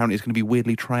future apparently is going to be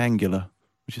weirdly triangular,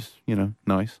 which is,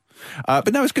 nice.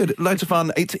 But no, it's good. Loads of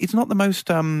fun. It's not the most,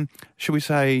 shall we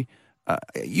say,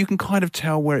 you can kind of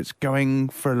tell where it's going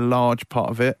for a large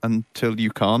part of it until you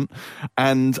can't.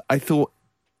 And I thought,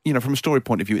 from a story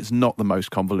point of view, it's not the most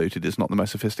convoluted, it's not the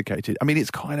most sophisticated. I mean, it's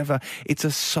kind of it's a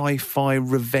sci-fi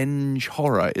revenge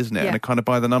horror, isn't it? Yeah. And a kind of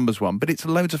by the numbers one, but it's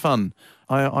loads of fun.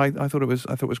 I thought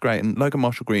it was great. And Logan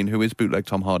Marshall Green, who is bootleg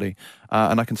Tom Hardy,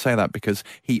 and I can say that because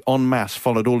he en masse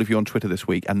followed all of you on Twitter this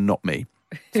week and not me.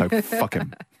 So fuck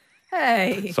him.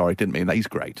 Hey. Sorry, didn't mean that. He's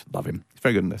great. Love him. He's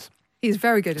very good in this. He's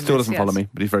very good in Still this, doesn't follow me,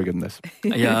 but he's very good in this.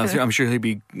 Yeah, I'm sure he'll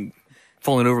be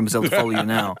falling over himself to follow you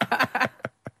now.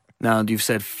 Now you've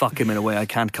said fuck him in a way I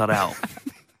can't cut out.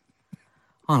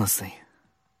 Honestly.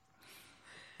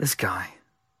 This guy.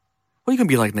 What are you going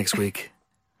to be like next week?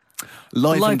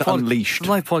 Live and unleashed.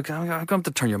 Live podcast. I'm going to have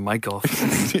to turn your mic off.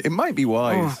 It might be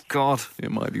wise. Oh, God. It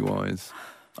might be wise.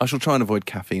 I shall try and avoid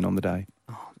caffeine on the day.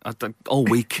 All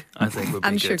week, I think, would be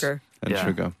and good. Sugar. And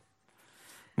sugar.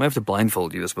 I might have to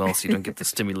blindfold you as well so you don't get the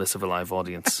stimulus of a live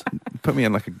audience. Put me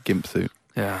in like a gimp suit.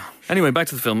 Yeah. Anyway, back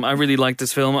to the film. I really liked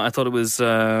this film. I thought it was,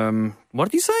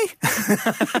 what did you say?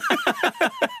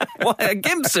 What, a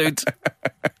gimp suit?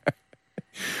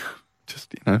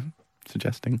 Just,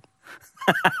 suggesting.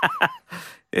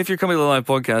 If you're coming to the live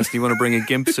podcast and you want to bring a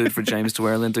gimp suit for James to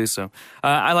wear, then do so.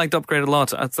 I liked Upgrade a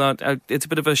lot. I thought it's a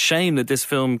bit of a shame that this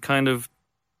film kind of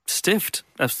stiffed.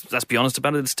 Let's be honest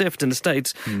about it. It's stiffed in the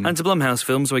States. And it's a Blumhouse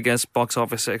film, so I guess box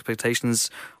office expectations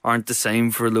aren't the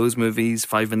same for those movies,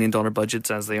 $5 million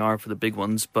budgets as they are for the big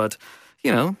ones. But,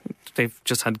 you know, they've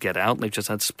just had Get Out, they've just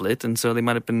had Split, and so they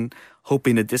might have been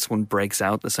hoping that this one breaks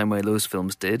out the same way those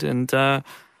films did. And I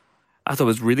thought it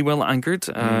was really well anchored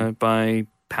by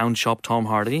Pound Shop Tom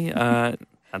Hardy.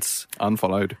 That's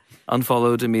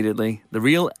Unfollowed immediately. The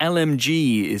real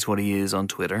LMG is what he is on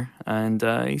Twitter, and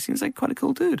he seems like quite a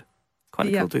cool dude.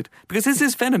 Cool dude. Because this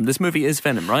is Venom. This movie is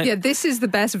Venom, right? Yeah, this is the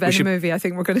best Venom movie I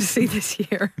think we're going to see this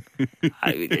year.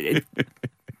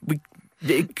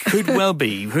 It could well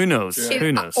be. Who knows?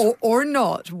 Who knows? Or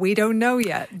not. We don't know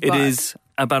yet. It is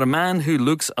about a man who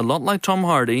looks a lot like Tom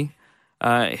Hardy,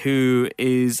 who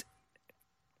is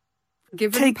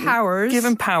given powers,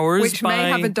 which may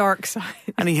have a dark side,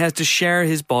 and he has to share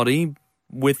his body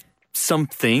with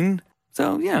something.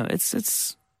 So yeah,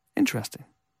 it's interesting.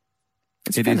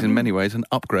 It is in many ways an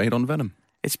upgrade on Venom.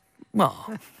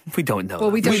 We don't know.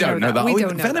 Well, we don't know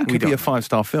that. Venom could be a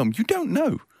 5-star film. You don't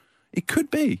know. It could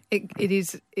be. It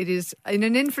is in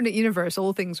an infinite universe.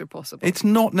 All things are possible. It's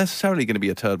not necessarily going to be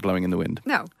a turd blowing in the wind.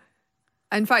 No,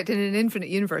 in fact, in an infinite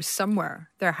universe somewhere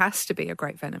there has to be a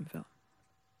great Venom film.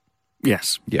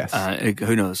 Yes.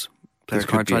 Who knows?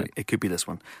 It could be this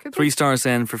one. 3 stars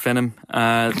then for Venom.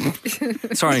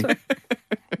 Sorry.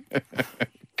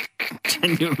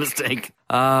 Genuine mistake.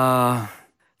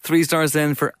 3 stars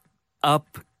then for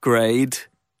Upgrade.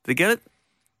 Did you get it?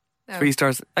 No. 3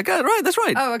 stars. I got it right. That's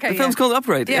right. Oh, okay. The film's called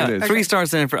Upgrade. Yeah. Okay. 3 stars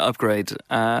then for Upgrade,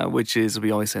 which is, we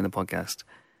always say in the podcast,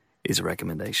 is a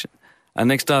recommendation. And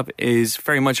next up is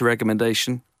very much a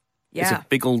recommendation. Yeah. It's a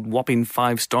big old whopping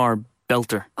 5-star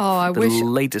belter. Oh, I wish. The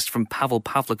latest from Paweł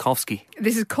Pawlikowski.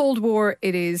 This is Cold War.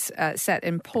 It is set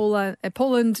in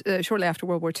Poland shortly after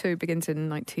World War II, begins in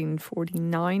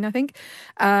 1949, I think.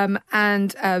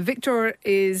 And Victor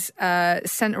is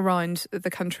sent around the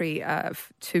country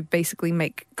to basically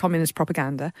make communist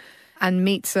propaganda, and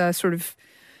meets a sort of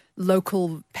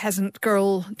local peasant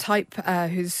girl type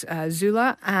who's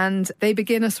Zula, and they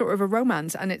begin a sort of a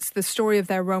romance, and it's the story of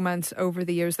their romance over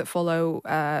the years that follow,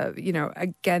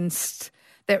 against...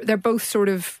 They're both sort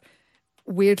of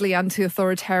weirdly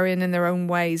anti-authoritarian in their own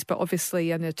ways, but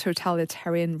obviously in a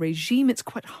totalitarian regime it's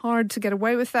quite hard to get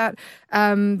away with that.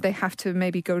 They have to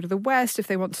maybe go to the West if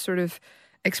they want to sort of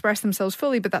express themselves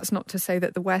fully, but that's not to say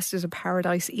that the West is a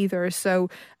paradise either. So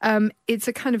it's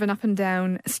a kind of an up and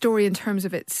down story in terms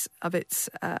of its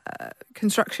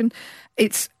construction.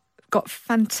 It's got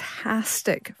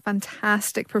fantastic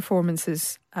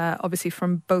performances, obviously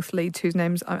from both leads, whose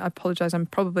names I apologise, I'm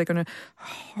probably going to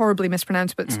horribly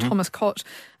mispronounce, but it's Thomas Kott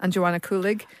and Joanna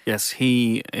Kulig. Yes,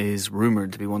 he is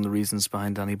rumoured to be one of the reasons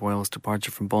behind Danny Boyle's departure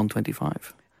from Bond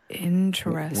 25.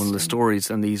 Interesting. One of the stories,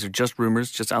 and these are just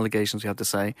rumours, just allegations we have to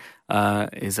say,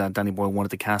 is that Danny Boyle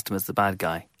wanted to cast him as the bad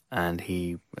guy, and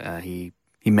he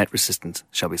met resistance,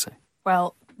 shall we say.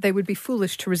 Well, they would be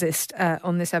foolish to resist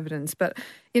on this evidence, but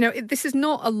this is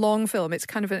not a long film. It's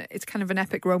kind of an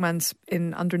epic romance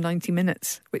in under 90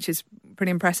 minutes, which is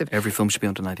pretty impressive. Every film should be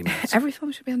under 90 minutes. Many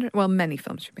films should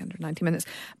be under 90 minutes,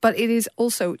 but it is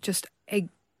also just a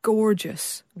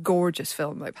gorgeous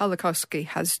film. Like, Pawlikowski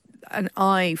has an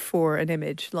eye for an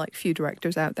image like few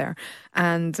directors out there.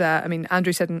 And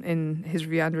Andrew said in his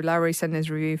review, Andrew Lowry said in his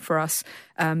review for us,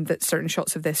 that certain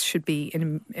shots of this should be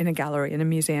in a gallery, in a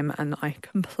museum, and I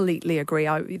completely agree.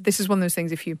 This is one of those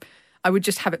things, I would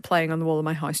just have it playing on the wall of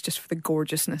my house just for the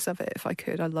gorgeousness of it, if I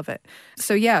could. I love it.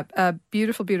 So yeah, a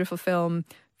beautiful film.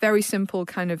 Very simple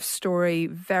kind of story,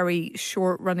 very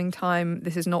short running time.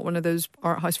 This is not one of those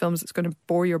art house films that's going to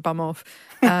bore your bum off.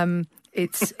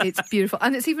 It's beautiful,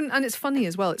 and it's funny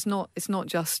as well. It's not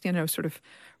just sort of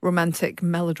romantic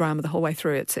melodrama the whole way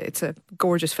through. It's a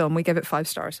gorgeous film. We give it 5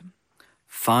 stars.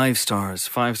 5 stars.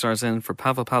 5 stars in for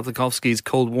Paweł Pawlikowski's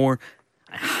Cold War.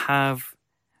 I have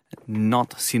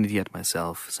not seen it yet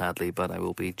myself, sadly, but I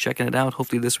will be checking it out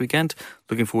hopefully this weekend.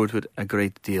 Looking forward to it a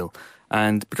great deal.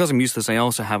 And because I'm useless, I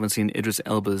also haven't seen Idris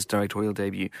Elba's directorial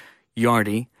debut,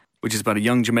 Yardi, which is about a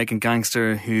young Jamaican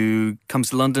gangster who comes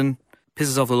to London,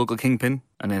 pisses off the local kingpin,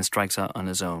 and then strikes out on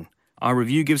his own. Our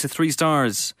review gives it 3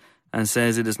 stars and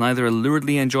says it is neither a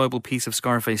luridly enjoyable piece of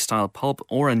Scarface-style pulp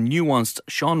or a nuanced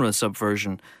genre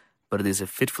subversion, but it is a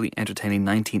fitfully entertaining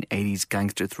 1980s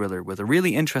gangster thriller with a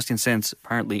really interesting sense,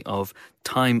 apparently, of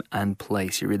time and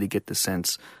place. You really get the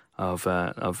sense of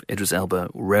Idris Elba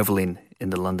reveling in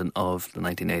the London of the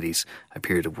 1980s, a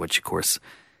period of which, of course,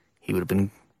 he would have been,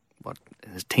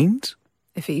 in his teens?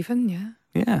 If even, yeah.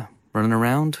 Yeah, running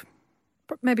around,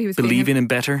 Maybe he was believing in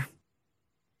better.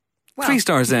 Well, 3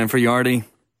 stars then for Yardy.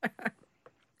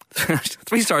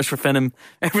 3 stars for Fenham.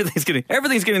 Everything's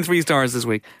getting 3 stars this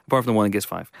week, apart from the one that gets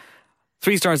 5.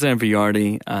 3 stars then for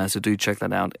Yardy, so do check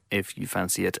that out if you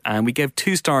fancy it. And we gave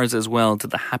 2 stars as well to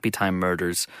the Happy Time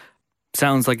Murders.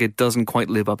 Sounds like it doesn't quite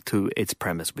live up to its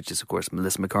premise, which is, of course,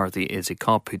 Melissa McCarthy is a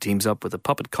cop who teams up with a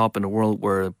puppet cop in a world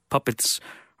where puppets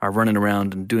are running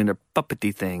around and doing their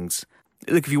puppety things.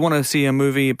 Look, if you want to see a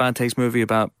movie, a bad taste movie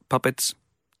about puppets,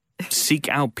 seek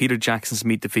out Peter Jackson's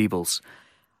Meet the Feebles.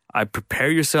 I prepare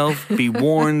yourself, be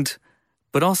warned,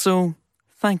 but also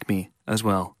thank me as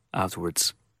well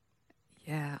afterwards.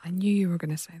 Yeah, I knew you were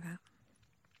going to say that.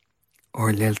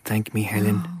 Or Lil, thank me,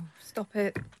 Helen. Oh, stop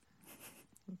it.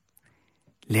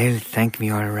 Lil, thank me,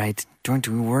 all right. Don't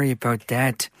worry about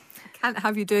that. I can't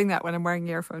have you doing that when I'm wearing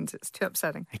earphones. It's too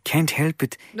upsetting. I can't help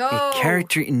it. No. A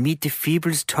character in Meet the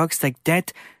Feebles talks like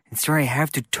that, and so I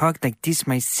have to talk like this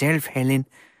myself, Helen.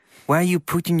 Why are you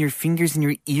putting your fingers in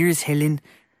your ears, Helen?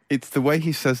 It's the way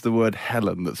he says the word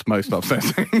Helen that's most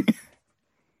upsetting.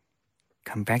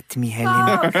 Come back to me, Helen.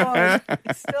 Oh, God.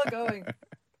 It's still going.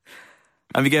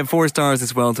 And we get 4 stars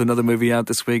as well to another movie out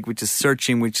this week, which is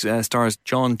Searching, which stars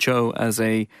John Cho as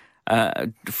a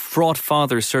fraught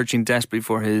father searching desperately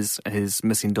for his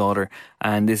missing daughter.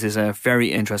 And this is a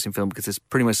very interesting film because it's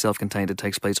pretty much self-contained. It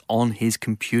takes place on his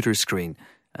computer screen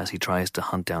as he tries to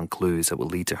hunt down clues that will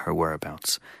lead to her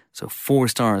whereabouts. So 4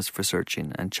 stars for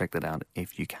Searching, and check that out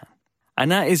if you can.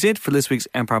 And that is it for this week's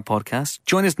Empire Podcast.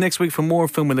 Join us next week for more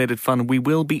film-related fun. We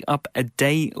will be up a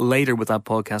day later with that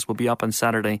podcast. We'll be up on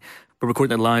Saturday. We're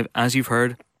recording it live, as you've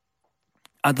heard,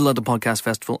 at the London Podcast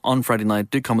Festival on Friday night.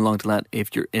 Do come along to that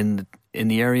if you're in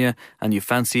the area and you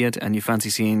fancy it, and you fancy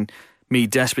seeing me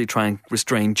desperately try and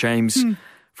restrain James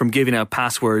from giving out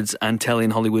passwords and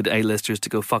telling Hollywood A-listers to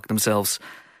go fuck themselves.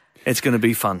 It's going to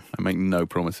be fun. I make no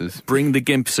promises. Bring the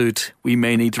gimp suit. We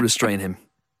may need to restrain him.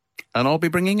 And I'll be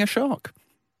bringing a shark.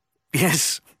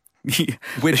 Yes.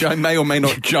 Which I may or may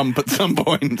not jump at some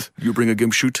point. You bring a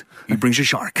gimp suit, he brings a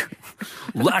shark.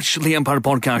 That's the Empire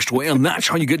Podcast way, and that's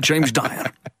how you get James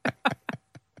Dyer.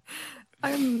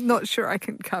 I'm not sure I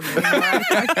can come anymore.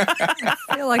 I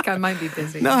feel like I might be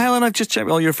busy. No, Helen, I've just checked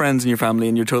with all your friends and your family,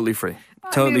 and you're totally free.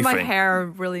 Totally my free. hair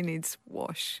really needs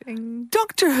washing.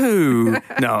 Doctor Who.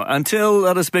 No, until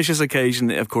that auspicious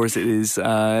occasion, of course, it is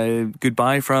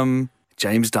goodbye from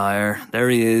James Dyer. There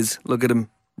he is. Look at him.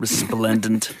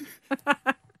 Resplendent.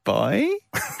 Bye.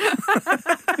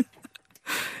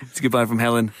 It's goodbye from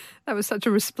Helen. That was such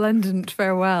a resplendent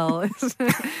farewell.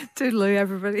 Toodaloo,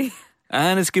 everybody.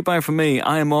 And it's goodbye from me.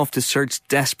 I am off to search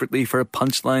desperately for a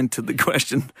punchline to the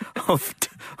question of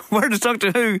where does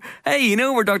Doctor Who? Hey, you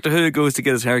know where Doctor Who goes to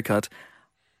get his haircut?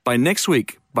 By next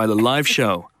week, by the live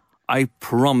show, I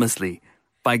promisely,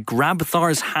 by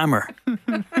Grabthar's hammer,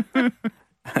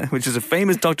 which is a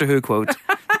famous Doctor Who quote.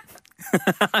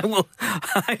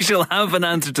 I shall have an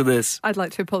answer to this. I'd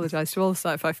like to apologise to all the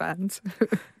sci-fi fans.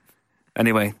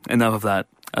 Anyway, enough of that.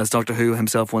 As Doctor Who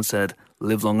himself once said,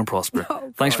 live long and prosper.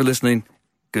 Oh, Thanks for listening.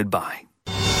 Goodbye.